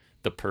she's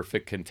the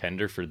perfect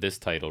contender for this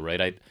title,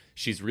 right?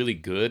 She's really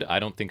good. I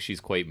don't think she's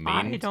quite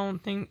main. I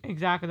don't think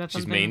exactly that's.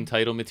 She's main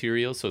title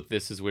material. So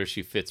this is where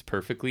she fits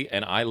perfectly.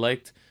 And I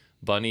liked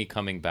Bunny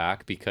coming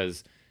back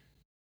because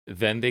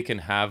then they can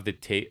have the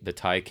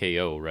tie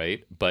KO,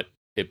 right? But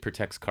it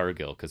protects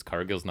Cargill because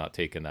Cargill's not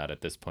taking that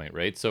at this point,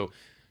 right? So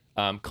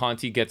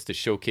Conti gets to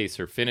showcase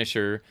her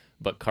finisher,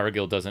 but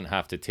Cargill doesn't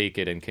have to take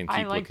it and can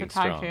keep looking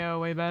strong. I like the tie KO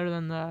way better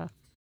than the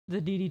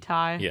DD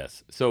tie.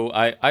 Yes. So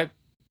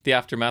the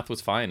aftermath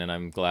was fine, and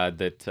I'm glad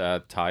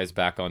that Ty's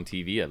back on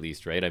TV at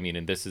least, right? I mean,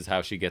 and this is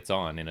how she gets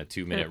on in a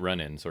 2-minute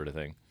run-in sort of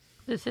thing.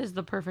 This is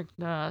the perfect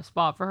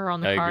spot for her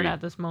on the card at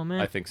this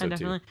moment. I think so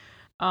definitely. too.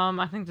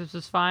 I think this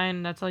was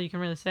fine. That's all you can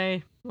really say.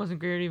 It wasn't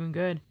great or even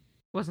good.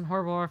 It wasn't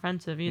horrible or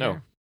offensive either.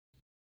 No.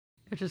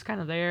 Which is kind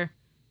of there.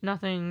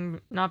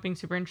 Nothing, not being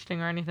super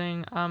interesting or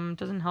anything.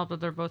 Doesn't help that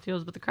they're both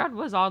heels, but the crowd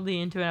was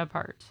oddly into it at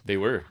parts. They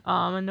were.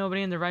 And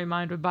nobody in their right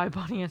mind would buy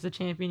Bunny as a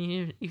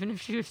champion, even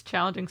if she was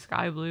challenging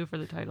Sky Blue for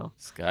the title.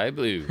 Sky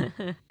Blue.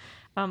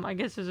 I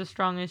guess there's a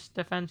strongish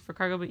defense for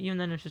Cargill, but even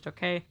then it's just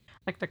okay.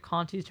 Like the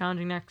Conti's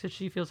challenging next, because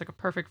she feels like a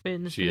perfect fit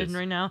in this division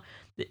right now.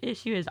 The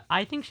issue is,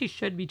 I think she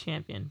should be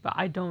champion, but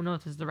I don't know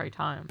if this is the right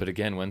time. But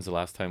again, when's the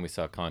last time we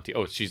saw Conti?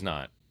 Oh, she's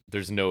not.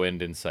 There's no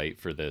end in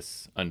sight for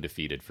this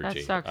undefeated for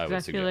Jade. That sucks, I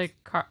feel like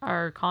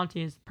our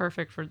Conti is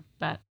perfect for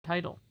that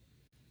title.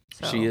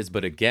 So. She is,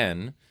 but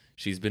again,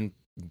 she's been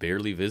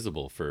barely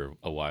visible for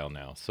a while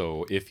now.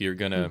 So if you're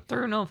gonna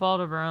through no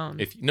fault of her own.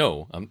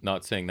 No, I'm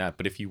not saying that,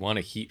 but if you want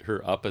to heat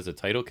her up as a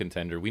title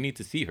contender, we need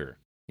to see her.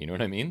 You know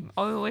what I mean?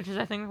 Oh, which is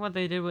I think what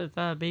they did with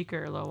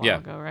Baker a little while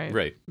ago, right?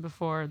 Right.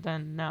 Before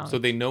then, now. So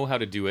they know how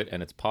to do it,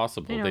 and it's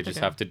possible. They just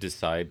have to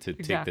decide to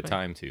take the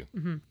time to.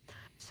 Mm-hmm.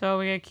 So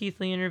we got Keith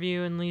Lee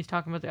interview, and Lee's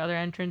talking about the other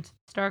entrants.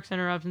 Starks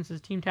interrupts and says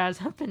Team Taz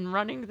have been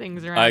running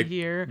things around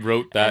here. I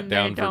wrote that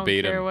down verbatim.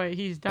 They don't care what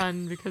he's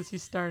done because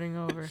he's starting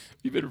over.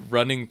 You've been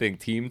running things.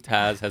 Team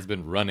Taz has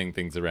been running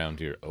things around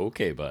here.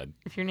 Okay, bud.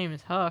 If your name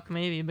is Hook,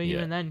 maybe, but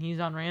even then, he's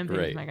on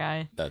Rampage, my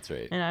guy. That's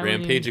right. And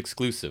Rampage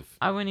exclusive.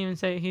 I wouldn't even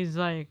say he's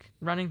like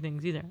running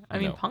things either. I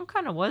mean, Punk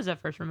kind of was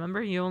at first.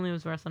 Remember, he only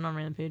was wrestling on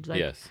Rampage.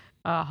 Like,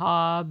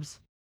 Hobbs,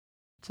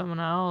 someone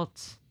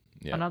else.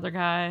 Yep. Another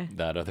guy.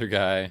 That other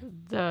guy.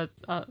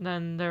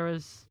 Then there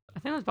was, I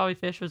think it was Bobby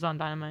Fish was on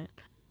Dynamite.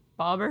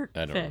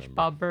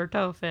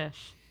 Boberto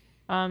Fish.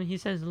 He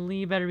says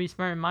Lee better be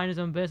smart and mind his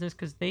own business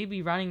because they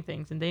be running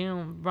things and they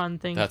don't run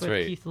things That's with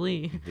right. Keith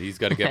Lee. He's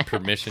got to get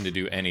permission to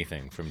do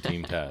anything from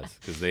Team Taz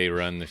because they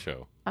run the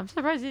show. I'm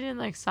surprised he didn't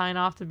like sign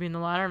off to be in the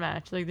ladder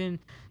match. Like, they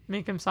didn't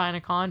make him sign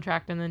a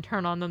contract and then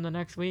turn on them the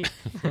next week.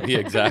 Yeah,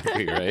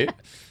 exactly, right?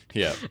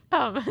 Yeah.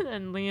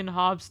 And Lee and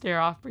Hobbs stare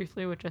off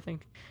briefly, which I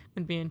think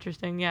would be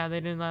interesting. Yeah,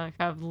 they didn't like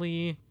have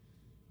Lee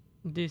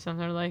do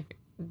something like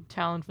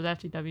challenge for the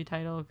FTW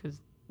title because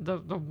the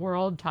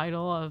world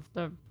title of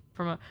the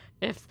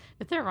if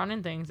they're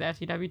running things, the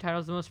FTW title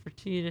is the most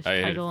prestigious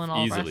title in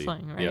all easily.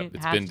 wrestling, right? Yep,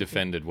 it's been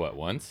defended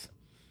once?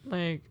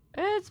 Like,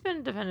 it's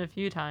been defended a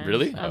few times.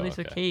 Really? At least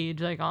with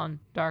Cage, like on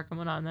Dark and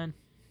whatnot. And then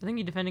I think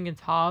he defended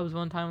against Hobbs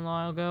one time a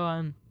while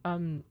ago.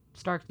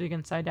 Starks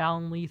against Seidel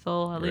and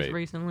Lethal at least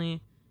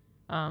recently.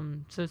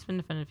 So it's been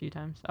defended a few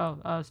times.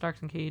 Starks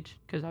and Cage,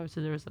 because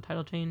obviously there was a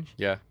title change.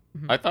 Yeah.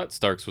 I thought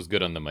Starks was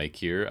good on the mic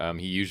here.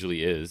 He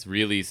usually is.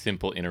 Really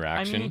simple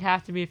interaction. I mean, he'd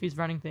have to be if he's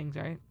running things,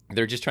 right?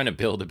 They're just trying to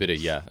build a bit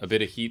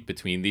of heat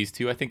between these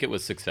two. I think it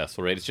was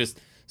successful, right? It's just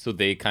so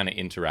they kind of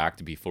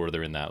interact before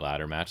they're in that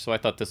ladder match. So I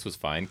thought this was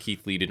fine.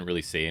 Keith Lee didn't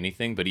really say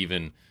anything, but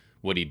even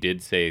what he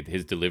did say,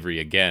 his delivery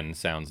again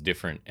sounds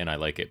different, and I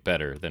like it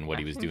better than what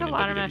he was doing in WWE. The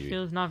ladder match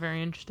feels not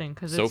very interesting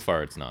because so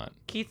far it's not.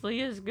 Keith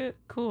Lee is good,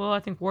 cool. I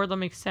think Wardlow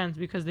makes sense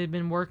because they've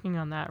been working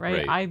on that,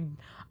 right?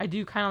 I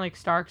do kind of like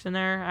Starks in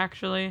there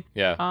actually.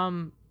 Yeah.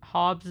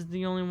 Hobbs is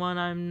the only one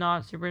I'm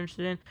not super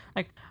interested in.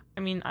 Like, I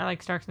mean, I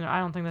like Starks in there. I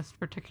don't think that's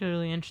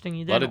particularly interesting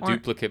either. A lot of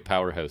duplicate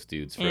powerhouse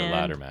dudes for a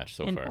ladder match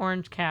so far.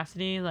 Orange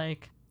Cassidy,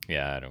 like.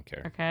 Yeah, I don't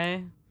care.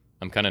 Okay.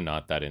 I'm kind of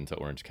not that into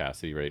Orange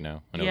Cassidy right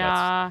now. I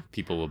know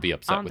people will be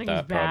upset with that. I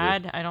don't think he's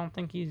bad. I don't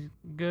think he's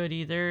good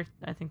either.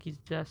 I think he's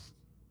just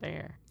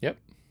there. Yep.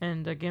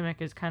 And the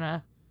gimmick is kind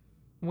of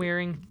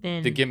wearing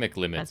thin. The gimmick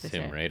limits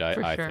him, right?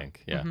 I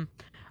think. Yeah.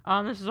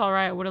 This is all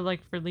right. I would have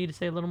liked for Lee to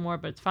say a little more,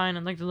 but it's fine.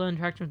 I'd like the little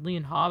interaction with Lee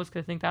and Hobbs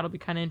because I think that'll be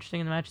kind of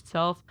interesting in the match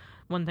itself.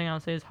 One thing I'll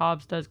say is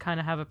Hobbs does kind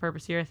of have a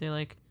purpose here. I feel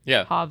like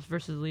Hobbs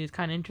versus Lee is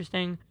kind of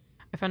interesting.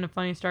 I found it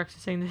funny Starks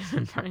is saying they've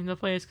been running the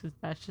place because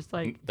that's just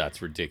like... That's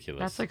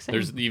ridiculous. That's like saying...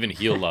 There's even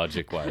heel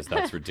logic-wise,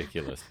 that's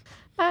ridiculous.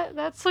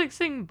 That's like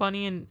saying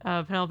Bunny and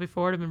Penelope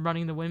Ford have been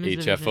running the women's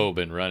division. HFO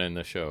been running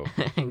the show.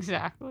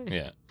 Exactly.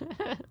 Yeah.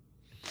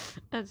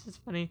 That's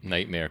just funny.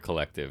 Nightmare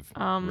Collective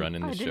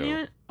running the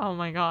show. Oh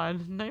my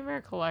God, Nightmare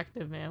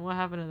Collective, man, what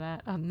happened to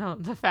that? No,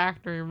 the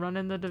Factory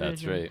running the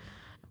division. That's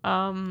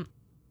right.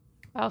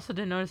 I also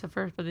didn't notice at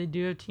first, but they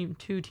do have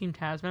two Team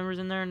Taz members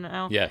in there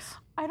now. Yes.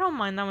 I don't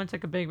mind that one's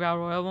like a big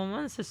battle royal one.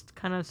 When it's just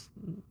kind of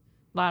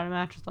ladder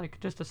match, it's like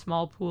just a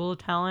small pool of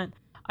talent.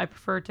 I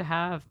prefer to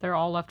have they're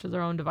all left to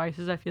their own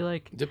devices. I feel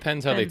like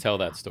depends how they tell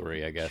that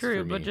story, I guess. True,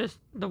 for me. but just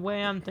the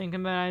way I'm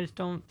thinking about it, I just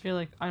don't feel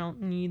like I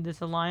don't need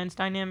this alliance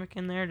dynamic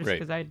in there, just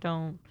because I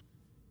don't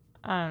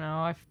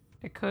know.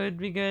 It could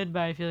be good,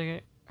 but I feel like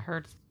it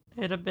hurts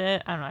it a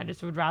bit. I don't know. I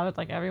just would rather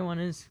like everyone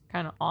is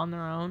kind of on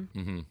their own.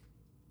 Mm-hmm.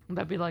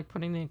 That'd be like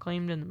putting the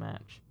Acclaimed in the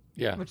match.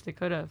 Yeah. Which they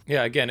could have.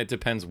 Yeah. Again, it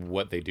depends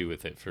what they do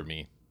with it for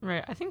me.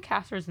 Right. I think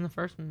Caster's in the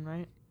first one,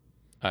 right?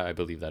 I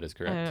believe that is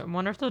correct. I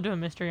wonder if they'll do a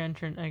mystery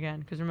entrant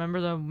again, because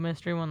remember the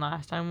mystery one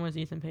last time was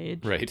Ethan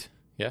Page. Right.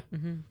 Yeah.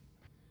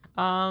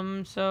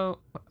 Mm-hmm. So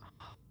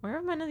where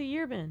have Men of the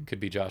Year been? Could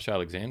be Josh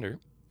Alexander.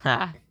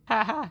 Ha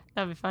ha ha.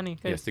 That'd be funny.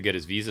 He has to get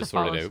his visa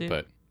sorted out,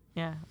 but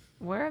yeah.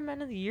 Where have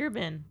Men of the Year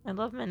been? I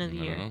love Men of the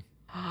Year.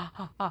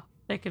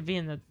 They could be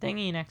in the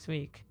thingy next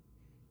week.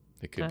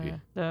 They could be.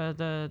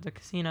 The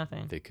casino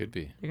thing. They could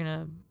be. They're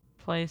gonna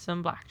play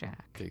some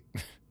blackjack.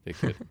 They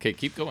could. Okay,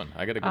 keep going.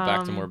 I gotta go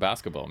back to more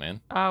basketball,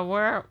 man.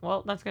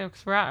 That's good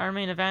because we're at our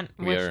main event,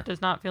 which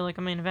does not feel like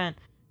a main event.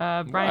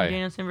 Bryan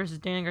Danielson versus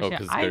Daniel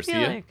Garcia. I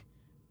feel like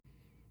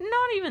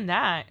not even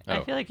that.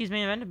 I feel like he's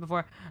main evented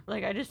before.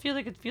 Like I just feel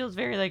like it feels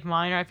very like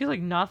minor. I feel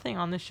like nothing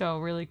on the show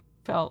really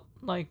felt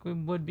like we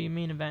would be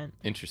main event.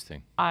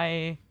 Interesting.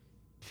 I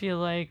feel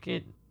like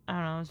it. I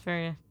don't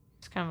know.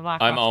 It's kind of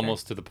lackluster. I'm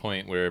almost to the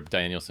point where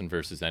Danielson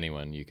versus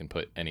anyone you can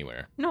put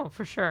anywhere. No,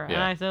 for sure. Yeah.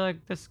 And I feel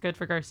like this is good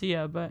for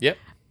Garcia, but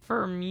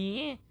for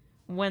me,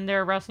 when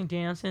they're wrestling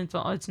Danielson,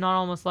 it's not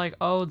almost like,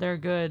 oh, they're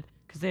good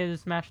because they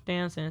just matched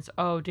Danielson. It's,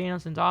 oh,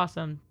 Danielson's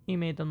awesome. He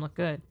made them look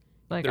good.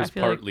 Like, there's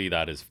partly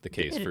that is the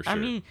case for sure. I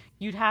mean,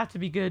 you'd have to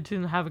be good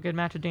to have a good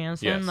match with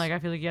Danielson. Yes. Like, I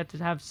feel like you have to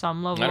have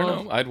some level. I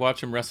don't know. I'd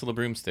watch him wrestle a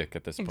broomstick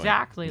at this point.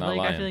 Exactly. Like,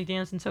 I feel like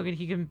Danielson's so good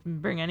he can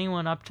bring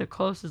anyone up to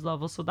closest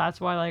level. So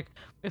that's why, like,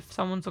 if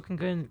someone's looking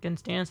good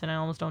against Danielson, I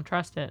almost don't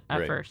trust it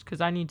at first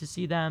because I need to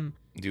see them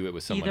do it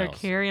with someone either else.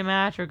 Carry a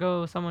match or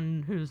go with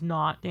someone who's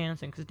not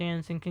Danielson because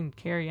Danielson can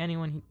carry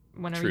anyone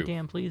whenever he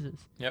damn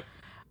pleases. Yep.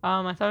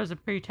 I thought it was a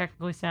pretty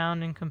technically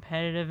sound and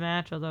competitive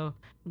match, although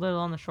a little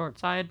on the short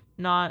side.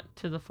 Not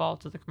to the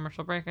fault of the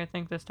commercial break, I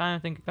think, this time. I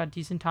think it got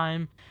decent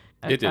time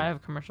outside of a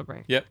commercial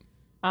break. Yep.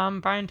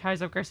 Bryan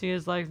ties up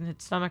Garcia's legs and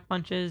hits stomach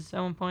punches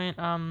at one point.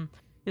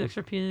 He looks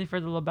repeatedly for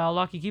the label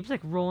lock. He keeps,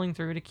 like, rolling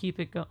through to keep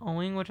it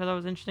going, which I thought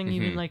was interesting. He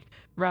even, like,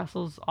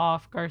 wrestles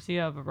off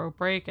Garcia of a rope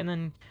break, and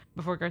then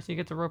before Garcia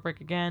gets a rope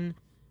break again,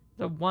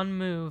 the one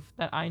move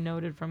that I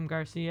noted from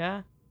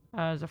Garcia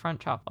as a front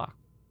chop block.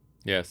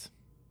 Yes.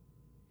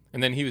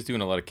 And then he was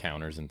doing a lot of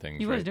counters and things.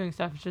 He was doing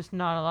stuff, it's just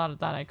not a lot of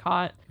that I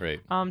caught. Right.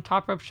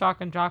 Top rope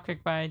shotgun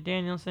dropkick by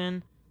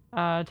Danielson.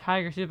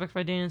 Tiger suplex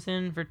by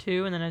Danielson for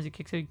 2, and then as he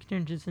kicks it, he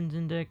transitions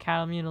into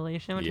cattle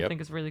mutilation, which I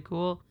think is really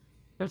cool.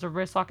 There's a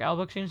wrist lock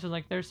elbow exchange, so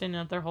like they're standing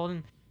up there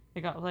holding,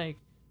 they got like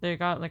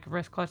a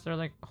wrist clutch, they're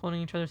like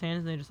holding each other's hands,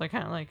 and they just like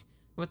kind of like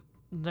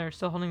they're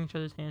still holding each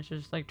other's hands,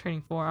 just like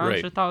trading forearms. Right.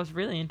 Which I thought was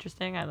really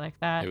interesting. I like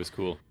that. It was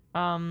cool.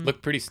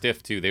 Looked pretty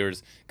stiff too.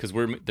 Because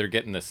they're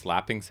getting the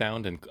slapping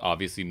sound, and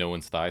obviously no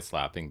one's thigh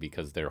slapping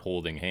because they're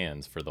holding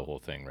hands for the whole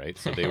thing, right?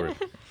 So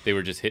they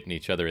were just hitting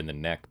each other in the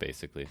neck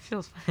basically.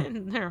 Feels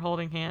fun. They're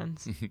holding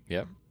hands.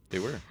 Yep, they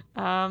were.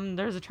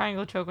 There's a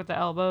triangle choke with the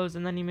elbows,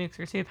 and then he makes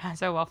Garcia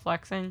pass out while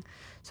flexing.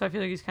 So I feel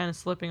like he's kind of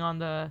slipping on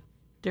the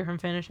different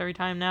finish every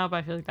time now. But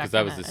I feel like because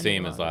that was the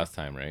same as last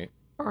time, right?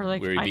 Or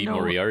like where he beat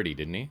Moriarty,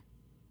 didn't he?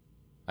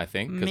 I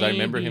think because I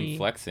remember him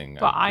flexing.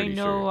 But I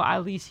know at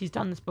least he's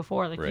done this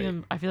before. Like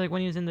even, I feel like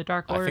when he was in the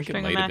Dark Order, I think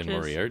it might have been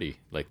Moriarty,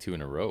 like 2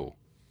 in a row.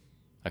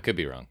 I could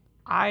be wrong.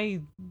 I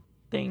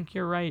think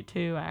you're right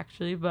too,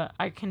 actually, but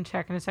I can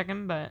check in a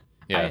second. But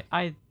yeah,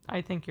 I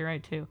think you're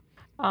right too.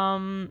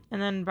 And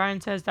then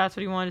Brian says that's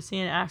what he wanted to see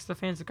and asks the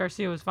fans if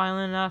Garcia was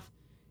violent enough.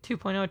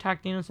 2.0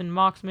 attack Danielson.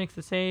 Mox makes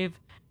the save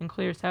and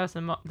clears house,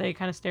 and they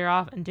kind of stare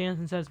off. And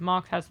Danielson says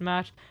Mox has the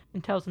match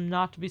and tells him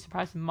not to be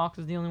surprised if Mox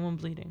is the only one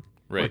bleeding.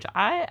 Right. Which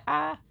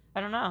I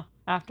don't know.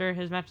 After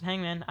his match with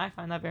Hangman, I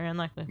find that very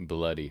unlikely.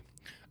 Bloody.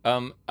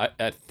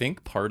 I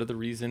think part of the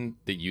reason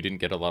that you didn't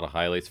get a lot of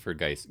highlights for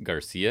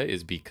Garcia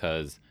is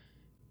because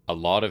a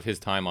lot of his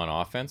time on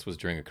offense was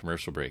during a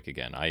commercial break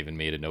again. I even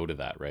made a note of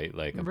that, right?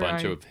 Like a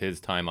bunch of his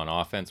time on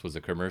offense was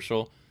a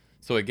commercial.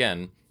 So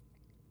again,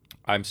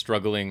 I'm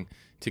struggling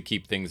to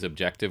keep things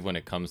objective when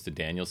it comes to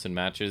Danielson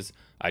matches.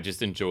 I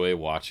just enjoy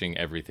watching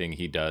everything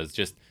he does.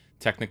 Just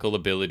technical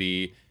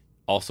ability,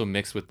 also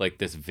mixed with like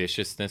this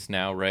viciousness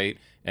now, right?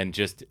 And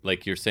just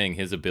like you're saying,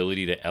 his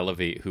ability to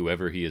elevate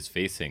whoever he is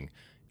facing.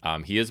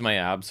 He is my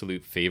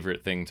absolute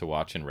favorite thing to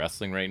watch in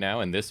wrestling right now.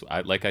 And this,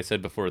 like I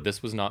said before,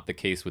 this was not the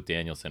case with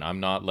Danielson. I'm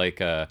not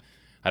like I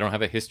don't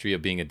have a history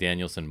of being a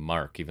Danielson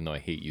mark, even though I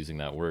hate using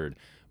that word.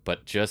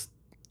 But just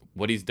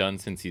what he's done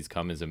since he's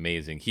come is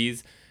amazing.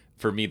 He's,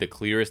 for me, the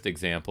clearest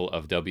example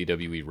of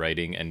WWE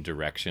writing and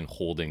direction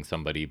holding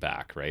somebody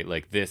back, right?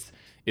 Like this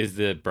is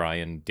the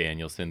Bryan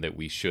Danielson that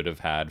we should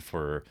have had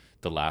for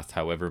the last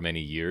however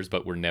many years,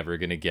 but we're never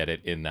going to get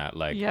it in that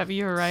like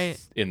you're right,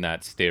 in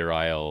that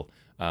sterile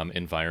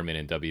environment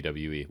in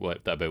WWE. What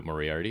about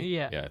Moriarty?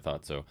 Yeah, I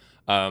thought so.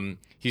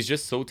 He's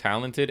just so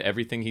talented.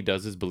 Everything he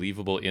does is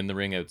believable in the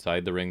ring,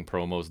 outside the ring,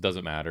 promos,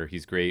 doesn't matter.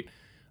 He's great.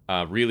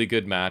 Really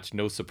good match.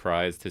 No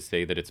surprise to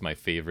say that it's my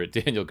favorite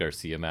Daniel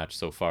Garcia match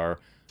so far.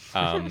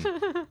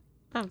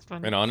 That's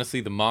funny. And honestly,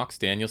 the Mox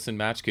Danielson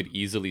match could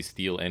easily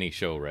steal any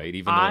show, right?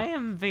 Even though I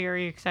am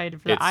very excited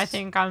for that. I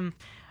think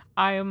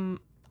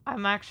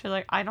I'm actually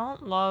like, I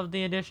don't love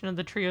the addition of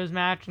the trios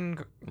match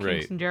and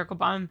Kingston Jericho,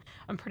 but I'm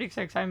pretty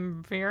excited.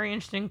 I'm very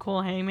interested in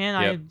Cole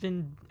Hangman. Yep. I've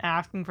been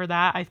asking for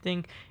that. I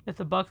think if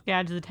the Bucks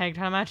get to the tag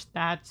title match,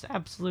 that's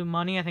absolute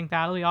money. I think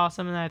that'll be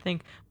awesome. And I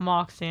think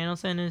Mox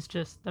Danielson is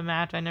just the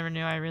match I never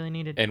knew I really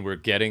needed. And we're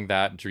getting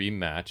that dream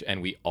match,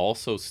 and we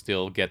also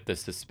still get the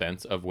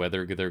suspense of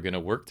whether they're going to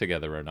work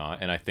together or not.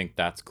 And I think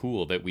that's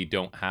cool that we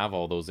don't have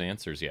all those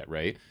answers yet,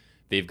 right?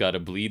 They've got to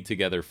bleed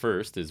together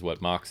first, is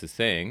what Mox is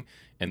saying,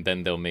 and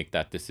then they'll make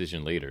that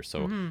decision later.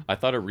 So I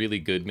thought a really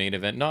good main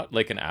event, not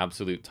like an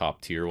absolute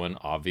top tier one,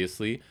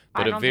 obviously,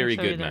 but a very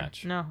good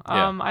match. No,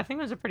 I think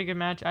it was a pretty good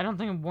match. I don't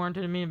think it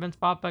warranted a main event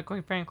spot, but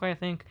quite frankly,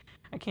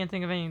 I can't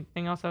think of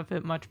anything else that would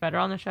fit much better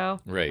on the show.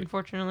 Right.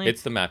 Unfortunately,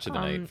 it's the match of the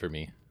night for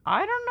me.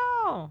 I don't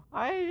know.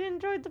 I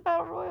enjoyed the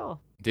Battle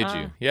Royal. Did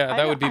you? Yeah,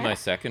 that would be my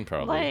second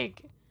probably.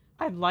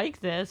 I like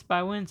this, but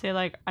I wouldn't say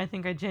like I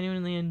think I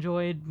genuinely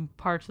enjoyed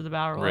parts of the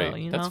Battle Royal.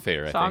 Right. You know, that's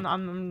fair. So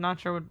I'm not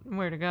sure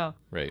where to go.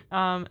 Right.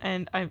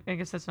 And I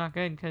guess that's not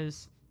good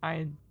because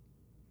I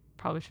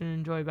probably shouldn't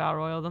enjoy Battle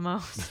Royal the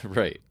most.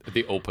 Right.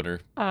 The opener.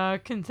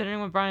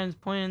 Considering what Brian's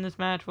point in this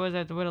match was,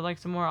 I would have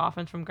liked some more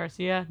offense from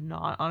Garcia,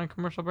 not on a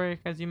commercial break,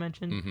 as you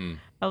mentioned. Mm-hmm.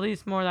 At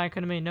least more that I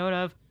could have made note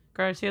of.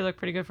 Garcia looked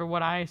pretty good for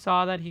what I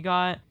saw that he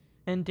got,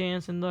 and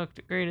Danielson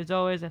looked great as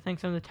always. I think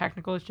some of the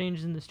technical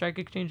exchanges and the strike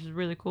exchanges was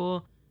really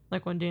cool.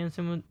 Like when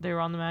Danielson, they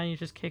were on the mat, he was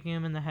just kicking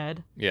him in the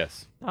head.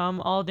 Yes.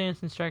 All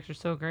Danielson strikes are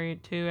so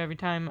great too. Every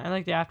time, I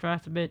like the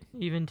aftermath a bit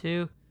even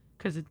too,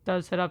 because it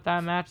does set up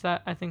that match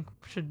that I think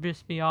should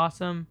just be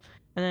awesome.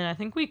 And then I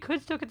think we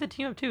could still get the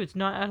team up too. It's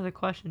not out of the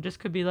question. It just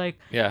could be like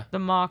the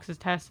Mox is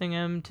testing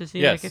him to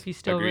see like if he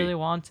still really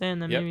wants it, and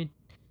then maybe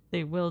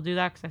they will do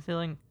that because I feel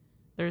like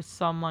there's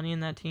some money in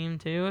that team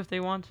too if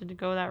they wanted to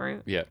go that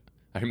route. Yeah,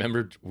 I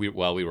remember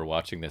while we were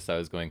watching this, I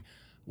was going,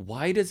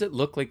 why does it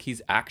look like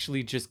he's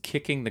actually just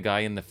kicking the guy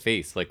in the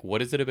face? Like,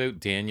 what is it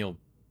about Daniel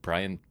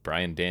Brian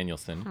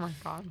Danielson, Oh my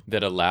god.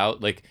 that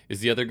allowed, like, is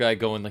the other guy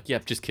going like,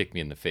 yep, just kick me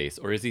in the face,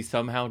 or is he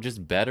somehow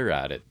just better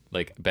at it,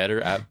 like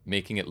better at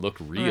making it look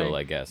real, Right.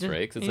 I guess, Just-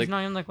 right? Because it's he's like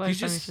not even like he's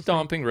lifetime, just like-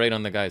 stomping right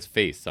on the guy's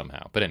face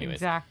somehow. But anyways,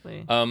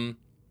 Exactly.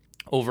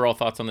 overall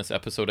thoughts on this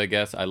episode, I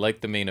guess. I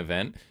like the main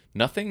event.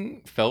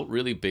 Nothing felt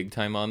really big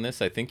time on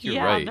this. I think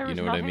you're right. There You was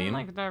know what I nothing, mean?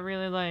 like that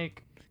really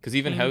like. Because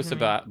even came House to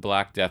of me.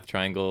 Black Death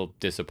Triangle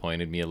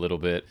disappointed me a little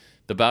bit.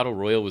 The Battle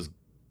Royal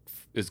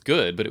is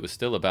good, but it was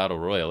still a Battle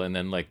Royal. And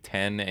then like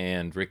Ten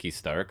and Ricky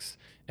Starks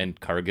and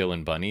Cargill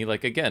and Bunny,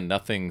 like again,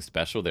 nothing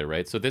special there,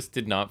 right? So this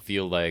did not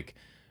feel like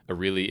a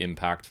really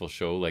impactful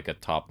show, like a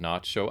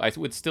top-notch show. I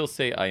would still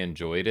say I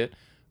enjoyed it.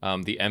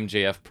 The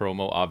MJF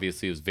promo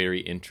obviously was very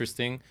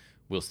interesting.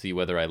 We'll see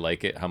whether I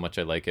like it, how much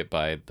I like it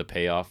by the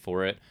payoff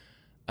for it.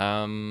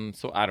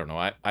 So I don't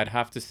know. I'd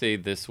have to say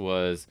this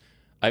was...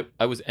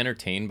 I was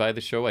entertained by the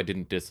show. I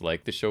didn't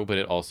dislike the show, but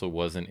it also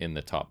wasn't in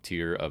the top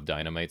tier of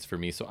Dynamites for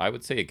me. So I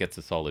would say it gets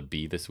a solid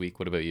B this week.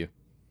 What about you?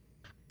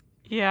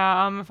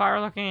 Yeah, if I were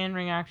looking in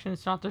ring action,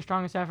 it's not the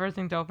strongest effort. I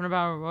think the opener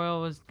Battle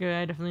Royal was good.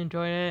 I definitely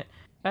enjoyed it.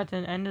 At the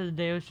end of the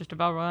day, it was just a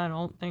Battle Royal. I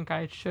don't think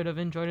I should have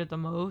enjoyed it the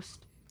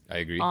most I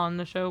agree. on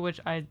the show, which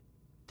I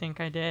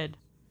think I did.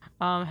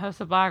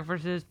 House of Black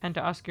versus Penta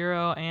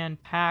Oscuro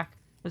and Pac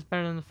was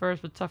better than the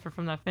first, but suffered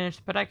from that finish.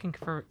 But I can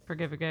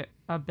forgive it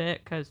a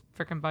bit because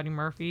freaking Buddy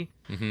Murphy.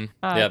 Mm-hmm.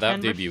 Yeah, that 10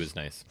 debut versus- was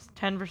nice.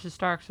 10 versus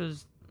Starks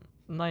was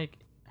like,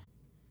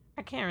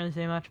 I can't really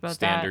say much about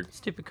Standard. that.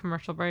 Stupid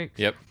commercial breaks.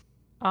 Yep.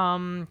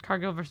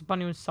 Cargill versus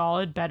Bunny was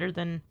solid, better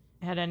than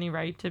it had any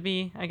right to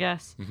be, I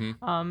guess.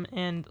 Mm-hmm.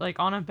 And like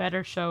on a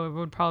better show, it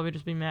would probably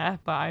just be meh,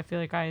 but I feel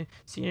like I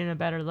see it in a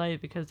better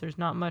light because there's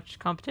not much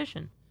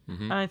competition.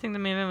 Mm-hmm. And I think the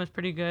main event was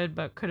pretty good,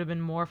 but could have been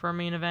more for a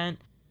main event.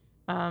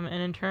 And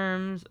in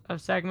terms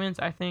of segments,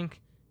 I think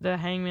the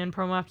Hangman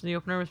promo after the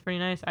opener was pretty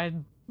nice. I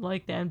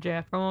like the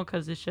MJF promo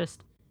because it's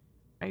just,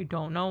 I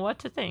don't know what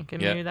to think.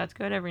 And Yeah. maybe that's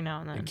good every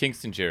now and then. And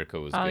Kingston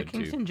Jericho was good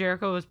Kingston too.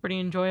 Jericho was pretty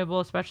enjoyable,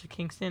 especially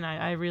Kingston.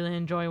 I really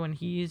enjoy when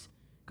he's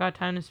got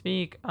time to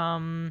speak.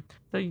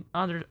 The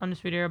other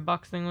Undisputed Era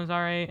Bucks thing was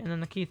alright, and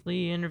then the Keith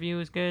Lee interview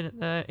was good.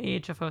 The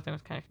AHFO thing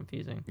was kind of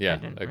confusing. Yeah, I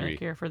didn't really agree.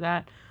 care for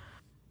that.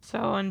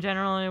 So in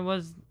general, it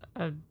was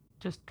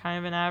just kind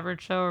of an average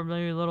show, or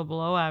maybe a little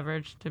below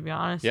average, to be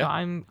honest. Yeah.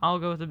 So I'll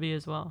go with a B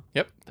as well.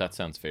 Yep, that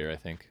sounds fair, I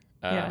think.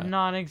 Yeah,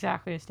 not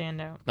exactly a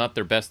standout. Not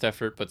their best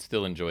effort, but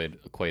still enjoyed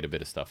quite a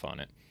bit of stuff on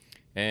it.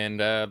 And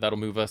that'll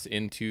move us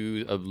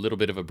into a little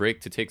bit of a break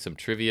to take some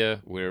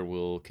trivia, where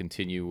we'll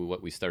continue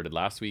what we started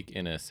last week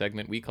in a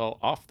segment we call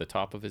Off the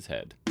Top of His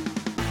Head.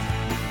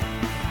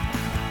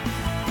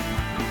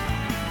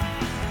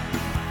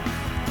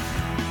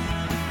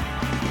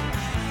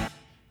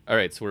 All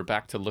right, so we're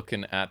back to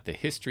looking at the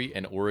history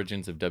and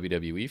origins of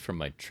WWE from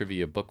my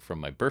trivia book from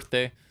my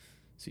birthday.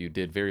 So you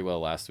did very well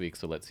last week.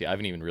 So let's see. I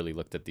haven't even really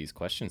looked at these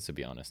questions, to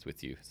be honest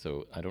with you.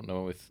 So I don't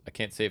know if I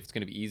can't say if it's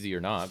going to be easy or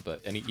not.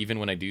 But even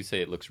when I do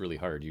say it looks really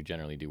hard, you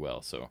generally do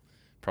well. So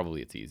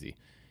probably it's easy.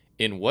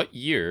 In what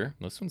year?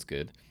 This one's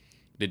good.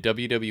 Did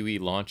WWE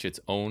launch its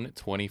own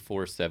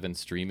 24/7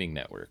 streaming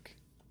network?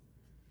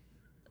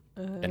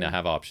 And I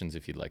have options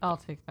if you'd like. I'll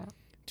take that.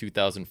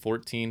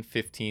 2014,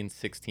 15,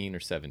 16, or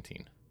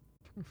 17?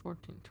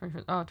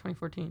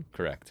 2014.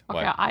 Correct.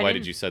 Okay, Why did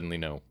didn't- you suddenly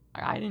know?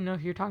 I didn't know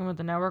if you were talking about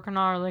the network or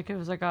not, or like it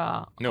was like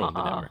a No,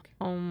 the network.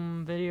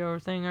 home video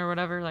thing or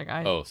whatever. Like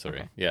Oh, sorry.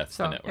 okay. Yeah, it's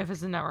So the network. if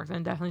it's the network,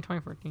 then definitely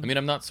 2014. I mean,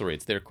 I'm not sorry.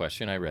 It's their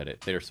question. I read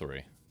it. They're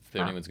sorry. If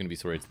anyone's going to be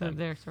sorry, it's them.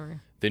 There, sorry.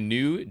 The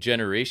New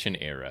Generation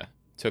era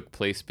took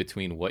place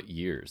between what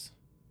years?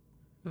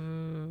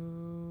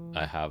 Ooh.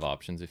 I have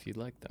options if you'd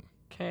like them.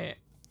 Okay,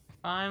 if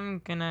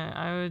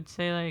I would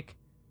say like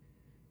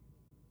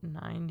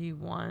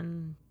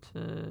 91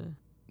 to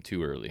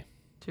Too early.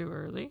 too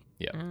early.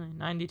 Yeah. Really?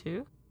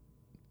 92.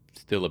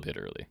 Still a bit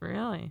early.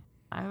 Really?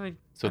 I would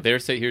So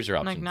here's your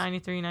options. like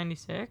 93,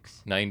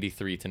 96.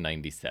 93 to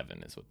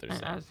 97 is what they're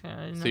saying. I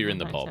didn't So know you're in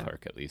the 97.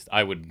 ballpark at least.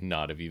 I would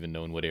not have even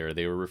known what era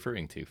they were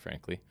referring to,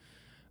 frankly.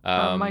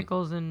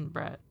 Michaels and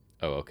Brett.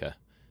 Oh, okay.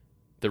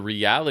 The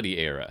reality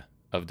era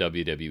of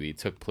WWE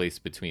took place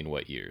between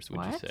what years,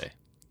 would you What? say?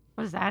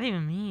 What does that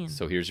even mean?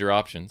 So here's your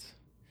options.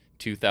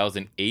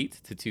 2008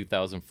 to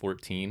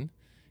 2014,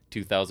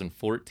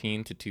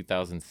 2014 to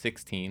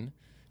 2016,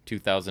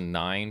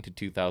 2009 to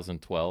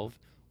 2012,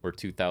 or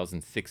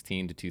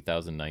 2016 to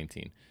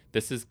 2019.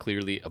 This is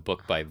clearly a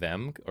book by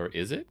them, or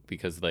is it?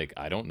 Because like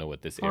I don't know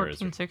what this era is.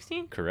 14,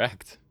 16?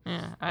 Correct.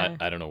 Yeah.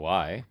 I don't know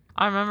why.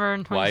 I remember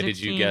in 2016. Why did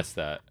you guess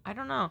that? I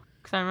don't know.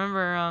 Because I remember,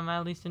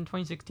 at least in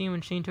 2016,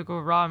 when Shane took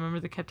over Raw, I remember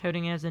they kept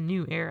touting it as a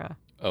new era.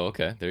 Oh,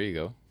 okay. There you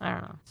go. I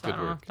don't know. So Good I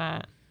don't know work. if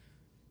that...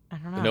 I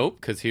don't know. Nope,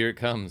 because here it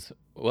comes.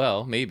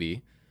 Well,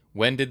 maybe.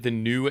 When did the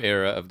new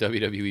era of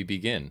WWE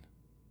begin?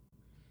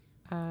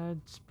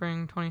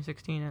 Spring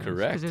 2016. It was,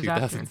 Correct. 'cause it was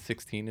after,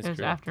 2016 is it was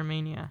correct. after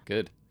Mania.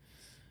 Good.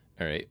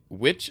 All right.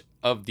 Which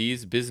of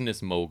these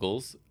business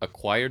moguls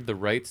acquired the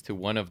rights to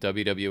one of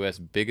WWF's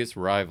biggest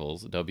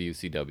rivals,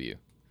 WCW?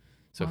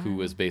 So who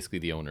was basically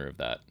the owner of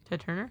that?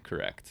 Ted Turner?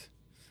 Correct.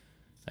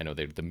 I know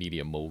they're the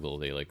media mogul.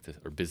 They like to,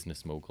 or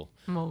business mogul.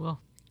 Mogul.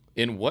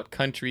 In what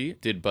country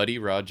did Buddy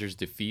Rogers'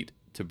 defeat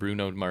to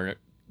Bruno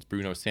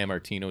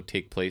Sammartino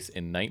take place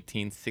in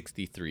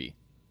 1963?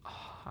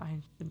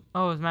 It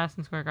was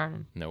Madison Square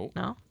Garden. No.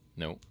 No?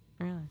 No.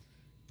 Really?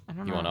 I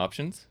don't know. You want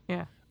options?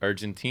 Yeah.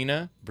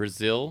 Argentina,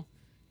 Brazil,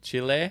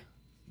 Chile,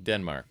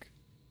 Denmark.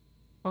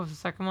 What was the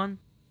second one?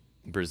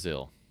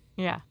 Brazil.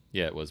 Yeah.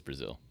 Yeah, it was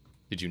Brazil.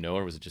 Did you know,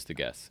 or was it just a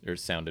guess? Or it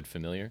sounded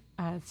familiar?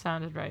 It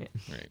sounded right.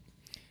 Right.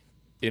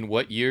 In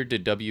what year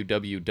did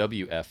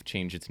WWF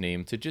change its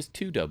name to just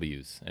 2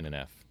 W's and an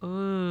F?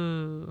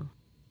 Ooh.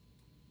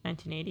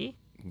 1980?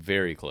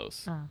 Very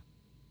close.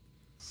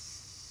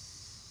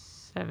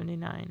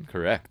 79.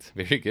 Correct.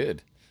 Very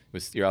good.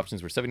 Your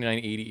options were 79,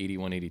 80,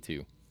 81,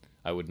 82.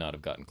 I would not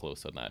have gotten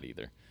close on that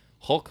either.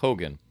 Hulk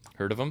Hogan.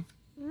 Heard of him?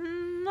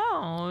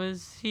 No.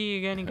 Is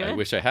he any good? I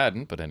wish I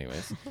hadn't, but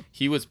anyways.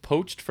 He was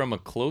poached from a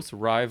close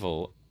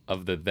rival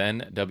of the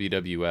then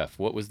WWF.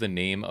 What was the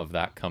name of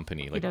that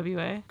company?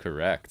 PWA?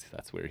 Correct.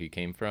 That's where he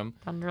came from.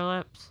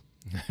 Thunderlips?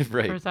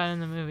 Right. Or is that in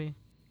the movie?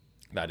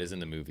 That is in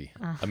the movie.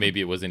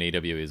 Maybe it was in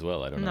AWA as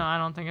well. I don't know. No, I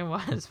don't think it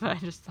was, but I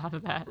just thought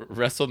of that.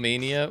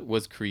 WrestleMania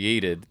was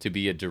created to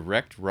be a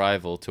direct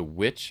rival to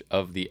which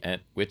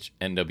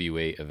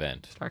NWA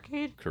event?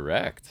 Starrcade?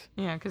 Correct.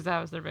 Yeah, because that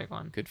was their big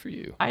one. Good for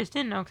you. I just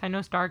didn't know, because I know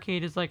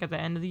Starrcade is like at the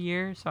end of the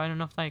year, so I don't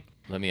know if like...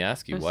 Let me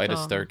ask you, There's why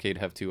does still- Starrcade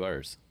have 2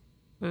 R's?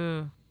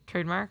 Ooh,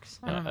 trademarks?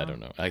 I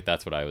don't know.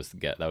 That's what I was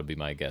get. That would be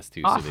my guess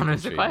too. Oh, they that can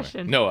was the trademark.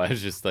 question. No, I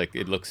was just like,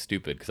 it looks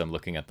stupid because I'm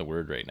looking at the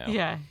word right now.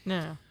 Yeah,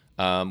 no.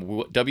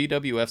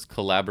 WWF's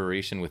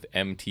collaboration with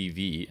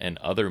MTV and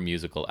other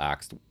musical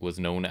acts was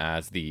known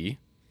as the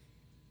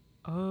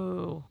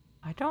Oh,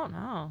 I don't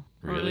know.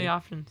 What are Really? the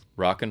options?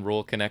 Rock and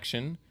Roll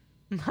Connection,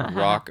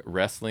 Rock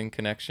Wrestling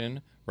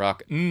Connection,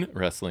 Rock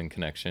Wrestling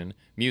Connection,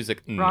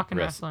 Music Rock and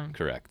Wrestling.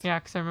 Correct. Yeah,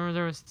 because I remember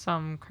there was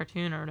some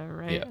cartoon or whatever,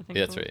 right? Yeah, I think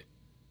that's it was. right.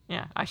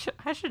 Yeah, I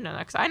should know that,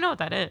 because I know what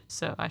that is,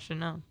 so I should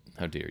know.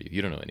 How dare you?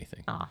 You don't know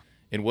anything. Ah.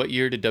 In what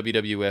year did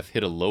WWF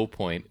hit a low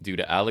point due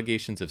to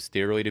allegations of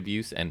steroid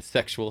abuse and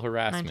sexual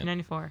harassment?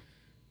 1994.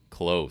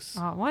 Close.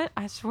 What?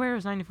 I swear it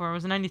was 94.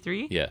 Was it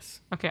 93?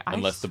 Yes. Okay,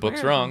 Unless the book's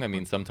swear it was wrong. I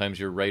mean, sometimes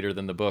you're righter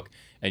than the book.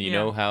 And you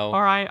know how...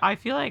 Or I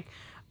feel like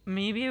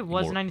maybe it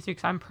was More- 93,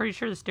 because I'm pretty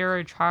sure the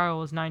steroid trial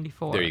was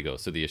 94. There you go.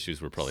 So the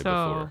issues were probably So,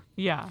 before.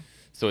 yeah.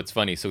 So it's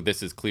funny. So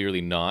this is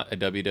clearly not a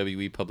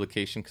WWE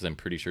publication because I'm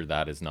pretty sure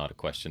that is not a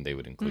question they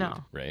would include.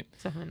 No. Right?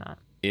 Definitely not.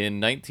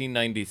 In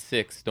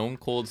 1996, Stone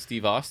Cold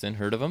Steve Austin,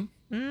 heard of him?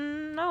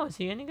 No, is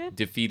he any good?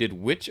 Defeated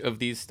which of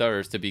these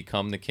stars to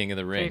become the King of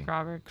the Ring? Jake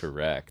Roberts.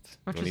 Correct.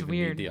 Which Don't is even need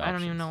weird. the I don't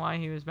even options. know why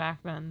he was back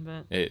then,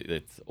 but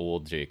It's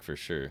old Jake for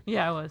sure.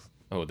 yeah, it was.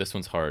 Oh, this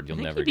one's hard. You'll I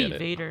think never he beat get it.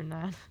 Vader in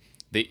that.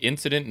 The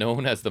incident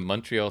known as the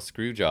Montreal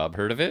Screwjob.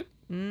 Heard of it?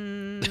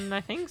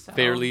 I think so.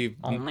 Fairly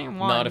Only once.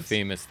 not a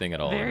famous thing at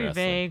all. in Very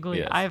wrestling. vaguely.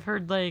 Yes. I've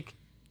heard like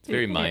It's a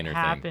very it minor thing.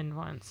 happened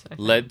once. I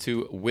think. Led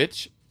to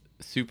which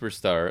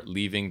superstar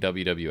leaving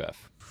WWF?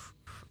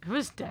 It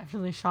was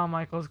definitely Shawn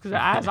Michaels, because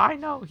as I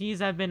know, he's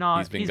been at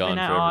gone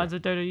forever. odds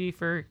with WWE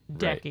for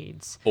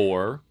decades.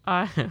 Or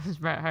It was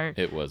Bret Hart.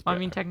 it was Well, I Bret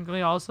mean, Hart.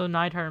 technically also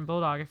Neidhart and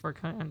Bulldog if we're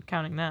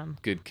counting them.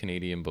 Good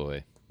Canadian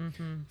boy.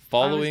 Mm-hmm.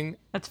 Following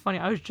That's funny.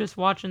 I was just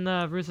watching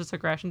the Ruthless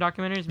Aggression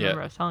documentaries. Remember,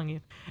 Yeah. I was telling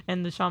you,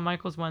 and the Shawn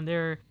Michaels one.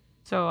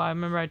 So I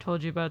remember I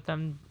told you about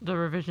them, the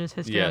revisionist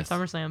history Yes. on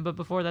SummerSlam. But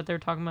before that, they were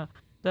talking about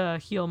the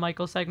heel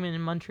Michael segment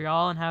in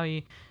Montreal and how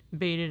he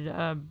baited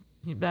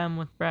them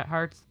with Bret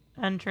Hart's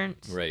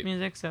entrance Right.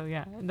 music. So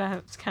yeah,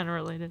 that's kind of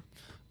related.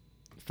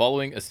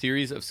 Following a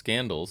series of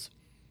scandals,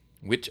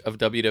 which of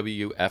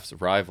WWF's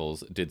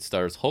rivals did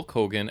stars Hulk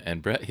Hogan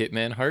and Bret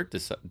Hitman Hart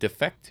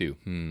defect to?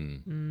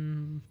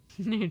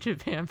 New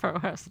Japan Pro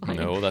Wrestling.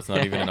 No, that's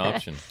not even an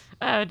option.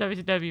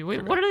 WCW.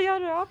 Wait, what are the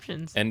other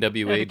options?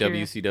 NWA, Out of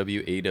curiosity.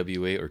 WCW,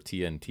 AWA, or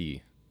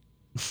TNT?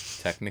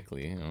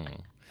 Technically. I don't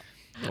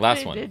know. Last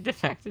They one. did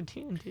defect to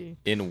TNT.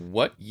 In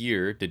what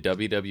year did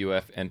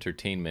WWF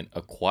Entertainment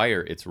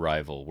acquire its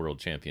rival World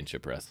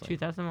Championship Wrestling?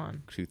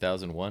 2001.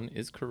 2001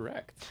 is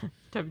correct.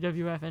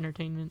 WWF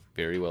Entertainment.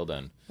 Very well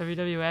done.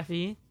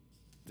 WWFE.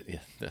 Yeah,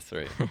 that's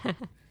right.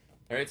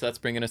 All right, so that's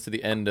bringing us to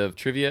the end of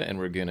trivia, and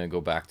we're going to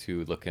go back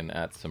to looking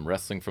at some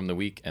wrestling from the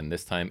week, and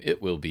this time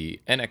it will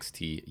be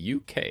NXT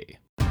UK.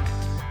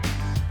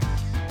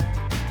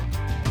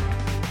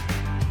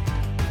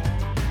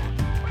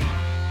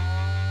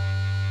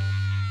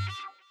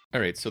 All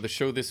right, so the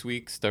show this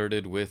week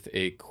started with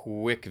a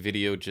quick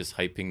video just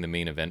hyping the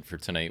main event for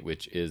tonight,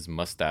 which is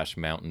Mustache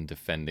Mountain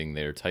defending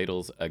their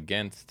titles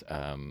against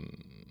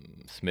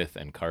Smith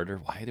and Carter.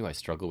 Why do I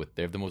struggle with?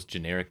 They have the most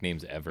generic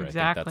names ever.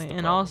 Exactly. I think that's the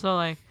And problem. also,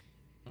 like,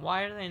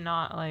 why are they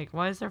not, like,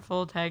 why is their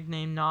full tag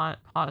name not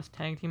Hottest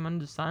Tag Team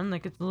Under the Sun?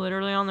 Like, it's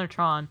literally on their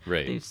Tron.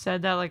 Right. They've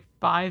said that, like,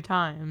 5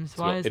 times.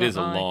 Why is it that is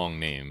a not, like- long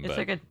name, It's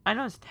but like I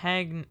know it's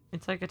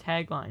like a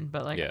tagline,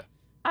 but, like, yeah,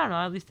 I don't know,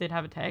 at least they'd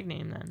have a tag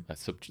name then.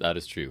 that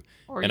is true.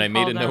 Or And you I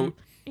made call a them note.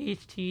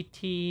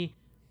 HTT,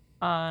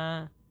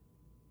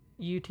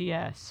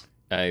 UTS.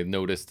 I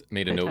made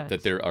a Good note that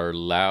touch. there are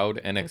loud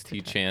Good NXT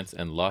touch. chants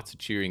and lots of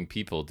cheering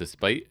people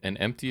despite an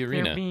empty There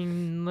arena.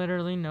 being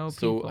literally no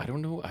So people. I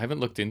don't know. I haven't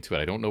looked into it.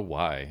 I don't know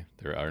why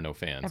there are no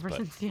fans, Ever but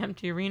since the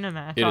empty arena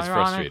match, it is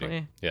frustrating.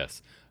 ironically.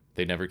 Yes,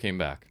 they never came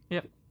back.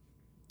 Yep.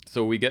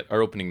 So we get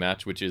our opening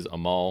match, which is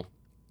Amal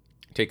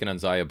taking on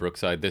Zaya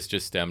Brookside. This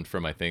just stemmed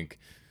from, I think,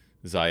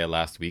 Zaya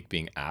last week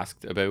being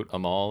asked about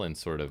Amal and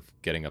sort of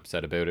getting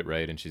upset about it,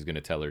 right? And she's going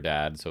to tell her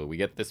dad. So we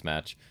get this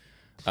match.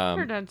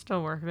 Her dad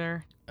still work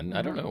there. And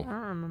I don't know. I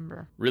don't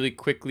remember. Really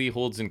quickly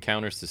holds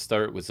encounters to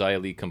start with Zaya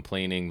Lee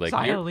complaining, like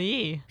Zaya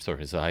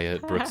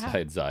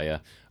Brookside Zaya,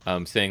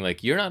 saying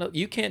like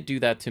you can't do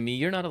that to me.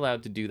 You're not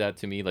allowed to do that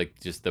to me.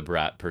 Like just the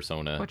brat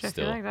persona. Which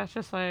still. I feel like that's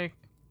just like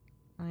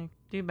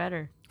do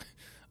better.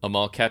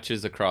 Amal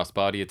catches a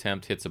crossbody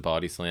attempt, hits a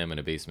body slam and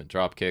a basement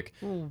dropkick.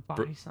 Ooh,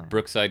 body slam.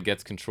 Brookside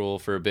gets control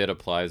for a bit,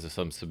 applies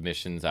some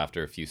submissions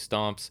after a few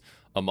stomps.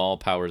 Amal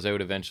powers out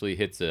eventually,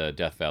 hits a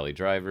Death Valley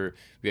driver.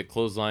 We get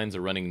clotheslines,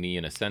 a running knee,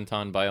 and a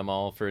senton by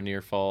Amal for a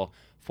near fall.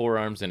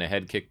 Forearms and a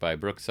head kick by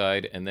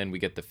Brookside. And then we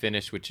get the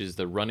finish, which is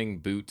the running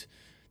boot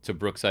to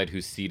Brookside,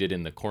 who's seated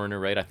in the corner,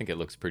 right? I think it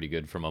looks pretty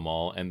good from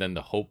Amal. And then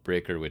the Hope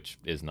Breaker, which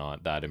is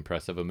not that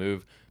impressive a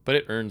move, but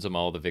it earns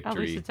Amal the victory. At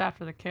least it's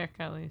after the kick,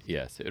 at least.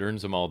 Yes, it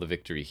earns Amal the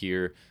victory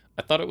here.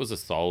 I thought it was a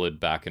solid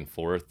back and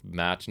forth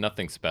match.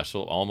 Nothing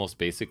special, almost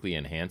basically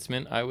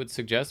enhancement, I would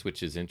suggest,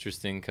 which is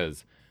interesting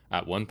because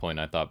at one point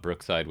I thought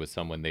Brookside was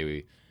someone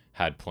they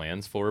had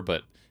plans for,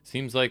 but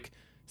seems like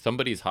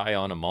somebody's high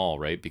on Amal,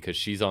 right? Because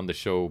she's on the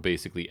show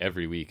basically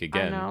every week.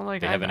 Again, I know,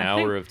 like, they have an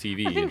hour of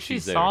TV. I think and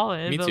she's there.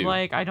 solid, Me but too.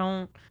 like I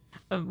don't.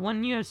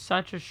 When you have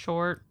such a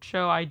short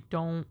show, I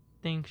don't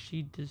think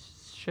she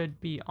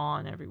should be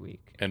on every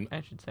week. And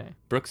I should say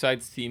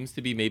Brookside seems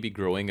to be maybe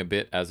growing a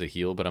bit as a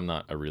heel, but I'm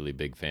not a really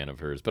big fan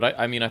of hers. But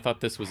I mean, I thought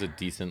this was a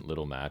decent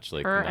little match.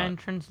 Like her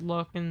entrance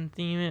look and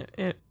theme,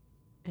 it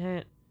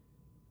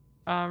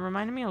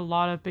reminded me a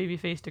lot of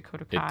Babyface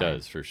Dakota Kai. It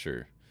does for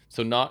sure.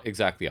 So not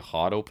exactly a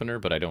hot opener,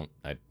 but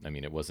I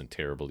mean, it wasn't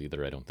terrible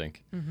either, I don't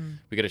think. Mm-hmm.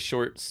 We get a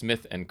short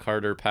Smith and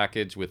Carter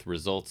package with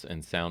results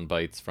and sound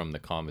bites from the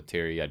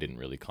commentary. I didn't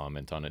really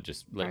comment on it,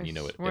 just letting you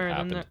know it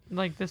happened.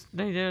 Like this,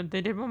 they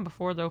did one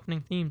before the opening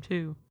theme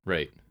too.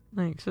 Right.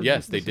 Like so.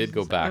 Yes, they did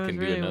go back and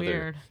do really another.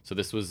 Weird. So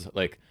this was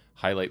like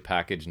highlight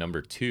package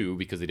number 2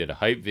 because they did a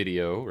hype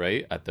video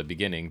right at the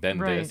beginning, then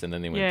this, and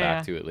then they went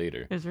back to it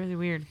later. It was really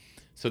weird.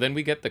 So then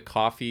we get the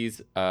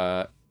coffees.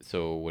 So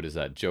what is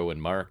that? Joe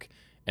and Mark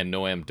and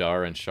Noam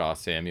Dar and Shaw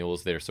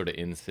Samuels. They're sort of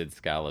in Sid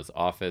Scala's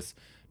office.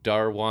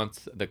 Dar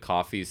wants the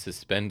coffees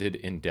suspended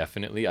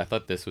indefinitely. I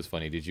thought this was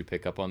funny. Did you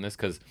pick up on this?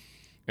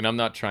 And I'm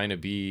not trying to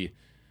be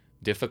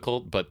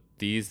difficult, but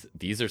these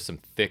are some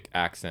thick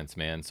accents,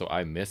 man. So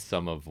I miss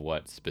some of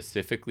what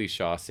specifically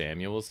Shaw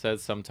Samuels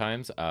says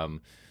sometimes.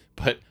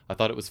 But I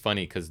thought it was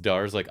funny because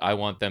Dar's like, I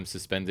want them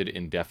suspended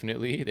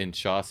indefinitely. And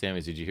Shaw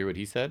Samuels, did you hear what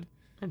he said?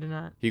 I did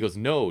not. He goes,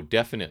 no,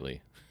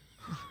 definitely.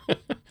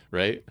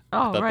 Right?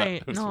 Oh,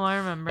 right. No, I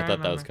remember. I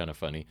thought that was kind of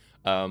funny.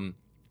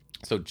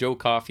 So Joe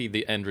Coffey,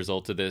 the end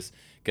result of this,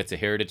 gets a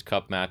Heritage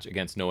Cup match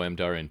against Noam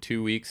Dar in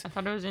 2 weeks. I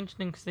thought it was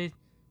interesting because they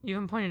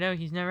even pointed out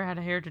he's never had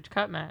a Heritage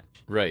Cup match.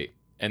 Right.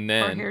 And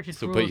then,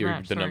 but you're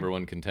match, the number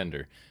one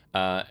contender.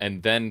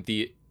 And then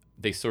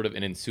they sort of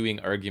an ensuing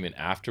argument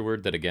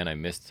afterward that, again, I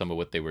missed some of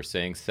what they were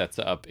saying, sets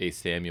up a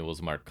Samuels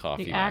Mark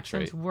Coffey match. The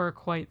accents were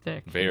quite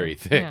thick. Very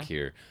thick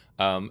here.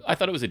 I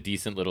thought it was a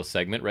decent little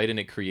segment, right? And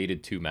it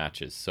created 2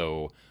 matches.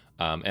 So,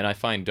 and I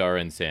find Dar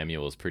and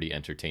Samuels pretty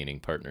entertaining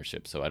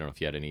partnership. So I don't know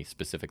if you had any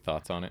specific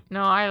thoughts on it.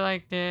 No, I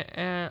liked it.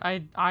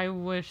 I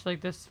wish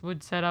like this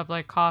would set up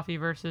like Coffey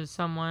versus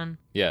someone.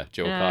 Yeah,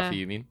 Joe Coffey,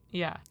 you mean?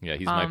 Yeah. Yeah,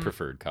 he's my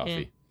preferred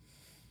coffee.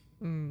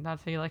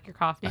 That's how you like your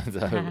coffee.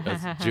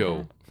 That's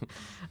Joe.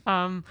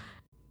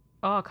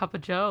 A cup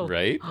of Joe.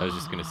 Right? I was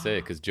just gonna say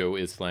because Joe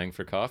is slang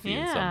for coffee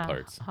in some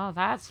parts. Oh,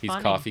 that's he's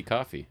funny.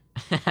 Coffee.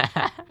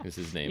 Is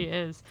his name? He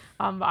is.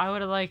 I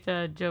would have liked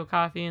Joe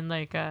Coffey in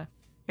like a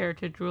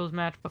Heritage Rules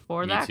match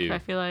before that. Me too. I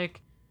feel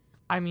like,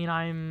 I'm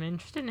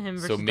interested in him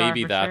versus So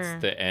maybe Dar for that's sure.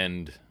 the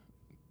end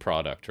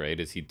product, right?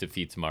 As he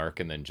defeats Mark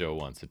and then Joe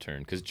wants a turn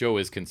because Joe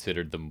is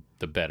considered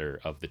the better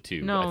of the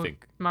 2. No, I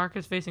think. Mark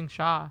is facing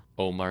Shaw.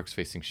 Oh, Mark's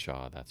facing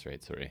Shaw. That's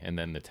right. Sorry. And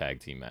then the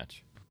tag team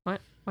match.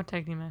 What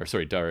tag team match? Or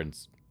sorry, Dar and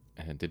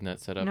didn't that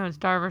set up? No, it's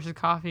Dar versus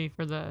Coffey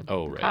for the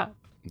right. cup.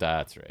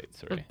 That's right.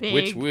 Sorry.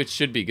 Big, which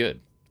should be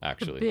good,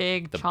 actually.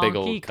 The big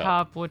old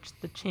cup, which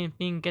the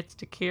champion gets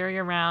to carry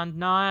around,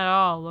 not at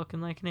all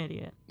looking like an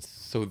idiot.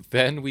 So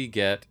then we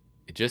get,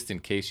 just in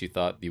case you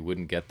thought you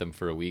wouldn't get them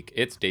for a week,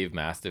 it's Dave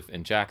Mastiff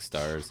and Jack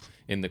Stars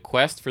in the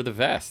quest for the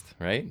vest,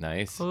 right?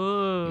 Nice.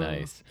 Ooh.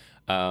 Nice.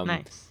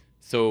 Nice.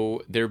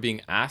 So they're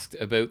being asked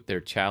about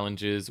their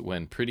challenges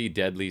when Pretty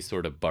Deadly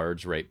sort of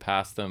barge right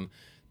past them.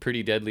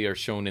 Pretty Deadly are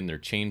shown in their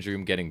change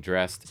room getting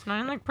dressed. It's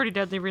not like Pretty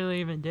Deadly really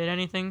even did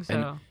anything, so...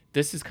 And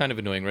this is kind of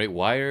annoying, right?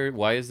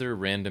 Why is there a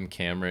random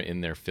camera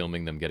in there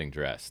filming them getting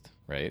dressed,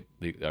 right?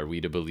 Are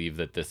we to believe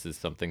that this is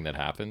something that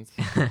happens?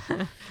 So or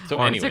is it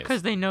anyways,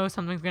 because they know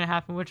something's gonna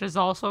happen, which is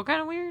also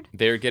kind of weird?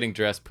 they're getting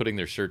dressed, putting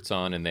their shirts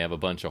on, and they have a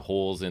bunch of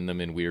holes in them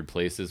in weird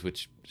places,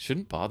 which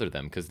shouldn't bother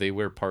them because they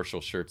wear partial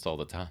shirts all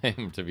the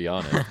time, to be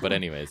honest. But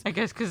anyways, I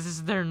guess because this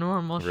is their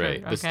normal shirt.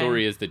 right. The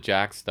story is that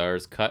Jack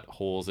Stars cut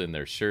holes in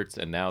their shirts,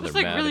 and now It's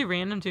they're like mad. really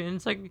random too, and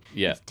it's like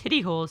Yeah. it's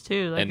titty holes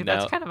too. Like And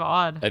that's now- kind of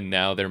odd. And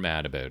now they're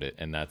mad about it,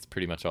 and that's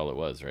pretty much all it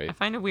was, right? I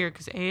find it weird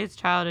because A, it's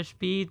childish.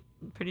 B,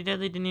 Pretty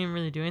Deadly didn't even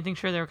really do anything.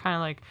 Sure, they were kind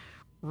of like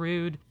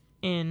rude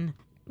in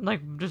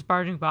like just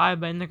barging by,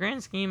 but in the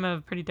grand scheme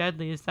of Pretty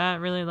Deadly, is that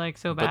really like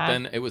so bad? But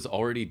then it was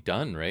already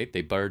done, right?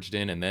 They barged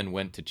in and then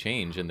went to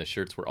change, and the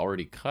shirts were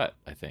already cut,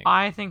 I think.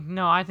 I think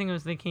it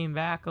was they came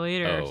back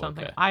later or Oh,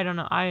 something. okay. I don't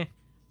know. I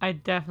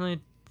definitely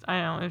I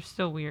don't know. It's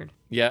still weird.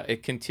 Yeah,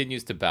 it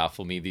continues to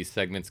baffle me. These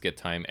segments get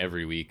time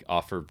every week,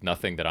 offer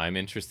nothing that I'm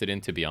interested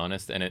in, to be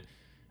honest. And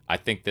I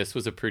think this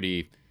was a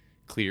pretty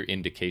clear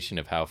indication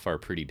of how far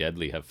Pretty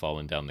Deadly have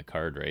fallen down the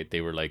card, right?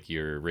 They were like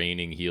your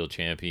reigning heel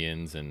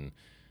champions, and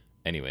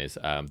anyways,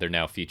 they're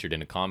now featured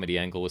in a comedy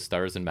angle with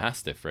Stars and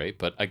Mastiff, right?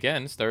 But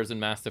again, Stars and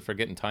Mastiff are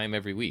getting time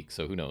every week,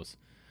 so who knows?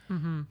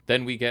 Mm-hmm.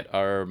 Then we get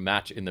our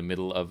match in the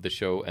middle of the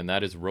show, and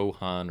that is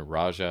Rohan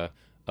Raja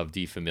of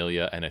D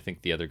Familia, and I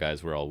think the other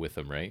guys were all with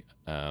him, right?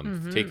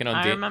 Taking on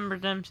I remember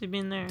Dempsey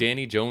being there.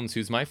 Danny Jones,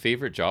 who's my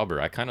favorite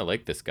jobber. I kind of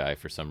like this guy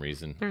for some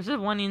reason. There's a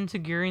one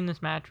insecure in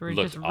this match where he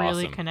Looked just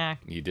really awesome.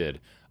 connect. He did.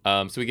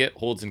 So we get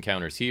holds and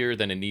counters here,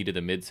 then a knee to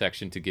the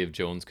midsection to give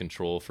Jones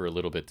control for a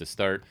little bit to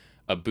start.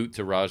 A boot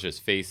to Raja's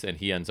face, and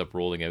he ends up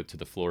rolling out to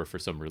the floor for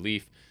some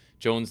relief.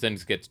 Jones then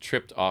gets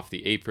tripped off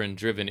the apron,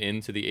 driven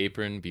into the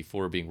apron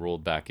before being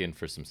rolled back in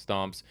for some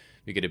stomps.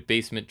 We get a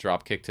basement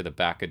drop kick to the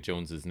back of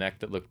Jones's neck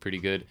that looked pretty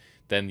good.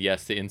 Then,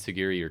 yes, the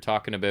Insiguri you're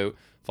talking about,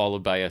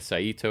 followed by a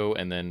Saito,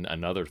 and then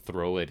another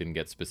throw. I didn't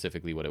get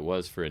specifically what it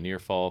was for a near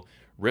fall.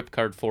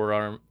 Ripcord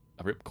forearm,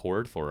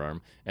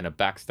 and a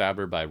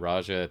backstabber by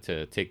Raja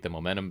to take the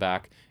momentum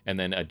back, and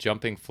then a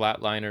jumping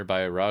flatliner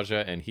by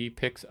Raja, and he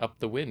picks up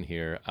the win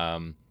here.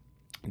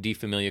 D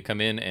Familia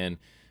come in and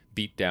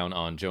beat down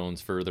on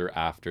Jones further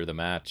after the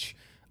match.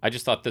 I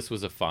just thought this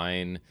was a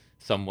fine,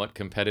 somewhat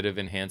competitive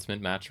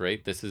enhancement match,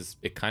 right?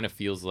 It kind of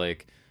feels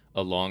like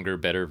a longer,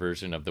 better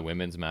version of the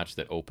women's match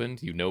that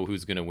opened. You know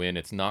who's going to win.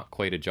 It's not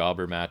quite a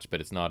jobber match,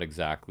 but it's not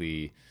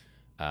exactly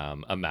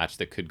a match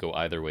that could go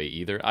either way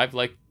either. I've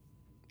liked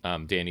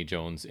Danny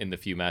Jones in the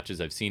few matches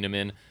I've seen him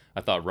in.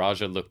 I thought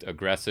Raja looked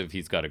aggressive.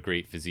 He's got a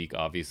great physique,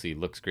 obviously,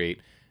 looks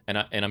great. And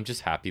I'm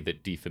just happy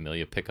that D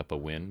Familia pick up a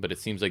win, but it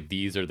seems like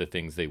these are the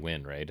things they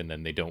win, right? And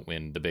then they don't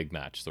win the big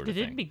match sort They of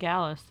thing. did beat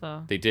Gallus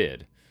though. They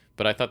did,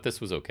 but I thought this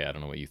was okay. I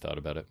don't know what you thought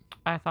about it.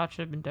 I thought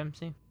should have been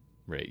Dempsey.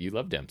 Right, you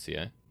love Dempsey,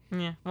 eh?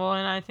 Yeah. Well,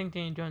 and I think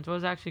Danny Jones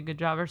was actually a good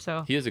jobber,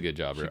 so He is a good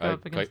jobber. should go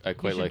up against- I he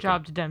quite should like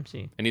job him. to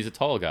Dempsey. And he's a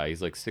tall guy.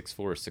 He's like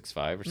 6'4",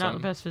 6'5", or Not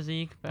something. the best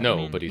physique, but No, I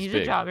mean, but he's a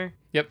big. jobber.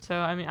 Yep. So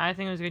I mean, I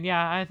think it was good.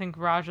 Yeah, I think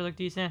Raja looked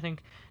decent. I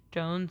think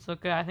Jones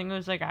looked good. I think it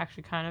was like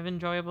actually kind of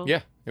enjoyable.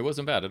 Yeah, it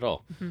wasn't bad at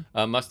all.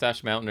 Mm-hmm.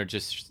 Mustache Mountain are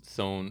just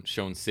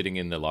shown sitting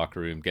in the locker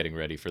room getting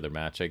ready for their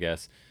match, I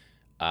guess.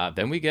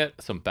 Then we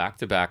get some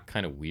back-to-back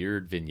kind of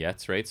weird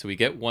vignettes, right? So we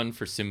get one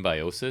for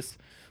Symbiosis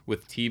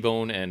with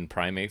T-Bone and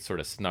Primate sort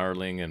of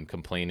snarling and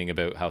complaining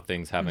about how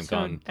things haven't So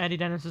gone. Eddie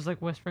Dennis is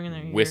like whispering in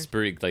their ears.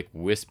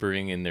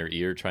 Whispering in their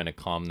ear, trying to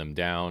calm them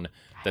down.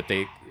 That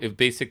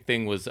basic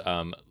thing was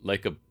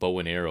like a bow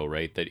and arrow,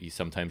 right? That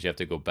sometimes you have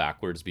to go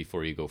backwards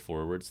before you go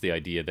forwards. The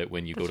idea that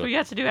when you That's go what you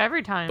have to do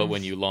every time. but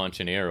when you launch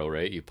an arrow,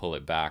 right, you pull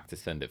it back to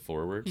send it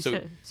forward.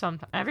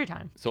 every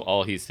time. So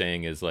all he's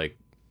saying is like,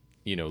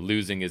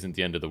 losing isn't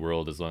the end of the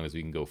world as long as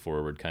we can go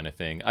forward, kind of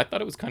thing. I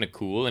thought it was kind of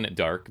cool and a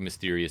dark,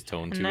 mysterious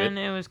tone And to then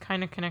it. it was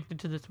kind of connected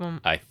to this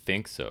one. I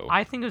think so.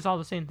 I think it was all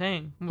the same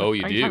thing. Oh,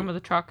 you Are do? you talking about the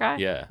truck guy?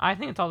 Yeah. I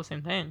think it's all the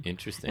same thing.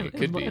 Interesting. It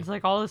could be. It's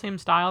like all the same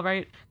style,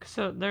 right?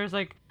 So there's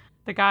like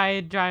the guy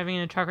driving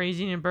in a truck, or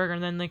he's eating a burger,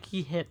 and then like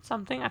he hit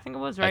something. I think it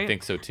was right. I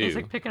think so too. He's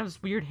like picking up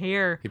this weird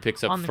hair. He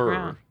picks up on the fur.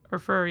 ground. Or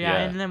fur, yeah.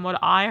 Yeah. And then what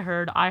I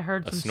heard A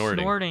some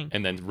snorting.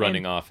 and then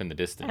running off in the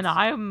distance. And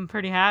I'm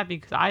pretty happy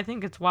because I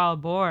think it's Wild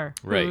Boar,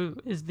 Right. who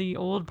is the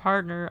old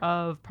partner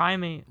of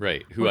Primate.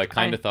 Right, who which I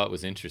kind of thought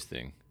was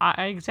interesting.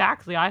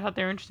 Exactly. I thought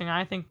they were interesting.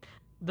 I think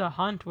the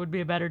Hunt would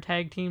be a better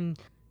tag team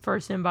for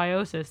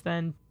Symbiosis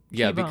than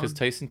Yeah, T-Bone. because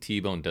Tyson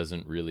T-Bone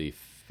doesn't really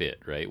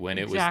fit, right? When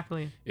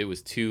Exactly. it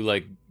was two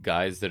like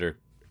guys that are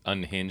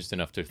unhinged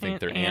enough to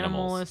think they're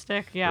animals.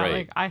 Animalistic. Yeah,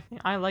 Right. like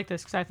I like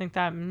this because I think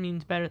that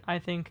means better. I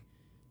think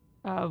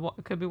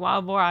it could be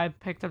Wild Boar. I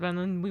picked up and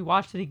then we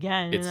watched it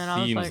again. It and then I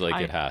was seems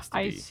like it it has to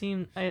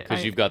be.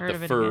 because you've got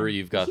the fur,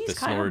 you've got He's the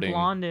kind snorting. of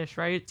blondish,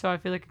 right? So I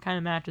feel like it kind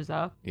of matches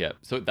up. Yeah.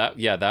 So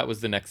that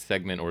was the next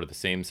segment or the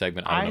same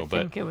segment. I don't know,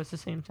 think but it was the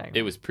same segment.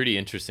 it was pretty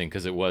interesting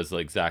because it was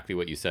like exactly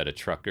what you said, a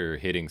trucker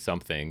hitting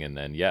something, and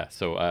then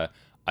so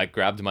I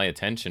grabbed my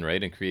attention,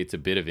 right, and creates a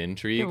bit of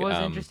intrigue. It was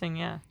interesting,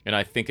 yeah. And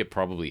I think it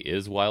probably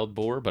is Wild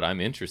Boar, but I'm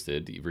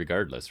interested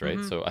regardless, right?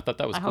 So I thought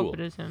that was I cool. hope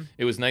it is him.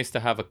 It was nice to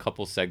have a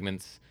couple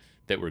segments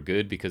that were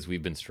good because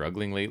we've been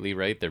struggling lately,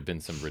 right? There've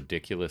been some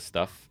ridiculous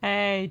stuff.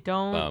 Hey,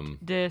 don't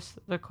diss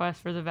the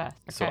quest for the vest.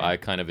 Okay? So I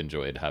kind of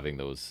enjoyed having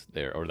those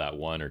there, or that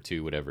one or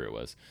two, whatever it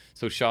was.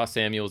 So Shaw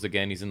Samuels,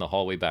 again, he's in the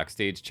hallway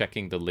backstage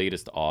checking the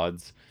latest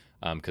odds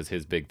because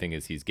his big thing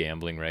is he's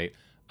gambling, right?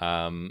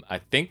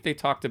 I think they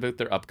talked about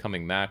their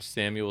upcoming match.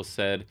 Samuel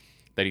said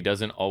that he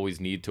doesn't always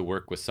need to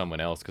work with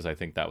someone else, because I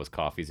think that was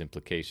Coffey's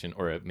implication,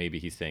 or maybe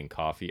he's saying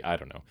Coffey. I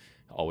don't know.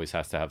 Always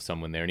has to have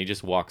someone there. And he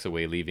just walks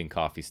away, leaving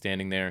Coffey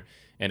standing there.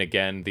 And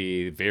again,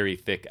 the very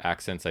thick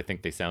accents, I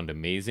think they sound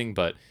amazing,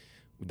 but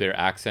their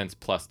accents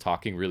plus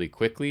talking really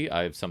quickly,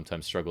 I've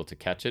sometimes struggled to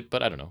catch it.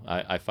 But I don't know.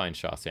 I find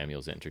Shaw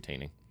Samuels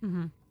entertaining.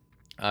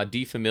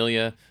 D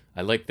Familia,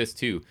 I like this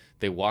too.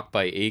 They walk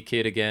by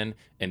A-Kid again,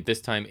 and this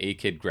time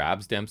A-Kid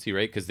grabs Dempsey,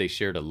 right? Because they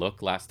shared a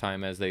look last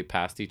time as they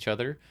passed each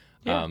other.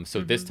 Yeah.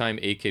 This time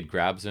A-Kid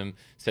grabs him,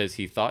 says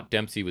he thought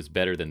Dempsey was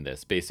better than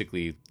this,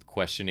 basically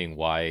questioning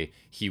why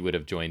he would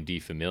have joined D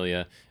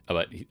Familia.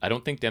 But I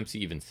don't think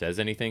Dempsey even says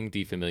anything.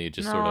 D Familia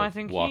just sort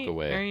of walk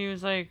away. Or he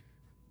was like,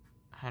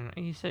 I don't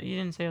know, he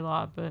didn't say a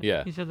lot, but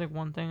yeah, he said like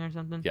one thing or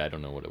something. Yeah, I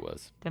don't know what it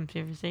was.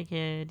 Dempsey versus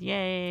A-Kid,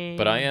 yay!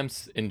 But I am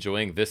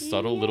enjoying this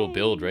subtle little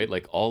build, right?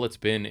 Like all it's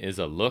been is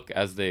a look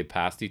as they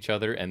passed each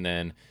other, and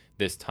then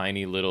this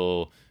tiny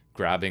little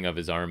grabbing of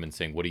his arm and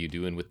saying, "What are you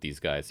doing with these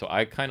guys?" So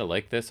I kind of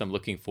like this. I'm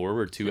looking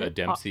forward to a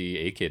Dempsey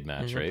A-Kid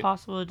match, right? Is it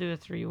possible to do a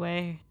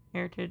 3-way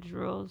Heritage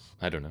Rules?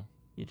 I don't know.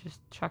 You just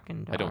chuck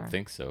in Dar. I don't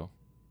think so.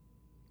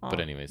 Well, but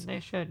anyways,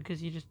 they should,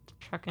 because you just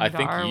chuck in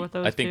Dar with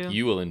those two. I think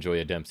you will enjoy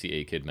a Dempsey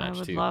A-Kid match too. I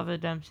would love a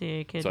Dempsey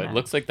A-Kid match. So it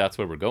looks like that's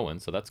where we're going,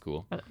 so that's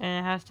cool. And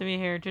it has to be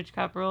Heritage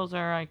Cup rules,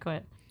 or I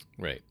quit.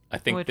 Right. I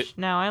think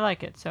now I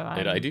like it, so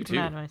I do too.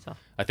 Mad at myself.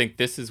 I think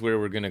this is where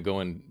we're going to go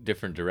in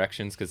different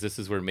directions, because this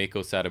is where Meiko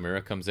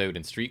Satomura comes out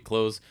in street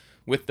clothes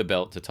with the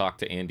belt to talk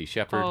to Andy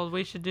Shepherd. Oh,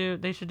 they should do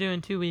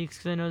in 2 weeks,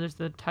 because I know there's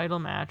the title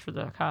match for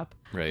the cup.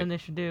 Right. And they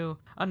should do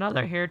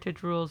another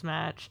Heritage Rules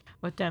match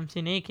with Dempsey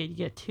and A-Kid. You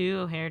get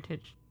 2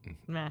 Heritage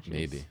matches.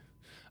 Maybe.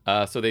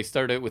 So they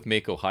start out with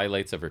Meiko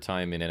highlights of her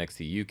time in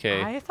NXT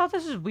UK. I thought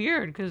this was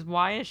weird, because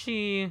why is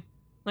she...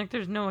 Like,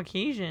 there's no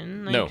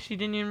occasion. Like, no. She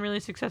didn't even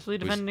really successfully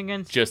defend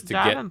against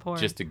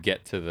Davenport. Just to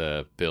get to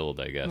the build,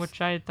 I guess.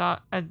 Which I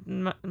thought...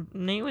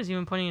 Nate was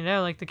even pointing it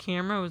out. Like, the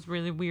camera was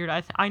really weird.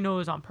 I know it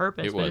was on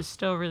purpose, but it's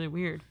still really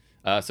weird.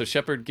 So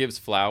Shepherd gives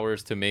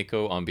flowers to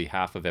Meiko on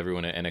behalf of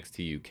everyone at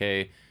NXT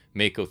UK.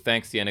 Meiko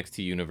thanks the NXT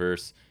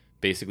Universe.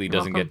 Basically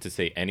doesn't get to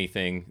say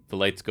anything. The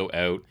lights go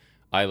out.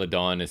 Isla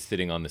Dawn is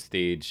sitting on the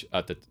stage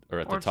at the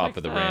top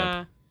of the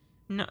ramp.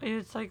 No,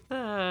 it's like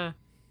the...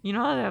 You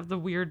know how they have the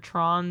weird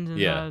Trons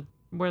and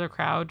where the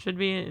crowd should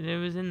be? It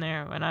was in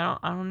there, and I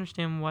don't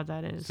understand what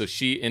that is. So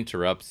she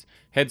interrupts,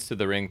 heads to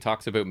the ring,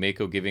 talks about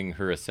Meiko giving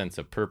her a sense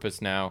of purpose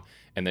now,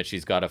 and that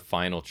she's got a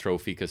final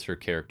trophy because her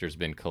character's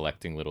been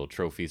collecting little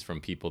trophies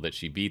from people that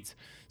she beats.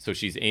 So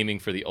she's aiming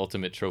for the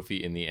ultimate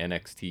trophy in the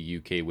NXT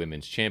UK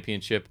Women's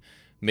Championship.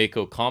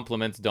 Meiko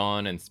compliments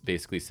Dawn and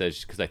basically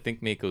says, because I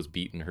think Meiko's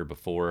beaten her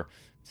before,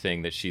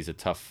 saying that she's a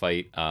tough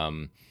fight.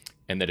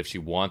 And that if she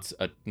wants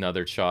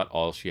another shot,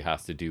 all she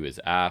has to do is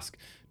ask.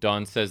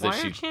 Dawn says Why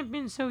are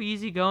champions so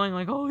easygoing?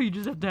 Like, oh, you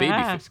just have to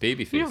ask.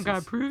 Babyfaces. You don't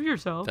gotta prove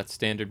yourself. That's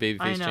standard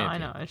babyface champion. I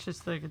know. It's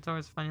just like, it's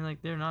always funny.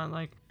 Like, they're not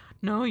like,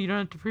 no, you don't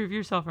have to prove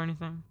yourself or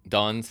anything.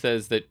 Dawn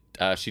says that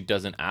she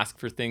doesn't ask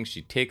for things.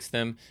 She takes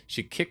them.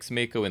 She kicks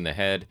Meiko in the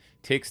head,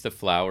 takes the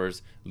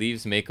flowers,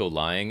 leaves Meiko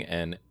lying,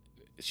 and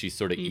she's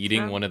sort of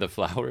eating one of the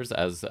flowers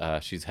as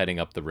she's heading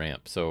up the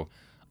ramp. So...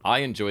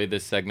 I enjoy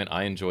this segment.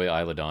 I enjoy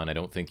Isla Dawn. I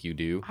don't think you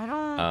do. I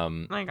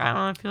don't. I don't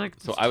know. I feel like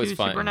it's too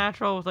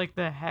supernatural with like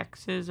the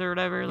hexes or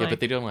whatever. Yeah, but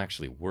they don't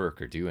actually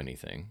work or do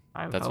anything.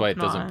 That's why it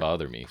doesn't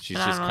bother me. She's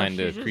just kind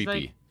of creepy.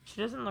 Like,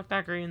 she doesn't look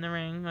that great in the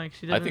ring. Like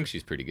she doesn't. I think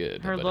she's pretty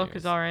good. Her look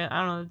is alright.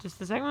 I don't know. Just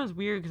the segment was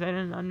weird because I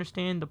didn't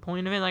understand the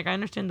point of it. Like I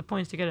understand the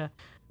points to get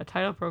a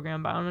title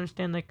program, but I don't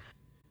understand like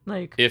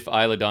if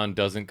Isla Dawn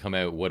doesn't come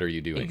out, what are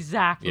you doing?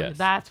 Exactly. Yes.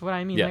 That's what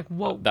I mean. Yeah. Like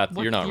what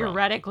you're not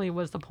theoretically wrong.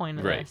 Was the point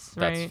of this,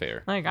 right? That's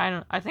fair. Like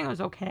I think it was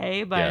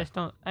okay, but I just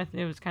don't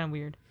it was kind of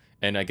weird.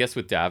 And I guess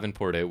with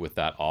Davenport out with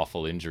that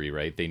awful injury,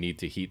 right? They need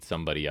to heat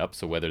somebody up.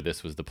 So whether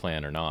this was the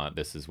plan or not,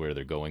 this is where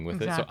they're going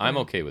with it. So I'm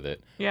okay with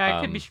it. Yeah,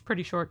 it could be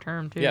pretty short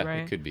term too, right? Yeah,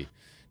 it could be.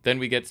 Then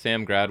we get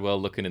Sam Gradwell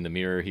looking in the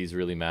mirror. He's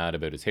really mad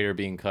about his hair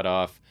being cut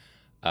off.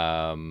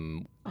 Oh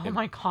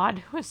my god,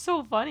 it was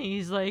so funny.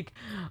 He's like,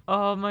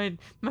 oh, my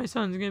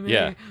son's gonna be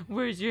like,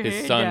 where's your hair,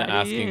 his son Daddy?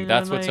 Asking, and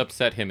that's what's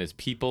upset him is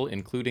people,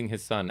 including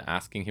his son,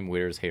 asking him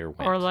where his hair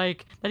went. Or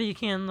like that he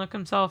can't look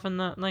himself in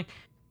the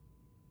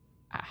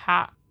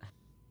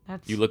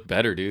that's you look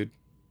better, dude.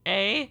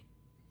 A,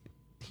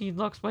 he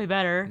looks way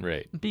better.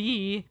 Right.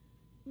 B,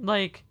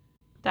 like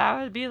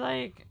that would be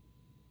like,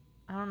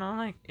 I don't know,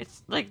 like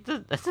it's like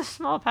it's a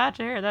small patch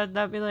of hair.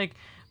 That'd be like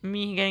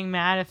me getting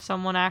mad if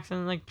someone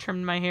accidentally like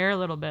trimmed my hair a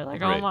little bit.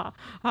 Like, oh,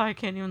 I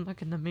can't even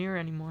look in the mirror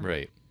anymore.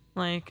 Right.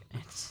 Like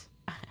it's.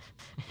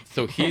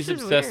 So he's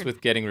obsessed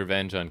with getting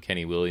revenge on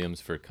Kenny Williams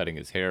for cutting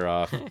his hair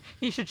off.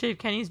 He should shave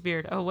Kenny's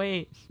beard. Oh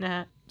wait,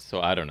 nah.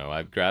 So I don't know.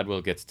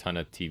 Gradwell gets ton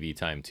of TV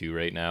time too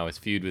right now. His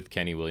feud with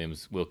Kenny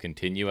Williams will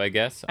continue, I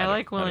guess. I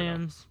like I don't know.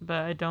 Williams,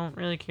 but I don't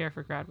really care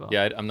for Gradwell.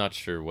 Yeah, I'm not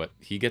sure what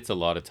he gets a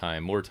lot of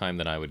time, more time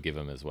than I would give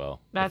him as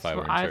well. That's if I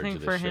were what in I charge think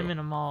of for this him show. and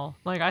Amal.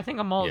 Like, I think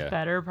Amal is Yeah.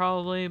 better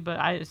probably, but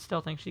I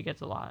still think she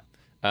gets a lot.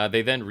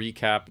 They then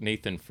recap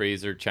Nathan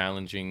Fraser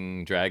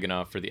challenging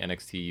Dragunov for the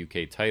NXT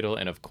UK title,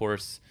 and of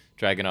course,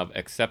 Dragunov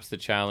accepts the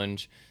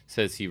challenge,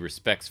 says he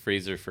respects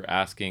Fraser for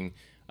asking.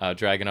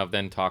 Dragunov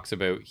then talks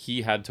about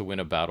he had to win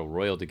a battle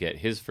royal to get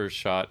his first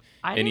shot,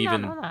 I and did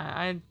even not know that.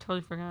 I totally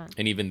forgot.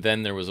 and even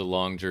then there was a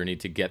long journey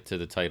to get to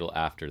the title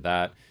after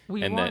that.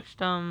 We and watched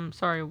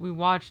we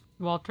watched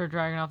Walter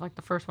Dragunov, like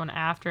the first one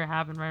after it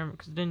happened, right?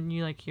 Because didn't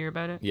you like hear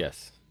about it?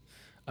 Yes.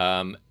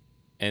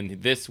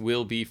 And this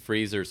will be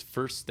Fraser's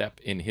first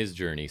step in his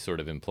journey, sort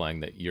of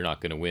implying that you're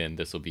not going to win.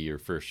 This will be your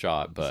first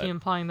shot, Is but he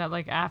implying that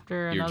like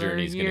after your another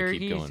journey's year going to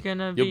keep he's going.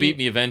 gonna You'll beat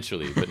me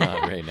eventually, but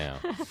not right now.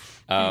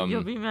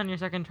 You'll beat me on your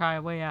second try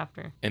way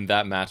after. And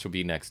that match will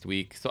be next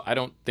week. So I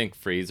don't think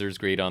Fraser's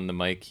great on the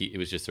mic. It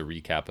was just a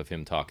recap of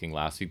him talking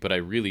last week, but I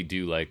really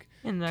do like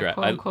In the quote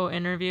unquote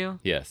interview.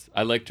 Yes,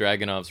 I like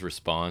Dragunov's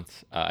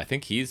response. I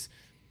think he's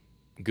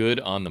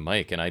good on the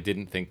mic, and I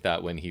didn't think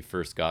that when he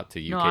first got to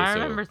UK. No, I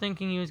remember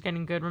thinking he was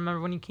getting good.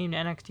 Remember when he came to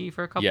NXT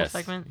for a couple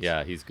segments?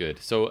 Yeah, he's good.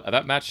 So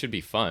that match should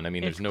be fun. I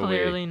mean, It's there's no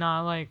clearly way.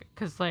 not like,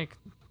 because like,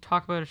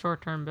 talk about a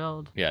short-term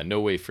build. Yeah, no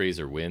way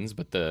Fraser wins,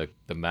 but the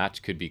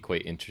match could be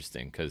quite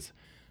interesting because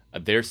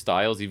their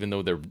styles, even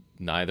though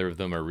neither of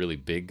them are really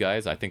big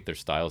guys, I think their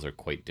styles are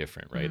quite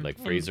different, right? Like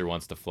Fraser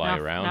wants to fly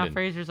around, now and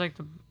Fraser's like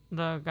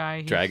the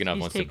guy Dragunov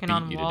he's wants to taken beat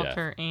on you to death.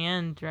 Walter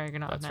and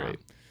Dragunov. That's now. right.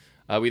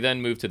 We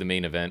then move to the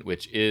main event,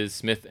 which is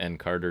Smith and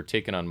Carter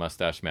taking on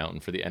Mustache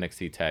Mountain for the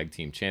NXT Tag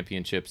Team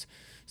Championships.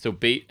 So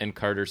Bate and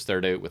Carter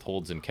start out with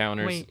holds and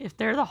counters. Wait, if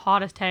they're the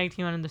hottest tag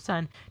team under the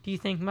sun, do you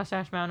think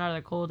Mustache Mountain are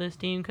the coldest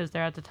team because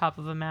they're at the top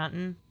of a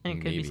mountain and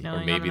it could be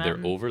snowing or maybe on the they're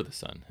mountain? over the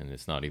sun, and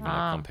it's not even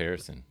a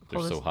comparison.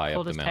 They're so high up the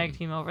Coldest mountain. tag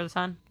team over the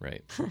sun.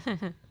 Right.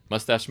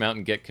 Mustache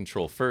Mountain get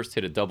control first,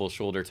 hit a double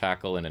shoulder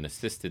tackle and an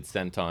assisted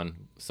senton.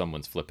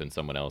 Someone's flipping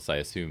someone else. I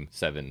assume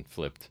Seven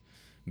flipped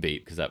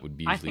Bate because that would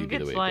usually I think be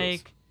the it's way it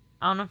like, goes.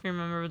 I don't know if you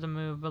remember the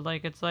move, but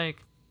like it's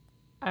like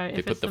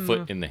They put the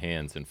foot in the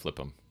hands and flip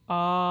them. Oh,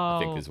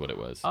 I think is what it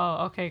was.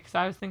 Oh, okay. Because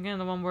I was thinking of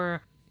the one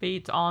where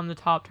Bates on the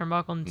top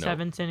turnbuckle and No.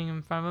 Seven sitting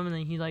in front of him, and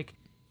then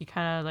he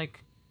kind of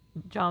like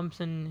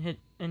jumps and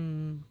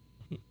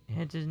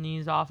hits his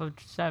knees off of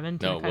Seven.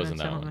 No, it wasn't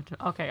that one.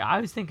 Okay, I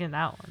was thinking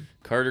that one.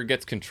 Carter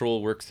gets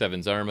control, works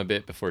Seven's arm a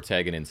bit before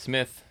tagging in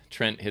Smith.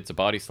 Trent hits a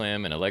body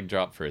slam and a leg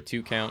drop for a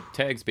 2 count.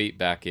 Tags Bate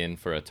back in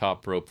for a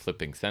top rope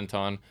flipping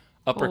senton.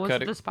 Was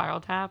Uppercut. it the spiral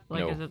tap?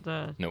 Like, No. is it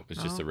the? No,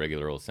 it's just a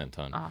regular old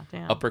senton. Ah,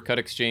 damn. Uppercut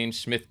exchange.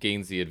 Smith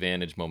gains the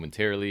advantage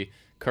momentarily.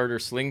 Carter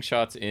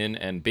slingshots in,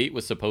 and Bate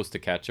was supposed to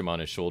catch him on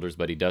his shoulders,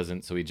 but he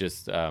doesn't, so he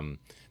just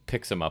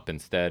picks him up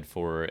instead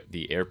for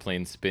the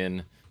airplane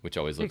spin, which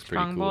always Big looks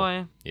pretty strong cool.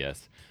 boy.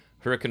 Yes.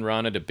 Hurricane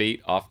Rana to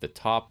Bate off the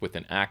top with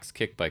an axe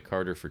kick by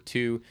Carter for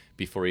 2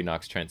 before he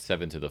knocks Trent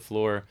Seven to the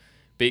floor.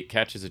 Bate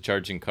catches a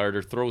charging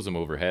Carter, throws him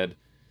overhead.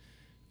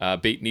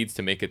 Bate needs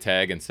to make a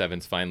tag, and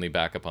Seven's finally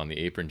back up on the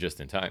apron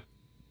just in time.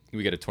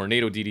 We get a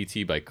tornado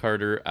DDT by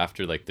Carter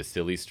after like the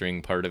silly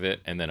string part of it,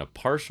 and then a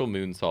partial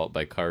moonsault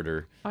by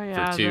Carter Oh,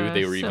 yeah, for 2. the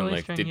They were even silly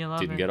like string, you love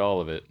didn't it. get all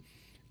of it.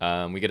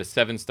 We get a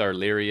 7-star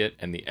lariat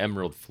and the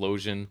Emerald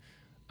Flosion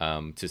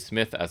to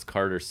Smith as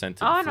Carter sent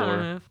to Oh, the I know floor.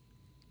 the move.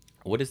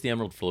 What is the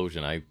Emerald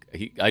Flosion?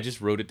 I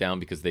just wrote it down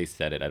because they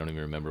said it. I don't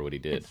even remember what he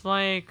did. It's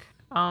like,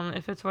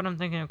 if it's what I'm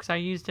thinking of, because I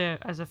used it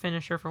as a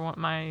finisher for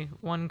my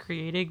one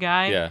created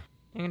guy. Yeah.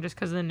 And just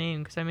because of the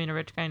name, because I made a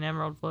rich guy an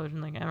Emerald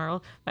Flosion, like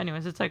Emerald. But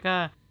anyways, it's like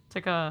a,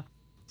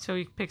 so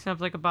he picks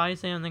up like a body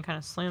slam and then kind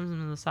of slams him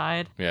to the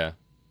side. Yeah.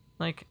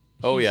 Like,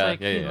 Oh, he's yeah, like,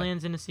 yeah, he yeah.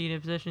 lands in a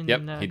seated position Yep,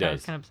 and the he guy's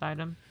does. kind of beside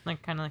him.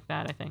 Like, kind of like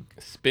that, I think.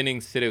 Spinning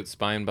sit-out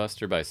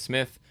spinebuster by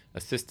Smith.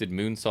 Assisted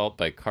moonsault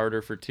by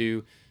Carter for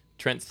 2.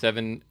 Trent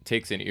Seven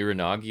takes an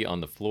Iranagi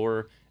on the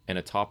floor and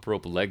a top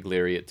rope leg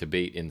lariat to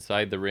Bate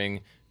inside the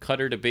ring.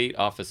 Cutter to Bate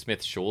off of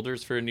Smith's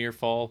shoulders for a near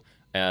fall.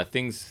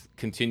 Things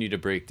continue to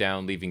break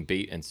down, leaving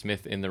Bate and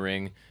Smith in the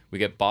ring. We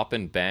get Bop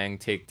and Bang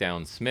take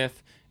down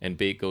Smith, and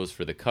Bate goes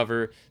for the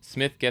cover.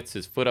 Smith gets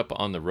his foot up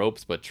on the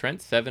ropes, but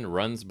Trent Seven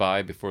runs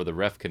by before the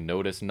ref can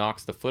notice,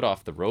 knocks the foot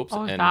off the ropes.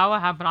 Oh, is and that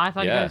what happened? I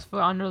thought he Yeah. got his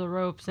foot under the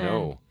ropes. And,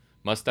 no.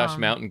 Mustache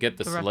Mountain get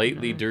the the ref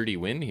slightly noticed. dirty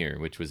win here,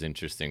 which was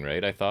interesting,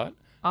 right? I thought.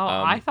 Oh,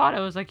 I thought it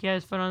was like he had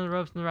his foot on the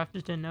ropes and the ref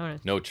just didn't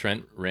notice. No,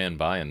 Trent ran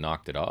by and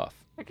knocked it off.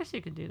 I guess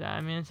you could do that.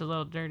 I mean, it's a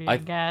little dirty, I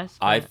guess.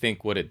 I but-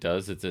 think what it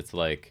does is it's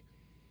like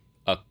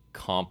a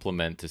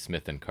compliment to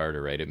Smith and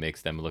Carter, right? It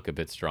makes them look a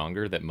bit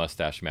stronger. That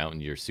Mustache Mountain,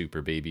 your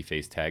super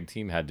babyface tag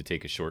team, had to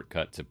take a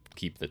shortcut to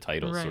keep the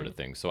title, sort of Right.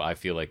 thing. So I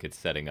feel like it's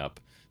setting up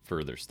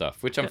further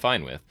stuff, which I'm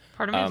fine with.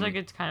 Part of me is like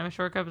it's kind of a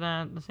shortcut, but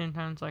then at the same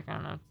time, it's like I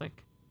don't know. It's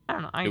like I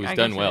don't know. It was I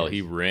done guess well. It He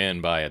is.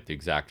 ran by at the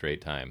exact right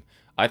time.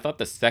 I thought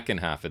the second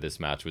half of this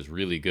match was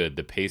really good.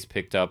 The pace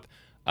picked up.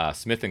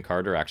 Smith and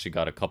Carter actually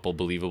got a couple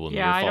believable near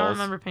Yeah, falls. I don't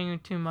remember paying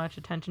too much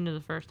attention to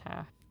the first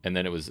half. and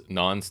then it was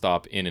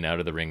nonstop in and out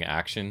of the ring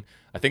action.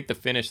 I think the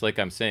finish, like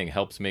I'm saying,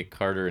 helps make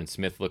Carter and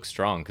Smith look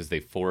strong because they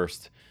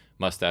forced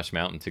Mustache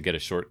Mountain to get a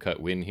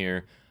shortcut win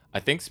here. I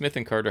think Smith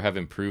and Carter have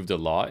improved a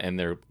lot, and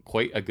they're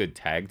quite a good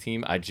tag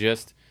team.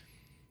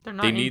 They're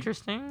not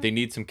interesting. They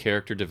need some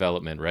character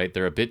development, right?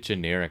 They're a bit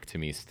generic to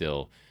me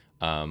still.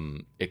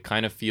 It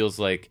kind of feels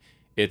like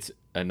it's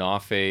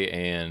Anafe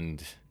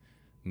and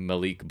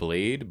Malik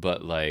Blade,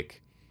 but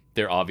like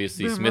they're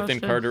obviously Smith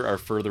and Carter are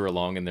further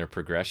along in their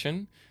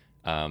progression.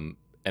 And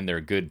they're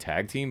a good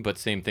tag team, but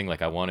same thing.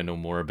 Like I want to know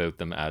more about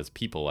them as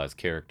people, as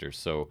characters.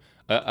 So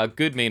a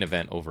good main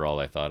event overall,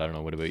 I thought. I don't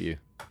know. What about you?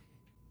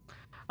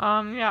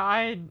 Yeah,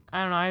 I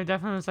don't know. I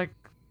definitely was like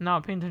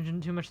not paying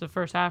attention too much to the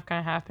first half, kind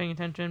of half paying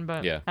attention,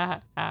 but yeah,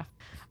 half.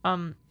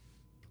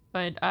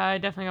 But I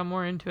definitely got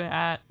more into it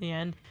at the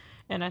end,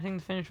 and I think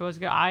the finish was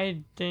good.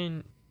 I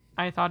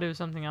thought it was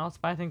something else,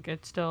 but I think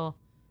it still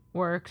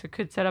works. It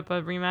could set up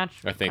a rematch.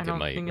 I think it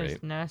might. I don't think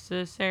it's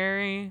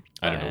necessary.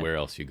 I don't know where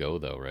else you go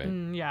though, right?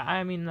 Yeah,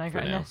 I mean, like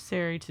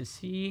necessary to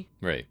see.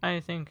 Right. I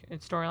think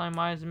it's storyline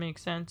wise, it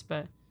makes sense,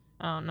 but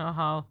I don't know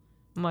how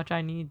much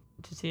I need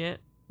to see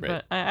it.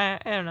 Right. But I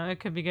don't know. It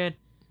could be good.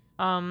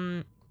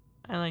 I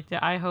liked it.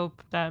 I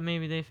hope that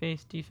maybe they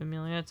face De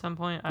Familia at some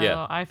point.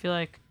 I feel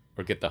like.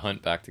 Or get the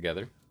Hunt back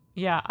together.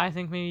 Yeah, I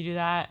think maybe do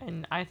that,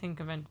 and I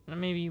think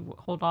maybe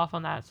hold off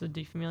on that so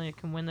De Familia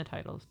can win the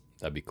titles.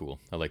 That'd be cool.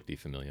 I like De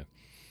Familia.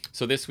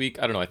 So this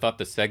week, I don't know. I thought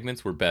the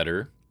segments were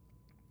better.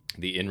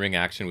 The in-ring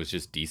action was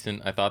just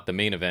decent. I thought the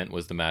main event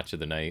was the match of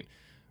the night.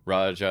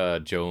 Raja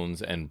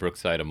Jones and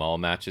Brookside Amal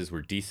matches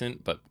were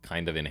decent, but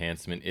kind of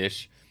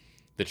enhancement-ish.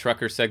 The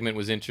trucker segment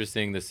was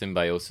interesting. The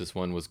Symbiosis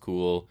one was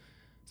cool.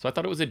 So I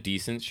thought it was a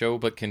decent show,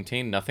 but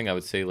contained nothing I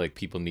would say like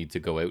people need to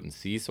go out and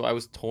see. So I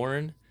was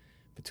torn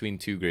between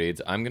two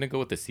grades. I'm going to go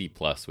with the C+,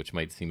 which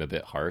might seem a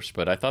bit harsh,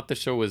 but I thought the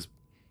show was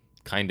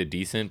kind of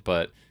decent,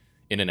 but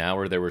in an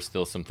hour there were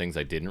still some things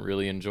I didn't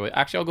really enjoy.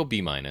 Actually, I'll go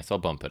B-. I'll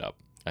bump it up.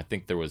 I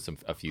think there was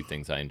a few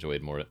things I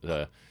enjoyed more,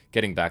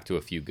 getting back to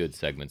a few good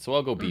segments. So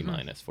I'll go B-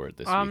 for it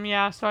this week.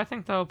 Yeah, so I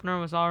think the opener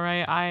was all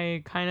right.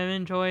 I kind of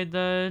enjoyed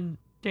the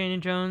Dana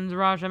Jones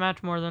Raja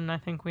match more than I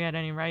think we had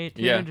any right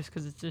to, just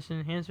because it's just an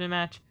enhancement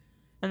match.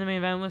 And the main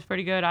event was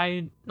pretty good.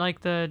 I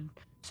like the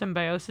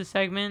Symbiosis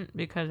segment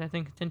because I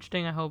think it's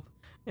interesting. I hope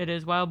it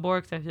is Wild Boar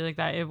because I feel like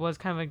that it was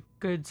kind of a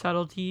good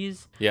subtle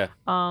tease. Yeah.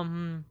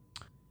 And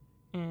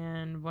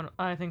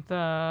I think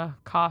the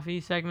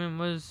coffee segment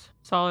was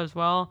solid as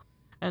well.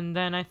 And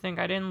then I think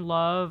I didn't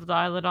love the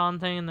Isladon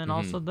thing, and then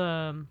also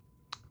the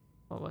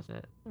what was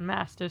it?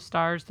 Mastiff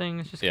Stars thing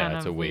is just kind of weird. Yeah,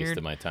 it's a waste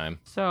of my time.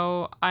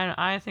 So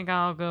I think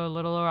I'll go a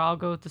little lower. I'll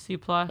go with the C+.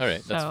 All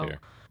right, that's fair.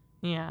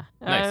 Yeah,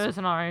 nice. It was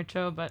an alright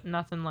show, but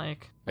nothing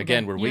like.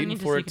 Again, we're waiting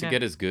for it to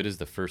get as good as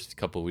the first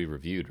couple we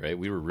reviewed, right?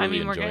 We were really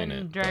enjoying it. We're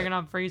getting Dragon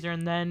Up Fraser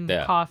and then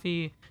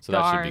Coffee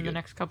Star in the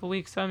next couple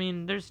weeks. So I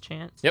mean, there's a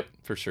chance. Yep,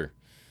 for sure.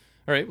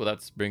 All right, well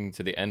that's bringing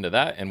to the end of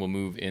that, and we'll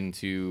move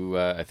into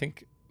I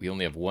think we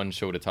only have one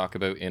show to talk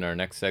about in our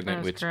next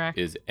segment, which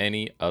is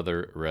Any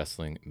Other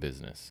Wrestling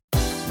Business.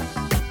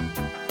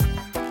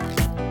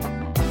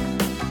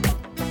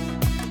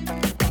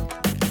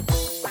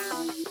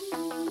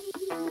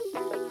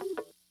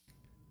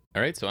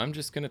 All right, so I'm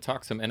just going to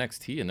talk some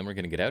NXT, and then we're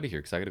going to get out of here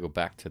because I got to go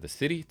back to the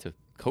city to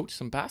coach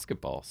some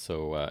basketball.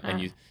 So, and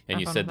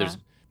you said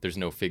there's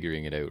no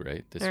figuring it out,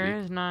 right? This week? There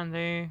is none.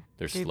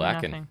 They're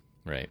slacking. Nothing.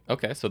 Right.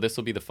 Okay, so this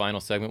will be the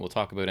final segment. We'll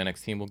talk about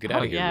NXT, and we'll get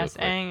out of here real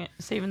quick. And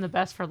saving the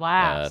best for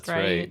last, That's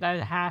right?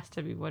 That has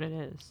to be what it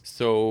is.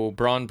 So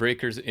Braun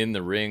Breaker's in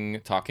the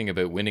ring talking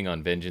about winning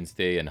on Vengeance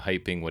Day and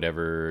hyping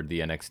whatever the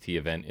NXT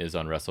event is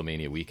on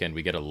WrestleMania weekend.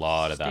 We get a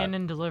lot of that. Stand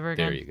and deliver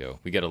again. There you go.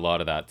 We get a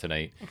lot of that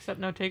tonight. Except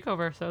no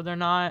takeover, so they're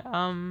not...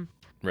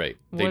 Right.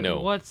 They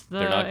know. What's the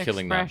they're not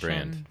killing that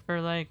brand.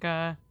 For like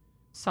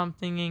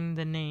somethinging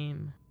the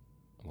name?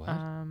 What?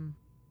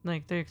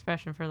 Like the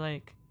expression for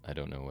like... I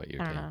don't know what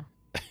you're saying. I don't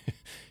know.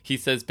 He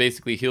says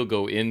basically he'll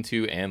go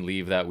into and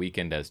leave that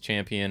weekend as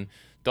champion.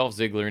 Dolph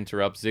Ziggler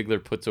interrupts.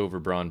 Ziggler puts over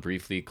Braun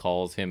briefly,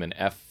 calls him an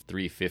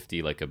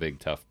F-350 like a big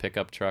tough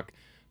pickup truck.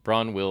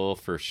 Braun will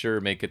for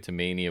sure make it to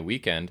Mania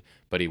weekend,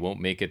 but he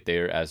won't make it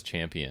there as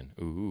champion.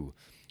 Ooh.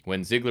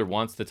 When Ziggler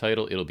wants the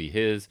title, it'll be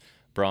his.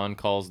 Braun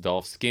calls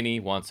Dolph skinny,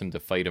 wants him to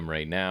fight him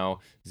right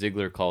now.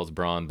 Ziggler calls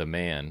Braun the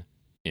man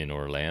in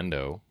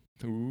Orlando.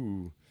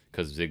 Ooh.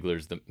 Because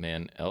Ziggler's the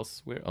man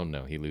elsewhere? Oh,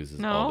 no, he loses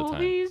all the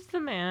time. No, he's the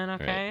man,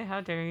 okay? Right. How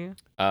dare you?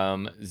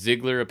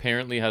 Ziggler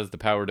apparently has the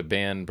power to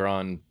ban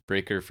Braun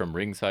Breaker from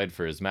ringside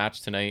for his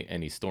match tonight,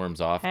 and he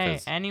storms off. Hey,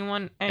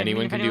 anyone can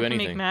do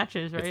anything. Make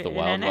matches, right? It's the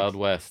Wild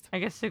West. I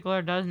guess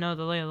Ziggler does know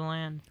the lay of the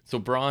land. So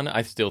Braun,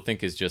 I still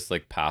think, is just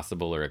like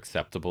passable or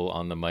acceptable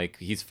on the mic.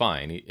 He's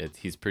fine.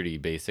 He's pretty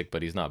basic,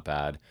 but he's not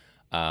bad.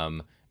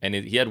 And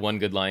he had one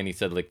good line. He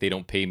said, like, they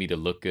don't pay me to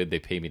look good. They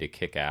pay me to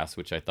kick ass,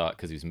 which I thought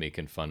because he was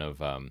making fun of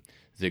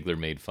Ziggler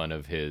made fun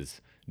of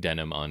his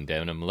denim on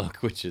denim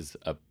look, which is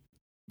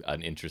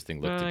an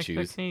interesting look to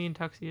choose. The Canadian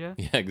tuxedo.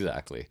 Yeah,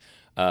 exactly.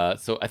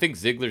 So I think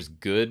Ziggler's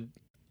good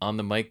on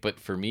the mic, but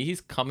for me,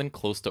 he's coming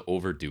close to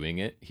overdoing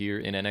it here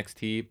in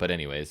NXT. But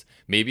anyways,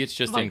 maybe it's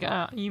just Like,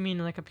 you mean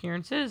like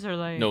appearances or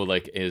like? no,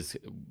 like his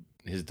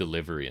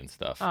delivery and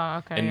stuff. Oh,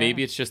 okay. And yeah.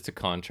 maybe it's just to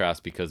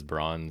contrast because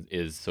Braun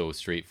is so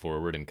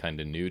straightforward and kind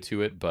of new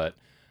to it. But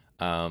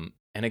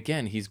and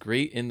again, he's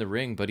great in the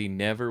ring, but he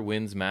never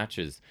wins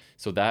matches.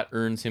 So that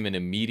earns him an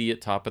immediate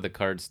top of the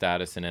card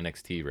status in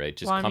NXT, right?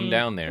 Just Well, I come mean,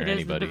 down there, it is the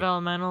anybody.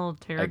 developmental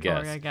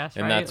territory, I guess,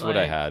 And right? that's what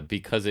I Like, had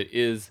because it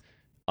is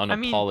I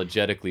mean,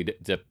 unapologetically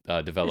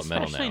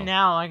developmental especially now.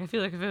 now, like I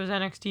feel like if it was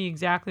NXT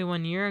exactly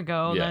 1 year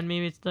ago, Yeah. then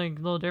maybe it's like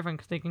a little different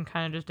because they can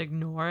kind of just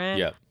ignore it.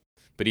 Yeah.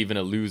 But even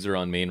a loser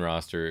on main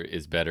roster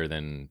is better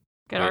than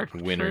Get our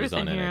winners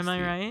truth on in here, NXT. am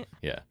I right?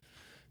 Yeah.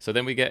 So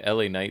then we get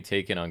LA Knight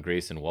taking on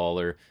Grayson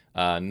Waller.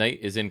 Knight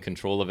is in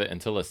control of it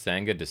until a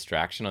Sanga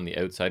distraction on the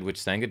outside, which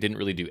Sanga didn't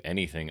really do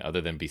anything other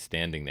than be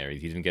standing there. He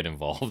didn't get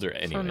involved or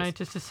anything. So Knight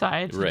just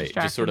decides to Right,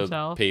 distract just sort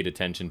himself. of paid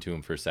attention to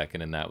him for a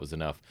second, and that was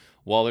enough.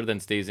 Waller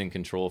then stays in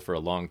control for a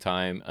long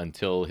time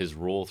until his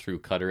roll through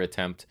cutter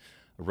attempt.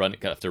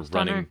 After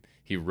running,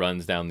 he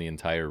runs down the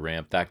entire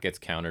ramp. That gets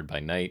countered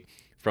by Knight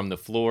from the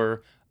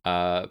floor.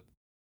 I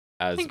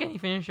think any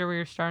finisher where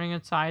you're starting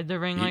outside the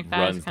ring like that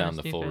runs is down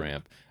the full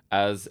ramp.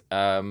 As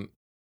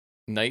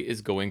Knight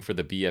is going for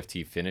the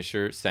BFT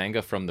finisher,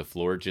 Sanga from the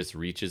floor just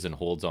reaches and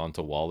holds on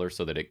to Waller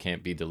so that it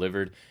can't be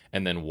delivered,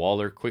 and then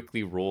Waller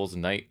quickly rolls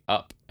Knight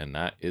up, and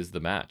that is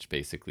the match,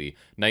 basically.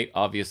 Knight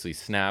obviously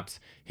snaps,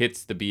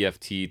 hits the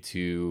BFT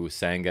to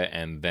Sanga,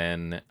 and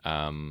then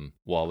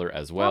Waller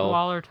as well.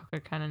 Waller took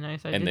it kind of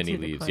nice. And then he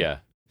leaves, yeah.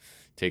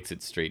 Takes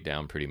it straight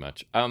down pretty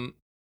much.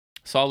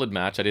 Solid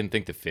match. I didn't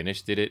think the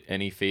finish did it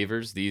any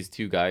favors. These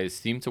two guys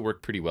seem to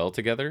work pretty well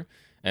together,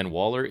 and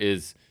Waller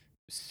is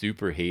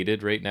super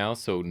hated right now,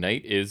 so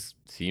Knight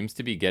seems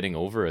to be getting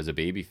over as a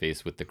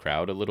babyface with the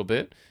crowd a little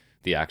bit,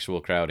 the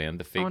actual crowd and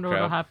the fake crowd. I wonder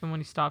what'll happen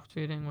when he stops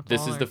feuding with This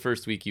Waller. is the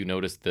first week you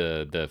noticed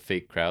the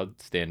fake crowd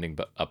standing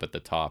up at the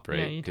top,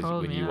 right? Yeah,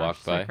 because when you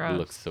walk by, it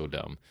looks so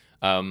dumb.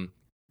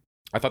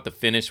 I thought the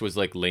finish was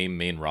like lame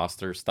main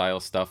roster style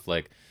stuff,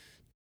 like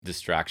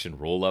distraction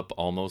roll up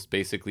almost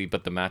basically,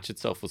 but the match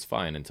itself was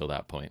fine until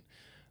that point.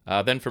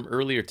 Then from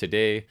earlier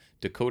today,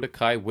 Dakota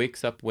Kai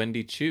wakes up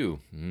Wendy Chu.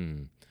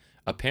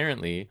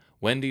 Apparently,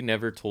 Wendy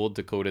never told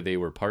Dakota they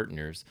were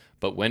partners,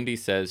 but Wendy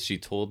says she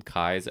told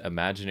Kai's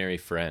imaginary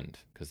friend,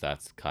 because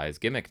that's Kai's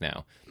gimmick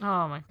now.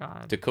 Oh my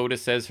god. Dakota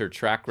says her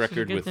track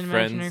record with an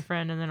friends. Imaginary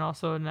friend and then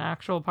also an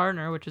actual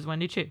partner, which is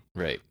Wendy Chu.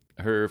 Right.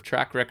 Her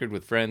track record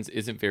with friends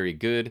isn't very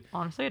good.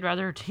 Honestly, I'd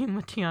rather her team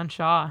with Tian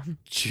Shaw.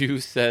 Chu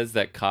says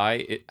that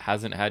Kai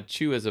hasn't had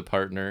Chu as a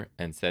partner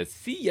and says,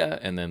 see ya,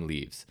 and then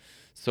leaves.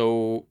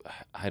 So,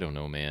 I don't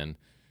know, man.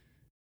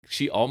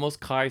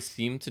 Kai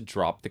seemed to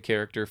drop the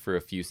character for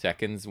a few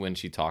seconds when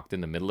she talked in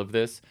the middle of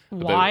this.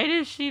 Why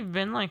has she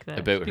been like this?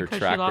 About her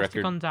track she lost record?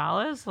 To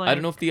Gonzalez? I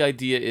don't know if the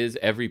idea is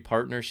every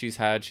partner she's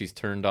had, she's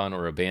turned on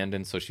or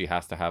abandoned, so she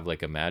has to have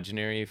like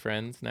imaginary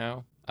friends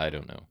now. I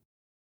don't know.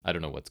 I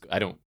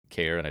don't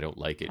care and I don't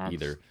like it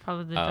either.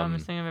 Probably the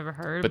dumbest thing I've ever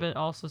heard, but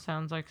also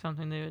sounds like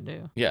something they would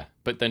do. Yeah,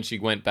 but then she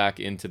went back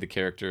into the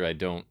character I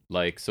don't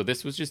like. So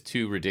this was just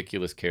two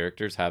ridiculous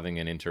characters having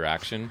an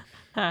interaction.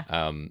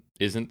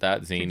 Isn't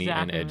that zany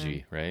and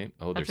edgy, right?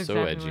 Oh, they're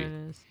so edgy.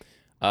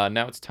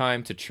 Now it's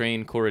time to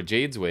train Cora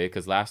Jade's way,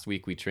 because last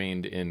week we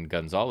trained in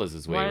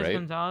Gonzalez's way, right? Why does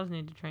Gonzalez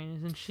need to train?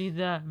 Isn't she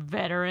the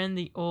veteran,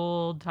 the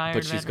old, tired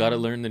But she's got to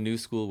learn the new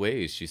school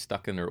ways. She's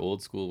stuck in her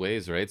old school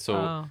ways, right?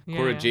 So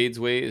Cora Jade's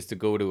way is to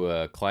go to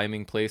a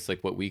climbing place,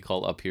 like what we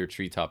call up here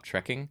treetop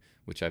trekking,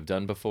 which I've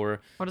done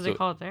before. What do they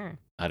call it there?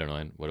 I don't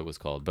know what it was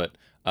called. But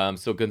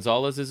so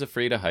Gonzalez is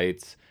afraid of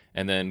heights.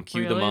 And then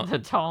cue the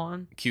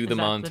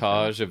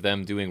montage of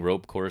them doing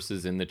rope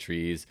courses in the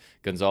trees.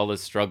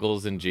 Gonzalez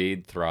struggles and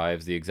Jade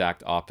thrives, the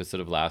exact opposite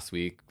of last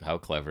week. How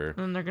clever. And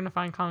then they're going to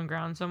find common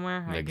ground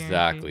somewhere.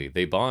 Exactly.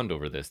 They bond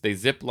over this. They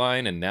zip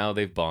line and now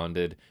they've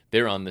bonded.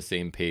 They're on the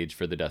same page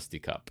for the Dusty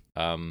Cup.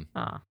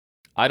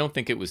 I don't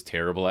think it was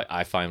terrible.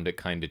 I found it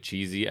kind of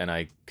cheesy, and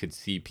I could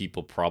see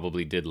people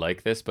probably did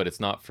like this, but it's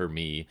not for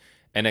me.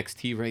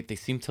 NXT, right? They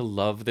seem to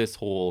love this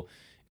whole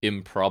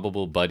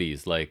improbable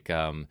buddies, like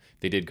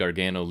they did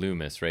Gargano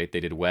Loomis, right? They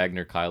did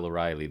Wagner Kyle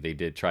O'Reilly. They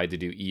tried to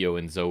do Io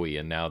and Zoe,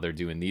 and now they're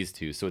doing these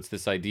two. So it's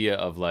this idea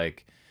of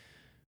like,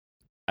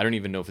 I don't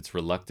even know if it's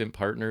reluctant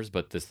partners,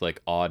 but this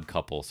like odd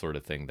couple sort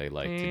of thing they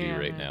like to do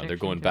right now. They're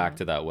going back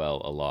to that well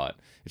a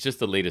lot. It's just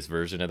the latest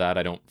version of that.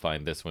 I don't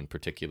find this one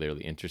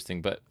particularly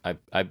interesting, but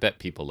I bet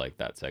people like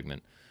that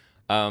segment.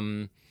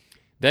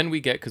 Then we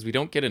get, because we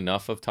don't get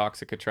enough of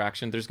Toxic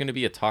Attraction, there's going to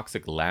be a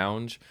Toxic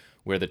Lounge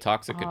where the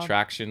Toxic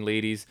Attraction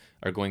ladies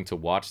are going to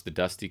watch the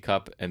Dusty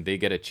Cup, and they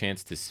get a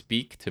chance to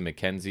speak to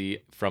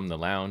Mackenzie from the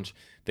lounge.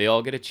 They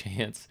all get a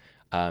chance.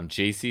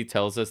 JC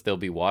tells us they'll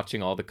be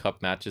watching all the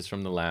cup matches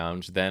from the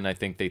lounge. Then I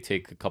think they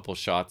take a couple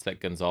shots at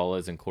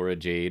Gonzalez and Cora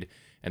Jade.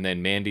 And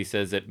then Mandy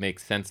says it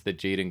makes sense that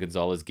Jade and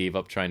Gonzalez gave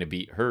up trying to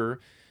beat her,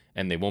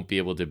 and they won't be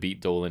able to beat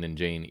Dolan and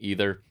Jane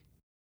either.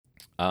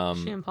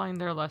 Is she implying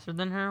they're lesser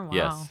than her? Wow.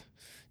 Yes.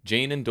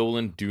 Jane and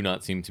Dolan do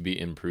not seem to be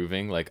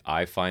improving. Like,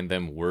 I find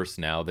them worse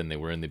now than they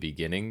were in the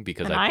beginning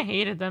because And I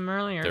hated them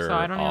earlier, so I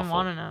they're don't even awful.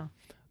 want to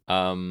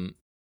know.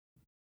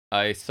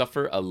 I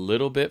suffer a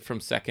little bit from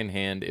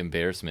secondhand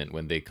embarrassment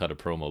when they cut a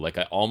promo. Like,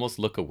 I almost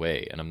look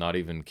away, and I'm not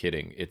even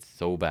kidding. It's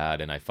so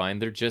bad, and I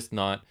find they're just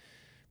not.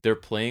 They're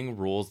playing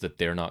roles that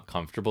they're not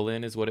comfortable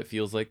in, is what it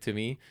feels like to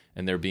me.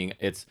 And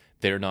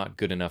they're not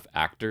good enough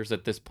actors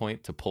at this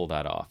point to pull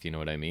that off. You know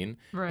what I mean?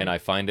 And Right. I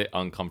find it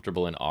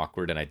uncomfortable and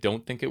awkward, and I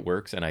don't think it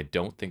works, and I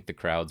don't think the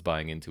crowd's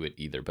buying into it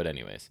either. But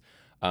anyways,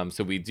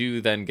 so we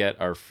do then get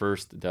our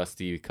first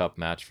Dusty Cup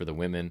match for the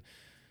women,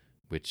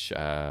 which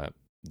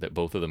that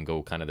both of them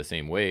go kind of the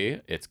same way.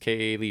 It's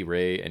Kaylee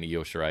Ray and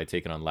Io Shirai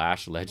taking on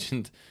Lash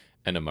Legend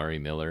and Amari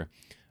Miller.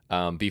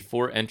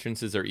 Before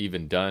entrances are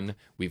even done,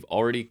 we've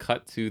already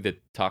cut to the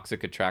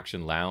Toxic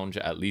Attraction Lounge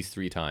at least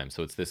 3 times.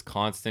 So it's this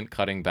constant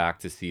cutting back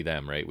to see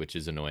them, right? Which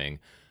is annoying.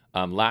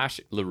 Lash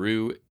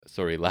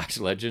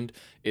Legend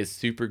is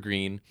super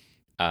green.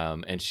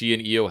 And she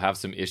and Io have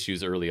some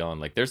issues early on.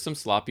 Like, there's some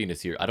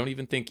sloppiness here. I don't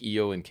even think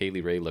Io and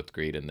Kaylee Ray looked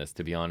great in this,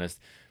 to be honest.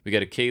 We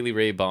got a Kaylee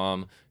Ray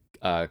bomb,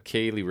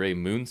 Kaylee Ray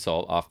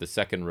moonsault off the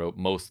second rope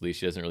mostly.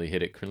 She doesn't really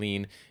hit it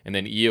clean. And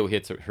then Io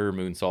hits her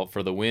moonsault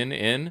for the win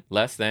in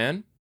less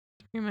than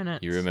 3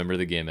 minutes. You remember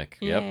the gimmick.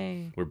 Yay.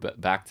 Yep. We're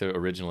back to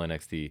original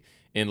NXT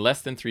in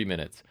less than 3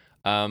 minutes.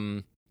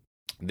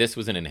 This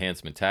was an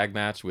enhancement tag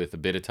match with a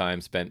bit of time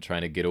spent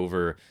trying to get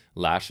over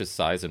Lash's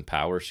size and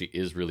power. She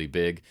is really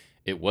big.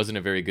 It wasn't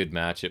a very good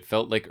match. It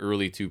felt like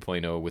early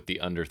 2.0 with the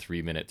under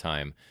 3 minute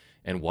time.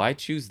 And why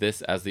choose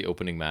this as the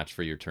opening match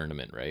for your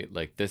tournament, right?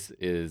 Like, this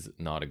is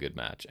not a good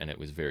match, and it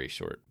was very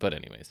short. But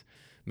anyways,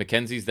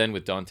 Mackenzie's then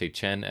with Dante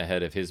Chen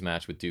ahead of his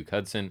match with Duke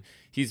Hudson.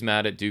 He's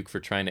mad at Duke for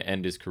trying to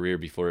end his career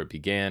before it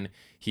began.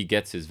 He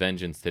gets his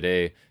vengeance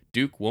today.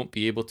 Duke won't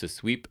be able to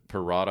sweep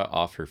Parada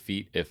off her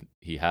feet if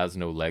he has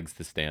no legs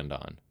to stand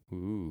on.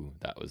 Ooh,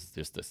 that was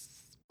just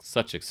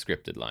such a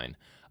scripted line.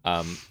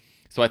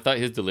 So I thought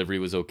his delivery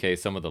was okay.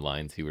 Some of the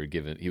lines he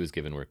was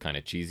given were kind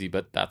of cheesy,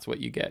 but that's what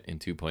you get in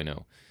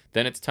 2.0.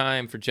 Then it's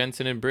time for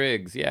Jensen and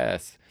Briggs.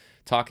 Yes,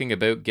 talking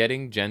about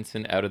getting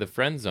Jensen out of the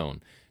friend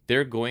zone.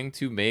 They're going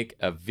to make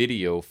a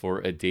video for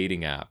a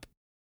dating app,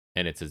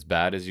 and it's as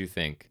bad as you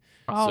think.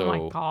 Oh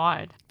my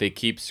God. They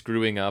keep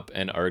screwing up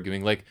and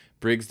arguing. Like,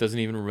 Briggs doesn't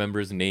even remember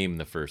his name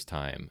the first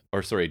time.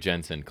 Or sorry,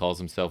 Jensen calls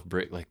himself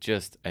Briggs. Like,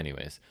 just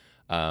anyways.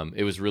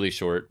 It was really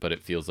short, but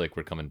it feels like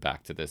we're coming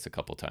back to this a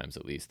couple times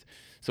at least.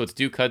 So it's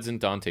Duke Hudson,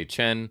 Dante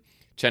Chen.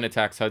 Chen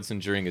attacks Hudson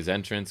during his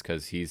entrance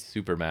because he's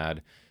super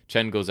mad.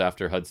 Chen goes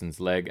after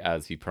Hudson's leg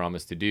as he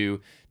promised to do.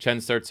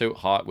 Chen starts out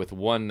hot with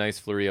one nice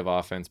flurry of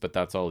offense, but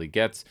that's all he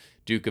gets.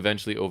 Duke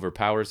eventually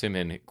overpowers him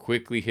and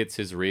quickly hits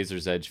his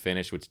Razor's Edge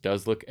finish, which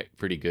does look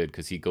pretty good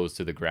because he goes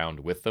to the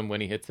ground with them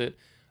when he hits it.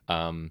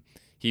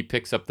 He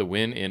picks up the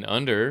win in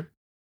under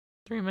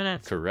 3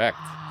 minutes. Correct.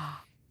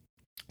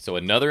 So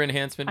another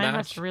enhancement I match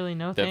must really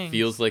know that things.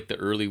 feels like the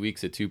early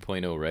weeks of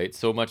 2.0, right?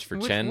 So much for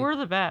Which Chen. were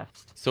the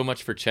best. So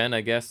much for Chen, I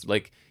guess.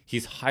 Like,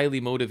 he's highly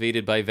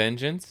motivated by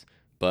vengeance,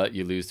 but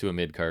you lose to a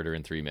mid-carder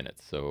in 3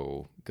 minutes.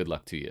 So good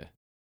luck to you,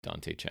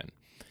 Dante Chen.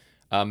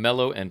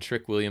 Mello and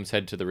Trick Williams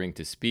head to the ring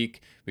to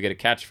speak. We get a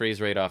catchphrase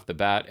right off the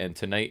bat, and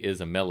tonight is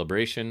a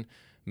Mellobration.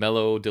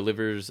 Mello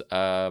delivers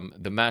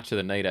the match of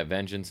the night at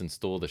Vengeance and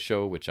stole the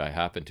show, which I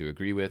happen to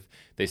agree with.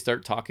 They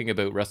start talking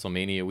about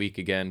WrestleMania week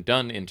again.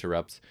 Dunn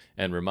interrupts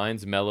and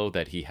reminds Mello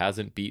that he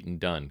hasn't beaten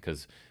Dunn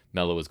because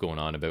Mello is going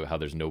on about how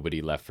there's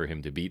nobody left for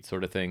him to beat,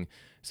 sort of thing.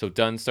 So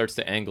Dunn starts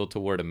to angle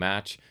toward a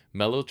match.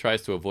 Mello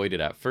tries to avoid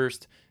it at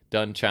first.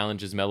 Dunn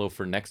challenges Mello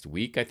for next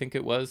week, I think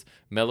it was.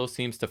 Mello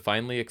seems to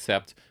finally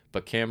accept,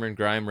 but Cameron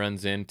Grimes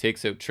runs in,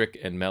 takes out Trick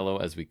and Mello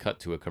as we cut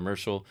to a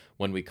commercial.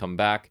 When we come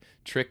back,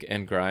 Trick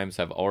and Grimes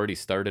have already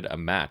started a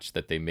match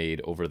that they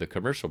made over the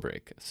commercial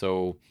break.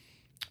 So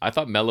I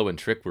thought Mello and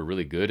Trick were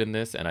really good in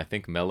this, and I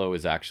think Mello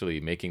is actually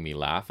making me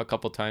laugh a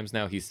couple times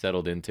now. He's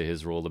settled into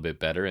his role a bit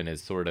better and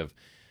is sort of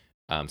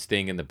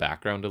staying in the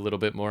background a little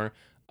bit more.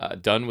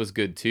 Dunn was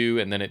good too,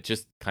 and then it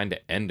just kind of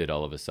ended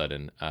all of a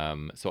sudden.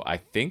 So I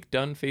think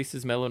Dunn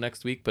faces Mello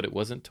next week, but it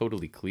wasn't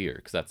totally clear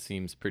because that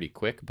seems pretty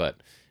quick.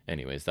 But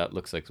anyways, that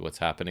looks like what's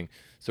happening.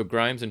 So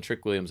Grimes and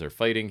Trick Williams are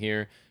fighting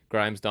here.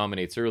 Grimes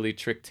dominates early.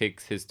 Trick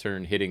takes his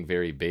turn hitting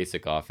very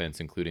basic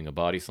offense, including a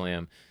body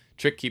slam.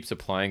 Trick keeps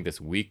applying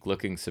this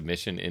weak-looking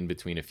submission in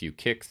between a few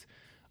kicks.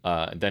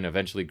 Then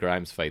eventually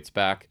Grimes fights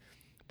back.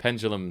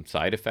 Pendulum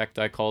side effect,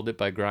 I called it,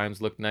 by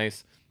Grimes looked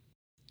nice.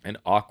 An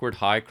awkward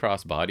high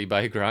cross body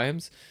by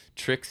Grimes.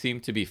 Trick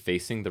seemed to be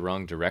facing the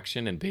wrong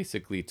direction and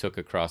basically took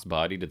a cross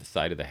body to the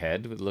side of the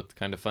head. It looked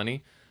kind of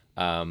funny.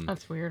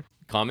 That's weird.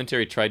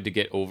 Commentary tried to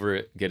get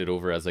it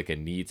over as like a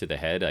knee to the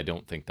head. I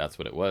don't think that's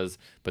what it was.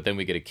 But then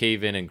we get a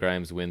cave in and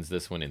Grimes wins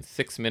this one in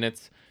 6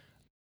 minutes.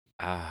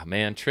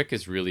 Man, Trick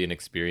is really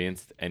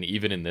inexperienced. And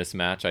even in this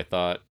match, I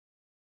thought,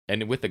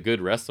 and with a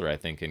good wrestler, I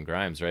think, in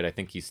Grimes, right? I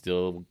think he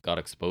still got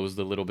exposed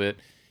a little bit.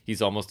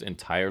 He's almost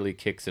entirely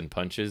kicks and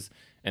punches,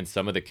 and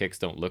some of the kicks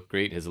don't look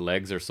great. His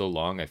legs are so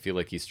long, I feel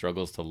like he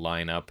struggles to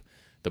line up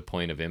the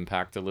point of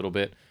impact a little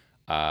bit.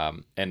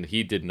 And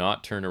he did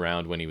not turn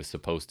around when he was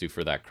supposed to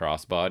for that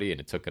crossbody,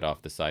 and it took it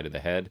off the side of the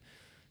head.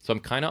 So I'm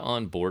kind of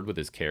on board with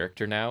his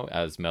character now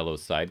as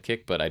Melo's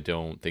sidekick, but I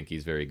don't think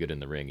he's very good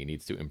in the ring. He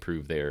needs to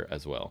improve there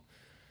as well.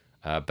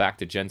 Back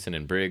to Jensen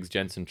and Briggs.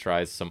 Jensen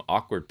tries some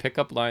awkward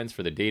pickup lines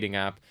for the dating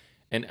app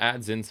and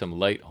adds in some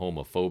light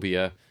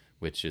homophobia,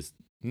 which is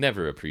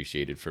never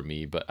appreciated for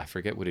me, but I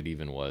forget what it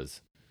even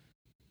was.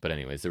 But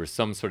anyways, there was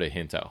some sort of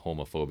hint at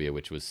homophobia,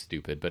 which was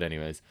stupid. But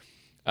anyways,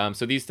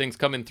 so these things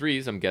come in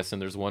threes. I'm guessing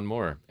there's one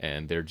more,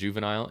 and they're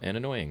juvenile and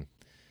annoying.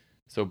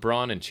 So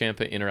Braun and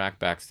Ciampa interact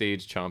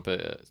backstage.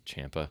 Ciampa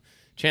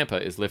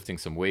is lifting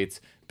some weights.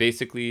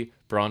 Basically,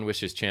 Braun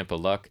wishes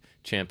Ciampa luck.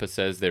 Ciampa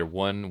says they're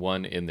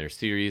 1-1 in their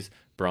series.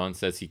 Braun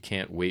says he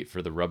can't wait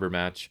for the rubber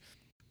match.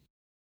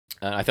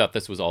 I thought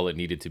this was all it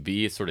needed to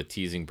be. It's sort of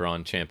teasing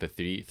Braun Ciampa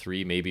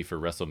 3 maybe for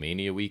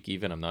WrestleMania week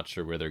even. I'm not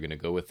sure where they're going to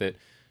go with it.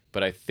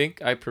 But I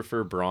think I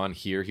prefer Braun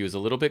here. He was a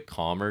little bit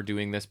calmer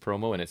doing this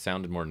promo, and it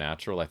sounded more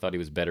natural. I thought he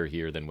was better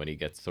here than when he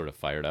gets sort of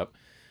fired up.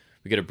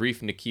 We get a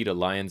brief Nikita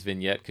Lyons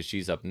vignette because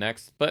she's up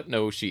next, but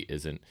no, she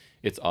isn't.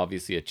 It's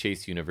obviously a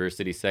Chase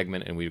University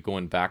segment, and we're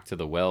going back to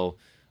the well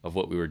of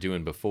what we were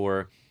doing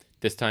before.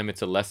 This time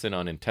it's a lesson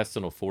on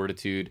intestinal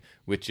fortitude,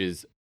 which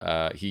is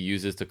he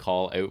uses to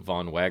call out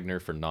Von Wagner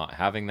for not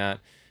having that.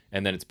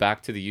 And then it's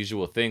back to the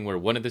usual thing where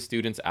one of the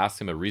students asks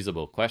him a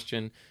reasonable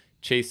question.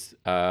 Chase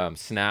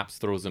snaps,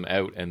 throws him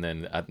out, and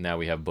then now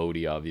we have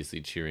Bodhi obviously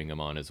cheering him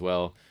on as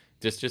well.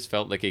 This just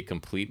felt like a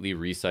completely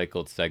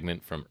recycled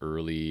segment from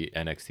early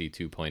NXT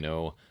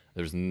 2.0.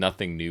 There's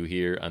nothing new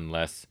here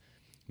unless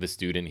the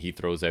student he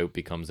throws out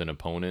becomes an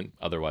opponent.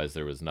 Otherwise,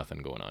 there was nothing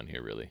going on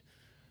here, really.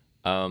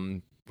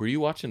 Were you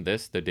watching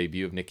this, the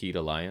debut of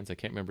Nikita Lyons? I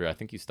can't remember. I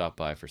think you stopped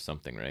by for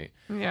something, right?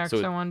 Yeah,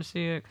 because I wanted to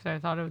see it because I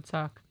thought it would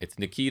suck. It's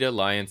Nikita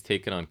Lyons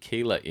taking on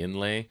Kayla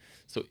Inlay.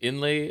 So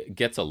Inlay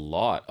gets a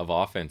lot of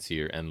offense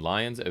here, and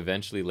Lyons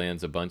eventually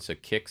lands a bunch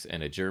of kicks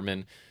and a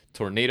German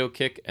tornado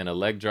kick and a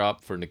leg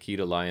drop for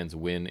Nikita Lyons'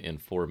 win in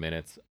 4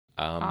 minutes.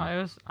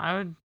 It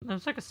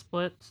was like a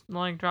split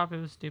leg drop.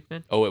 It was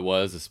stupid. Oh, it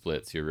was a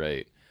splits. You're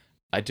right.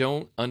 I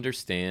don't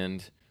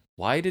understand.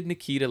 Why did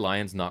Nikita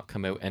Lyons not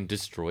come out and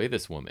destroy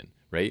this woman,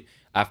 right?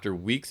 After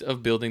weeks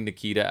of building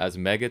Nikita as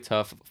mega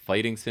tough,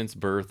 fighting since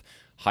birth,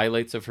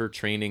 highlights of her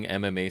training,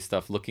 MMA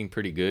stuff looking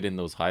pretty good in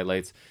those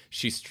highlights,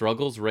 she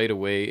struggles right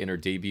away in her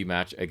debut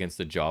match against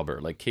a jobber.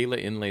 Like Kayla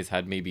Inlay's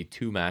had maybe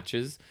 2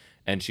 matches,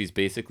 and she's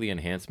basically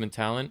enhancement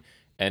talent,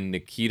 and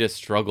Nikita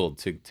struggled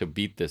to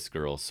beat this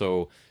girl.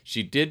 So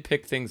she did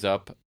pick things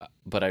up,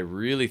 but I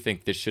really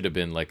think this should have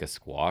been like a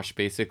squash,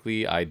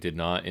 basically. I did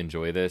not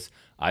enjoy this.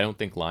 I don't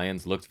think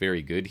Lyons looked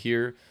very good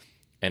here,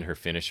 and her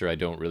finisher I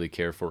don't really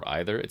care for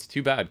either. It's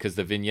too bad because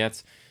the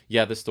vignettes,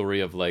 yeah, the story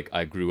of like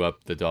I grew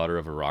up the daughter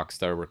of a rock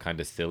star were kind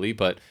of silly,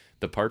 but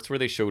the parts where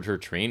they showed her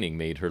training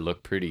made her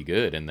look pretty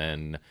good, and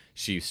then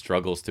she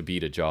struggles to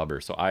beat a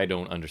jobber. So I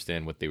don't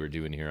understand what they were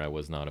doing here. I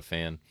was not a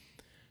fan.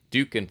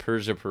 Duke and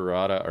Persia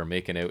Parada are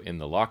making out in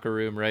the locker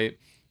room, right?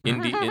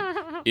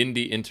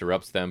 Indy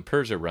interrupts them.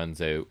 Persia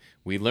runs out.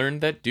 We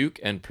learned that Duke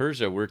and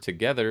Persia were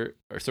together,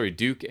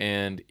 Duke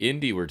and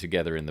Indy were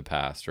together in the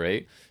past,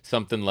 right?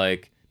 Something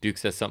like, Duke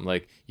says something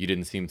like, you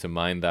didn't seem to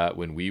mind that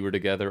when we were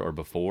together or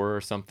before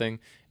or something.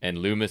 And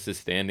Loomis is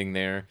standing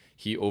there.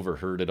 He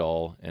overheard it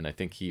all, and I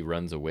think he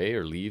runs away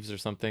or leaves or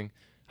something.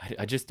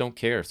 I just don't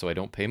care, so I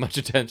don't pay much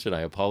attention.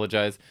 I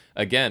apologize.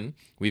 Again,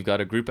 we've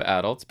got a group of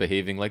adults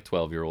behaving like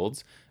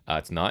 12-year-olds.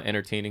 It's not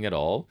entertaining at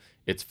all.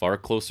 It's far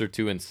closer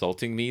to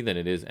insulting me than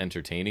it is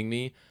entertaining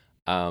me.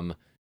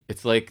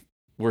 It's like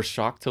we're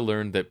shocked to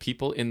learn that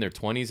people in their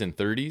 20s and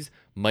 30s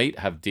might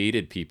have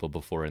dated people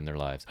before in their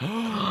lives.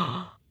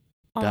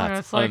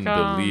 That's like,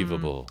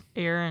 unbelievable.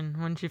 Erin,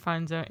 when she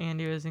finds out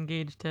Andy was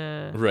engaged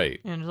to right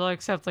Angela,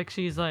 except like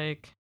she's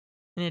like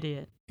an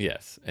idiot.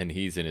 Yes, and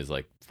he's in his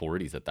like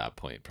 40s at that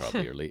point,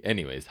 probably early.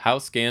 Anyways, how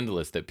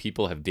scandalous that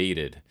people have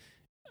dated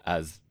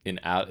as in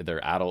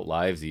their adult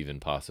lives, even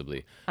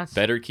possibly.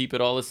 Better keep it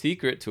all a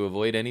secret to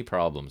avoid any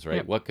problems, right?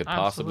 Yep, what could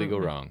possibly go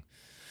wrong?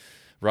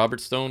 Robert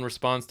Stone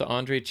responds to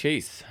Andre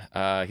Chase.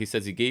 He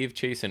says he gave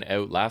Chase an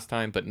out last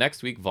time, but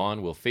next week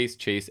Vaughn will face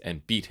Chase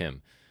and beat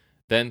him.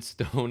 Then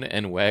Stone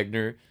and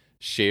Wagner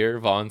share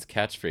Vaughn's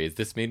catchphrase.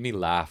 This made me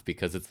laugh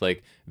because it's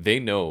like they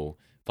know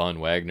Von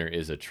Wagner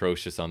is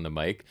atrocious on the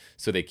mic,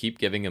 so they keep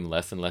giving him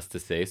less and less to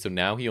say. So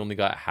now he only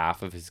got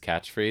half of his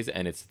catchphrase,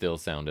 and it still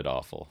sounded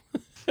awful.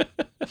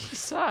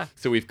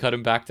 So we've cut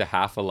him back to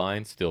half a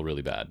line. Still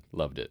really bad.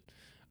 Loved it.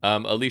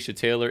 Alicia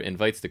Taylor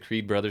invites the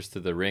Creed brothers to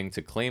the ring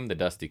to claim the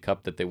Dusty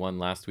Cup that they won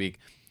last week.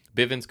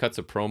 Bivens cuts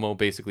a promo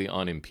basically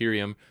on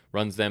Imperium,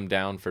 runs them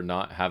down for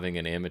not having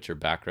an amateur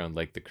background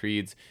like the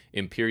Creeds.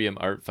 Imperium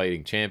aren't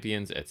fighting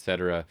champions,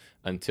 etc.,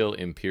 until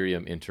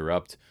Imperium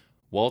interrupt.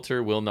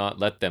 Walter will not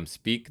let them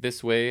speak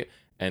this way,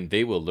 and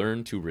they will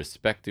learn to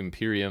respect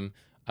Imperium.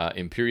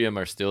 Imperium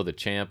are still the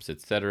champs,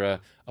 etc.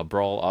 A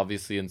brawl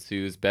obviously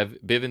ensues.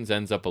 Bivens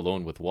ends up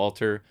alone with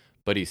Walter,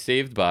 but he's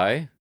saved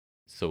by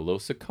Solo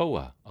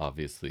Sikoa,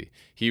 obviously.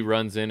 He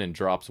runs in and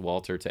drops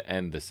Walter to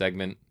end the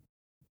segment.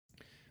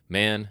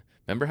 Man,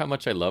 Remember how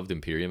much I loved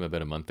Imperium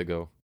about a month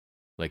ago?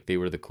 Like they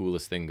were the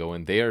coolest thing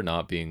going. They are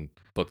not being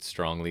booked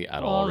strongly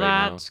at all Well, right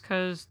now, that's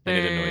because and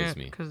it they're annoys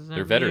me. because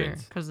They're they're leader.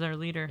 veterans Because they're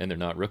leader. and they're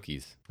not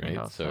rookies, And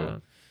right? So also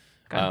um,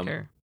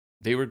 Gunter.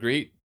 they were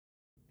great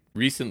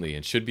recently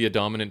and should be a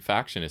dominant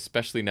faction,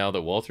 especially now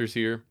that Walter's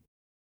here.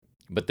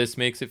 But this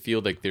makes it feel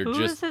like they're Who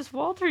just is this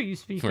Walter you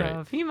speak Right.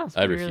 of? He must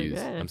I be really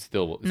refuse. good. I'm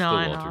still No,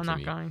 I know. Walter I'm to not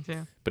me. going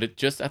to. But it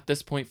just at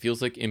this point feels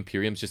like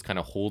Imperium's just kind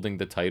of holding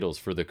the titles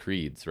for the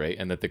Creeds, right?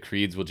 And that the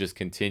Creeds will just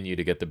continue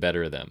to get the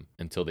better of them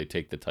until they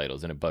take the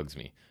titles, and it bugs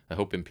me. I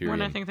hope Imperium.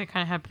 When I think they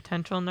kind of had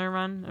potential in their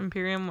run,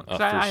 Imperium.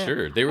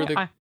 Sure, they were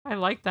I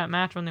liked that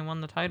match when they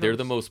won the titles. They're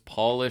the most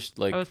polished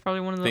That was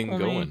probably one of the thing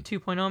only going.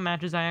 2.0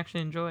 matches I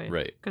actually enjoyed.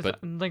 Right, Because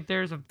like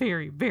there's a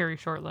very, very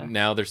short list.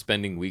 Now they're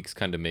spending weeks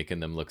kind of making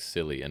them look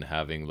silly and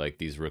having like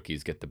these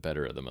rookies get the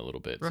better of them a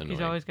little bit. It's Rookies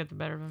annoying. always get the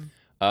better of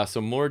them.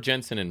 So more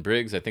Jensen and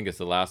Briggs. I think it's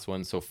the last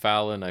one. So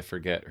Fallon, I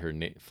forget her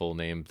full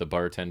name, the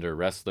bartender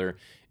wrestler,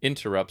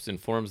 interrupts,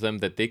 informs them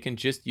that they can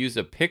just use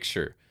a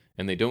picture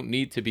and they don't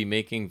need to be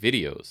making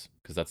videos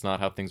because that's not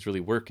how things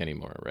really work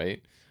anymore,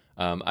 right?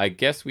 I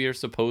guess we are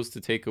supposed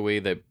to take away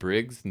that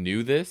Briggs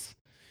knew this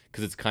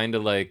because it's kind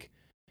of like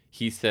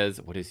he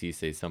says, what does he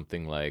say?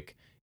 Something like,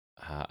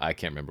 I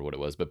can't remember what it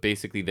was, but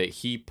basically that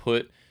he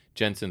put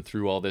Jensen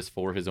through all this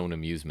for his own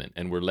amusement.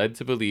 And we're led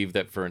to believe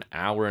that for an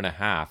hour and a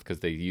half,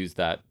 because they used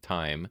that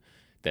time,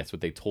 that's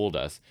what they told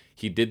us,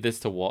 he did this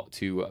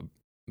to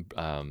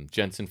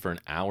Jensen for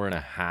an hour and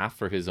a half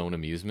for his own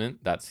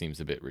amusement. That seems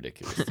a bit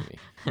ridiculous to me.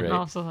 Right? And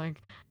also,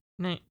 like,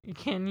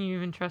 can you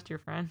even trust your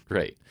friend?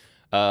 Right.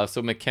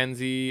 So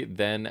Mackenzie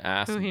then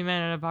asked who he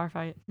met at a bar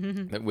fight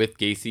with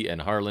Gacy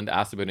and Harland,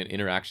 asked about an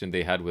interaction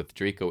they had with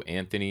Draco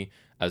Anthony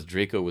as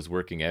Draco was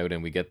working out,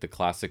 and we get the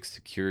classic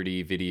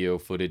security video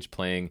footage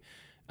playing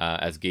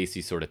as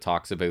Gacy sort of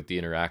talks about the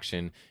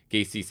interaction.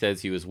 Gacy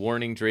says he was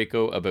warning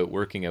Draco about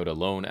working out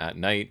alone at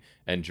night,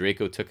 and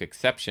Draco took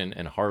exception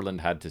and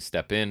Harland had to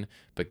step in,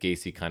 but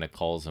Gacy kind of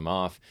calls him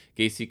off.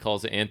 Gacy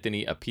calls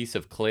Anthony a piece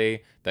of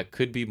clay that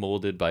could be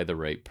molded by the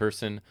right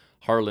person.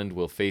 Harland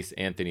will face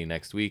Anthony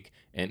next week,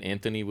 and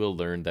Anthony will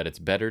learn that it's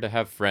better to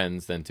have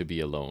friends than to be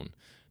alone.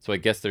 So I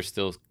guess they're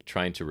still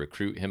trying to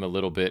recruit him a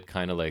little bit,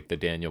 kind of like the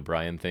Daniel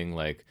Bryan thing,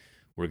 like,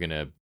 we're going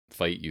to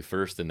fight you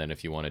first, and then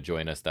if you want to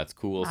join us, that's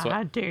cool. So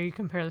how dare you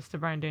compare this to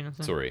Bryan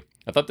Danielson? Sorry.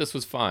 I thought this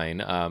was fine.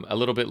 A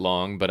little bit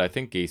long, but I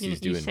think Gacy's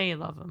doing... You say you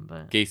love him,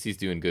 but... Gacy's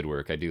doing good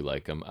work. I do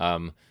like him.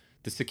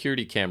 The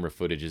security camera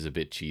footage is a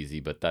bit cheesy,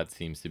 but that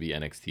seems to be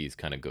NXT's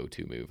kind of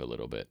go-to move a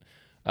little bit.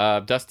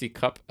 Dusty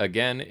Cup,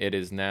 again, it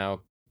is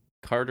now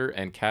Carter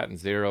and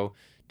Catanzaro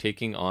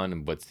taking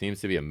on what seems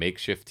to be a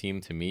makeshift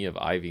team to me of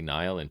Ivy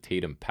Nile and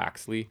Tatum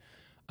Paxley.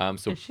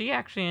 So is she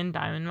actually in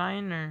Diamond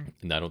Mine, or?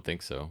 I don't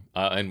think so.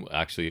 And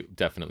actually,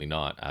 definitely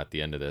not at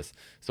the end of this.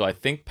 So I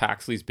think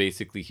Paxley's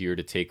basically here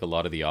to take a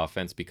lot of the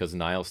offense because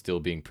Nile's still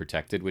being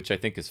protected, which I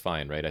think is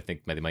fine, right? I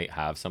think they might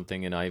have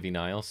something in Ivy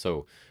Nile,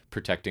 so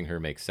protecting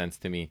her makes sense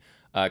to me.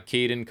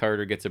 Caden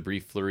Carter gets a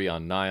brief flurry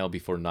on Nile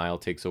before Nile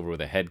takes over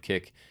with a head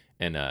kick.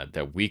 And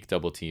that weak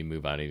double team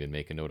move, I didn't even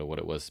make a note of what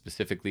it was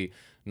specifically.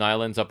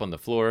 Nile ends up on the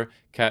floor.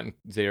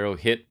 Catanzaro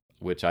hit,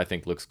 which I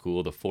think looks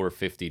cool, the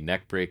 450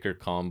 neckbreaker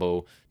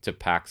combo to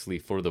Paxley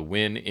for the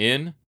win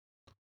in...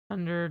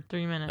 under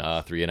 3 minutes.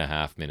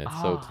 3.5 minutes,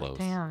 so close.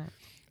 Damn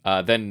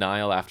it. Then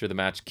Nile, after the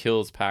match,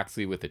 kills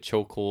Paxley with a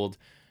chokehold,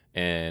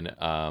 and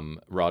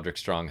Roderick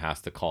Strong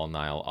has to call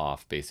Nile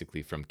off,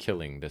 basically, from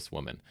killing this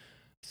woman.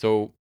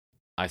 So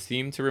I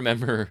seem to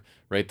remember,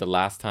 right, the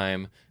last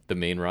time the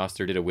main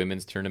roster did a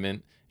women's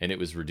tournament, and it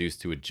was reduced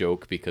to a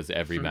joke because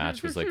every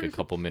match was like a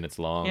couple minutes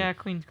long. Yeah,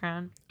 Queen's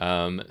Crown.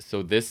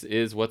 So this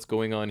is what's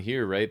going on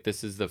here, right?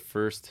 This is the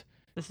first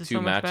two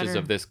matches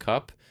of this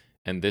cup,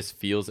 and this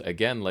feels,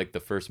 again, like the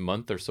first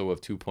month or so of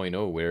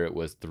 2.0, where it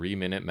was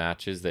 3-minute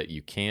matches that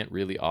you can't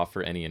really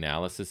offer any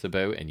analysis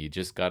about, and you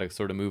just got to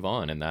sort of move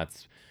on, and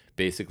that's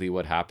basically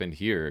what happened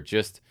here.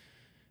 Just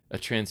a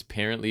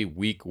transparently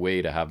weak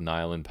way to have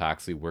Nile and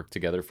Paxley work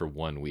together for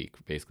 1 week.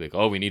 Basically, like,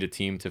 oh, we need a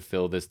team to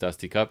fill this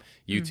Dusty Cup.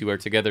 You two are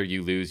together,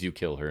 you lose, you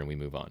kill her, and we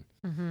move on.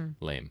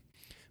 Lame.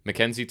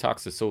 Mackenzie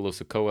talks to Solo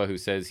Sikoa, who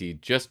says he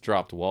just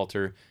dropped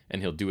Walter,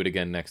 and he'll do it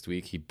again next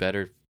week. He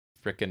better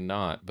frickin'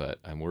 not, but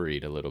I'm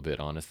worried a little bit,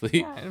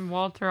 honestly. Yeah, and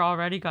Walter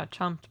already got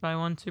chumped by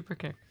one super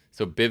kick.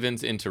 So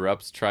Bivens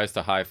interrupts, tries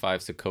to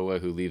high-five Sikoa,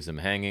 who leaves him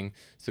hanging.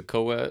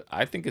 Sikoa,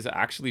 I think, is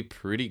actually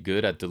pretty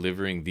good at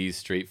delivering these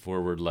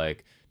straightforward,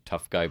 like,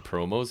 tough guy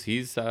promos.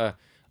 He's a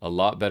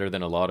lot better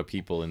than a lot of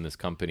people in this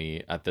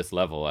company at this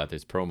level, at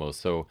his promos.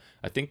 So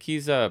I think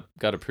he's got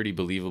a pretty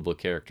believable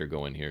character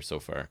going here so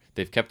far.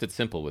 They've kept it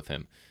simple with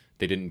him.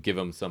 They didn't give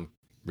him some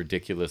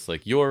ridiculous,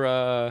 like, you're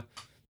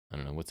I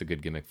don't know, what's a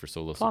good gimmick for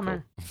Solo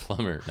Plumber. Sikoa?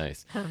 Plumber,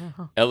 nice.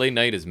 LA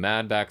Knight is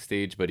mad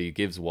backstage, but he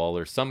gives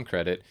Waller some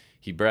credit.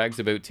 He brags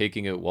about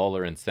taking out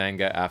Waller and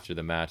Sanga after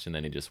the match, and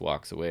then he just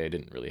walks away. I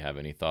didn't really have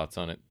any thoughts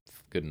on it.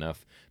 Good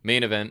enough.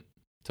 Main event,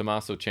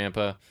 Tommaso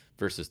Ciampa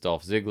versus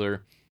Dolph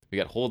Ziggler. We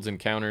got holds and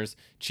counters.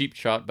 Cheap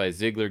shot by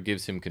Ziggler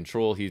gives him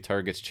control. He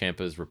targets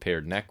Ciampa's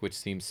repaired neck, which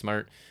seems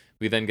smart.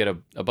 We then get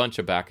a bunch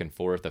of back and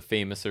forth, a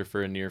Famouser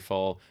for a near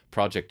fall,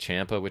 Project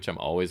Ciampa, which I'm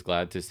always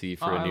glad to see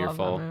for a near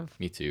fall.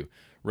 Me too.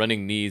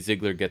 Running knee,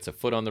 Ziggler gets a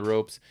foot on the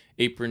ropes.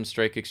 Apron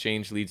strike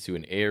exchange leads to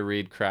an air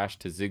raid crash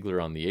to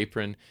Ziggler on the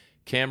apron.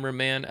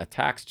 Cameraman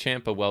attacks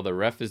Ciampa while the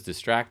ref is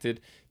distracted.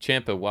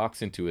 Ciampa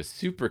walks into a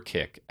super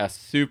kick, and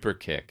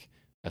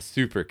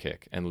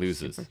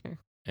loses.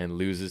 And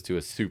loses to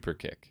a super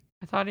kick.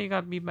 I thought he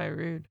got beat by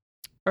Rude.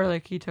 Or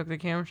like he took the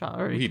camera shot.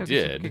 Or he took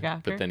did, the kick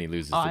after. but then he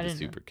loses to the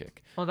super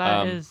kick. Well,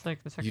 that is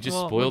like the second. You just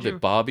spoiled it.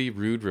 Bobby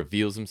Roode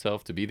reveals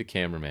himself to be the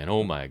cameraman.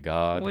 Oh my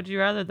God. Would you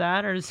rather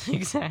that or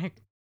Zigzag?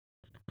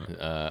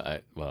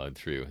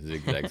 True.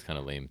 Zigzag's kind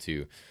of lame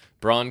too.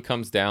 Braun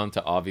comes down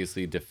to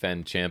obviously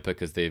defend Ciampa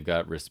because they've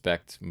got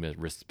respect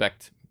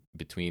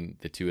between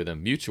the two of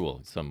them,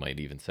 mutual, some might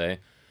even say.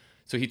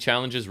 So he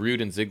challenges Rude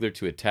and Ziggler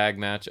to a tag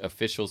match.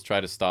 Officials try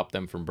to stop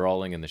them from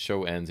brawling, and the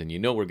show ends. And you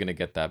know we're going to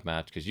get that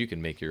match because you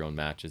can make your own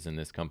matches in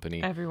this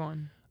company.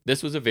 Everyone.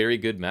 This was a very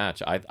good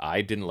match.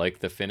 I didn't like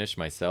the finish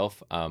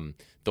myself.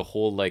 The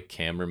whole like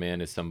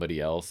cameraman is somebody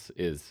else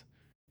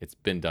it's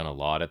been done a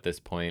lot at this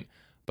point.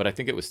 But I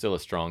think it was still a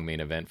strong main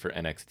event for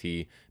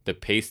NXT. The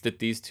pace that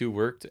these two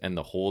worked and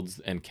the holds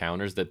and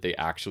counters that they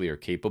actually are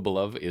capable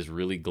of is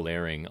really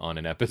glaring on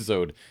an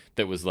episode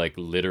that was like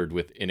littered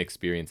with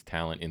inexperienced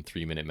talent in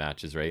 3-minute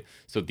matches, right?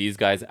 So these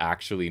guys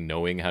actually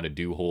knowing how to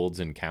do holds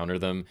and counter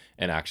them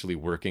and actually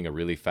working a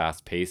really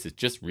fast pace, it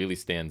just really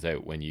stands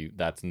out when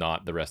that's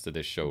not the rest of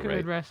this show, right?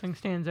 Good wrestling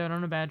stands out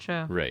on a bad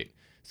show. Right.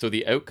 So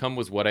the outcome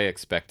was what I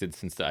expected,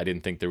 since I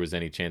didn't think there was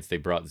any chance. They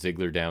brought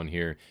Ziggler down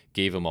here,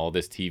 gave him all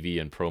this TV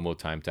and promo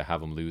time to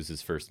have him lose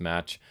his first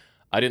match.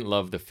 I didn't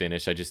love the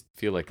finish. I just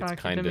feel like it's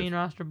kind of... the main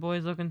roster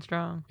boys looking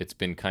strong. It's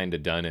been kind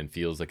of done and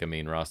feels like a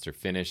main roster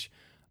finish.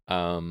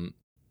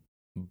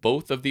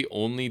 Both of the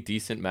only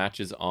decent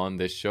matches on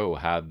this show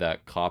had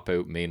that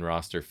cop-out main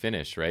roster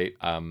finish, right?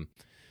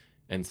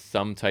 And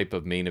some type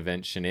of main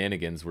event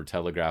shenanigans were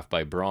telegraphed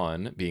by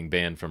Braun being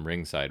banned from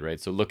ringside, right?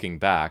 So looking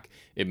back,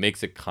 it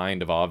makes it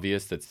kind of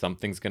obvious that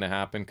something's going to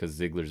happen because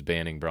Ziggler's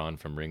banning Braun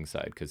from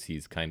ringside because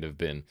he's kind of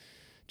been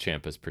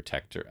Ciampa's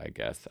protector, I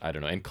guess. I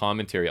don't know. And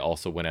commentary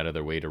also went out of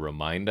their way to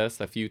remind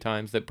us a few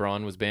times that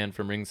Braun was banned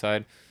from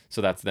ringside. So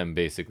that's them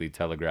basically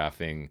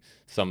telegraphing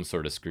some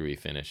sort of screwy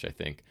finish, I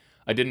think.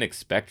 I didn't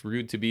expect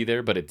Rude to be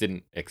there, but it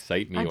didn't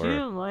excite me I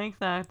do like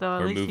that, though.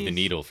 Or move the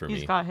needle for me.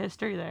 He's got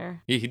history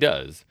there. He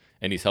does.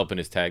 And he's helping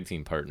his tag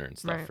team partner and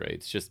stuff, right?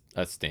 It's just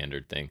a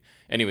standard thing.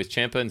 Anyways,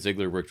 Ciampa and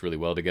Ziggler worked really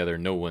well together.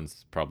 No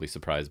one's probably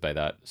surprised by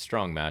that.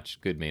 Strong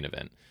match, good main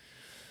event.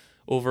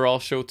 Overall,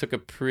 show took a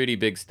pretty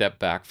big step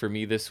back for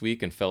me this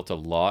week and felt a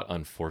lot,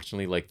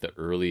 unfortunately, like the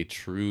early,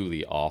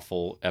 truly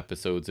awful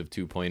episodes of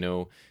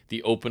 2.0.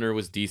 The opener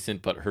was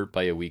decent, but hurt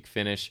by a weak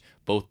finish.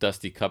 Both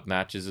Dusty Cup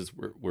matches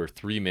were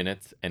 3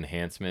 minutes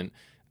enhancement,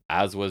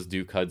 as was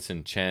Duke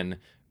Hudson Chen.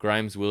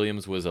 Grimes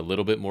Williams was a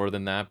little bit more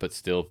than that, but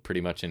still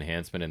pretty much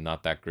enhancement and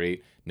not that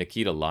great.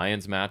 Nikita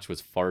Lyons' match was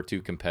far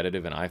too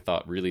competitive and I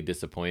thought really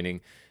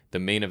disappointing. The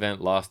main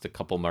event lost a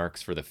couple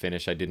marks for the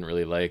finish I didn't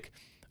really like.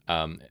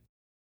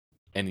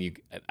 And you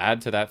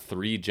add to that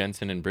 3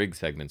 Jensen and Briggs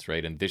segments,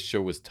 right? And this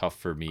show was tough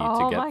for me to get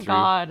through. Oh my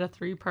God, a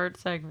 3-part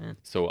segment.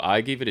 So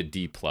I gave it a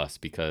D+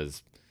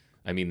 because,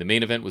 I mean, the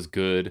main event was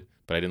good,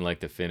 but I didn't like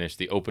the finish.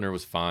 The opener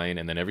was fine,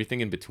 and then everything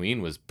in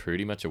between was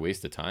pretty much a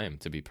waste of time,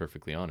 to be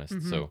perfectly honest.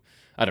 Mm-hmm. So,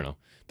 I don't know.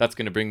 That's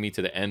going to bring me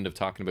to the end of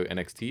talking about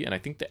NXT, and I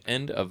think the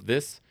end of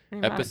this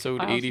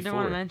episode 84. I also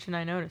want to mention,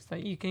 I noticed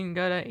that you can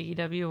go to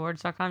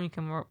AEWawards.com, you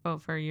can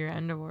vote for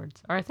year-end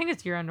awards. Or I think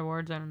it's year-end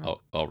awards, I don't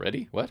know. Oh,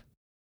 already? What?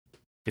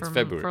 It's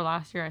February. For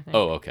last year, I think.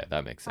 Oh, okay.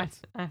 That makes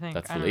sense. I think.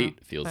 That's late,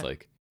 feels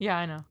like. Yeah,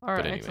 I know. Or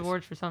it's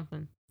awards for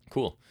something.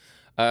 Cool.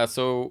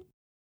 So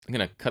I'm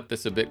going to cut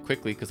this a bit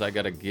quickly because I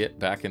got to get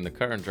back in the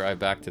car and drive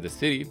back to the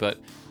city.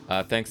 But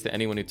thanks to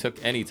anyone who took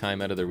any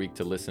time out of their week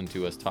to listen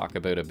to us talk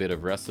about a bit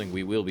of wrestling.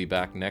 We will be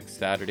back next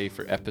Saturday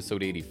for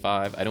episode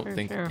 85. I don't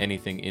think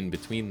anything in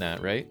between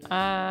that, right?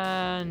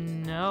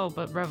 No,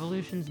 but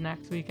Revolution's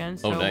next weekend.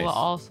 So nice. We'll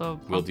also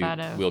pump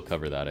that out. We'll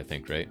cover that, I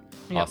think, right?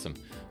 Yep. Awesome.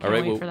 All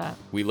right, well,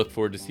 we look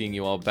forward to seeing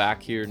you all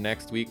back here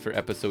next week for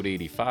episode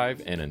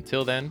 85. And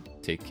until then,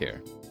 take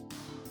care.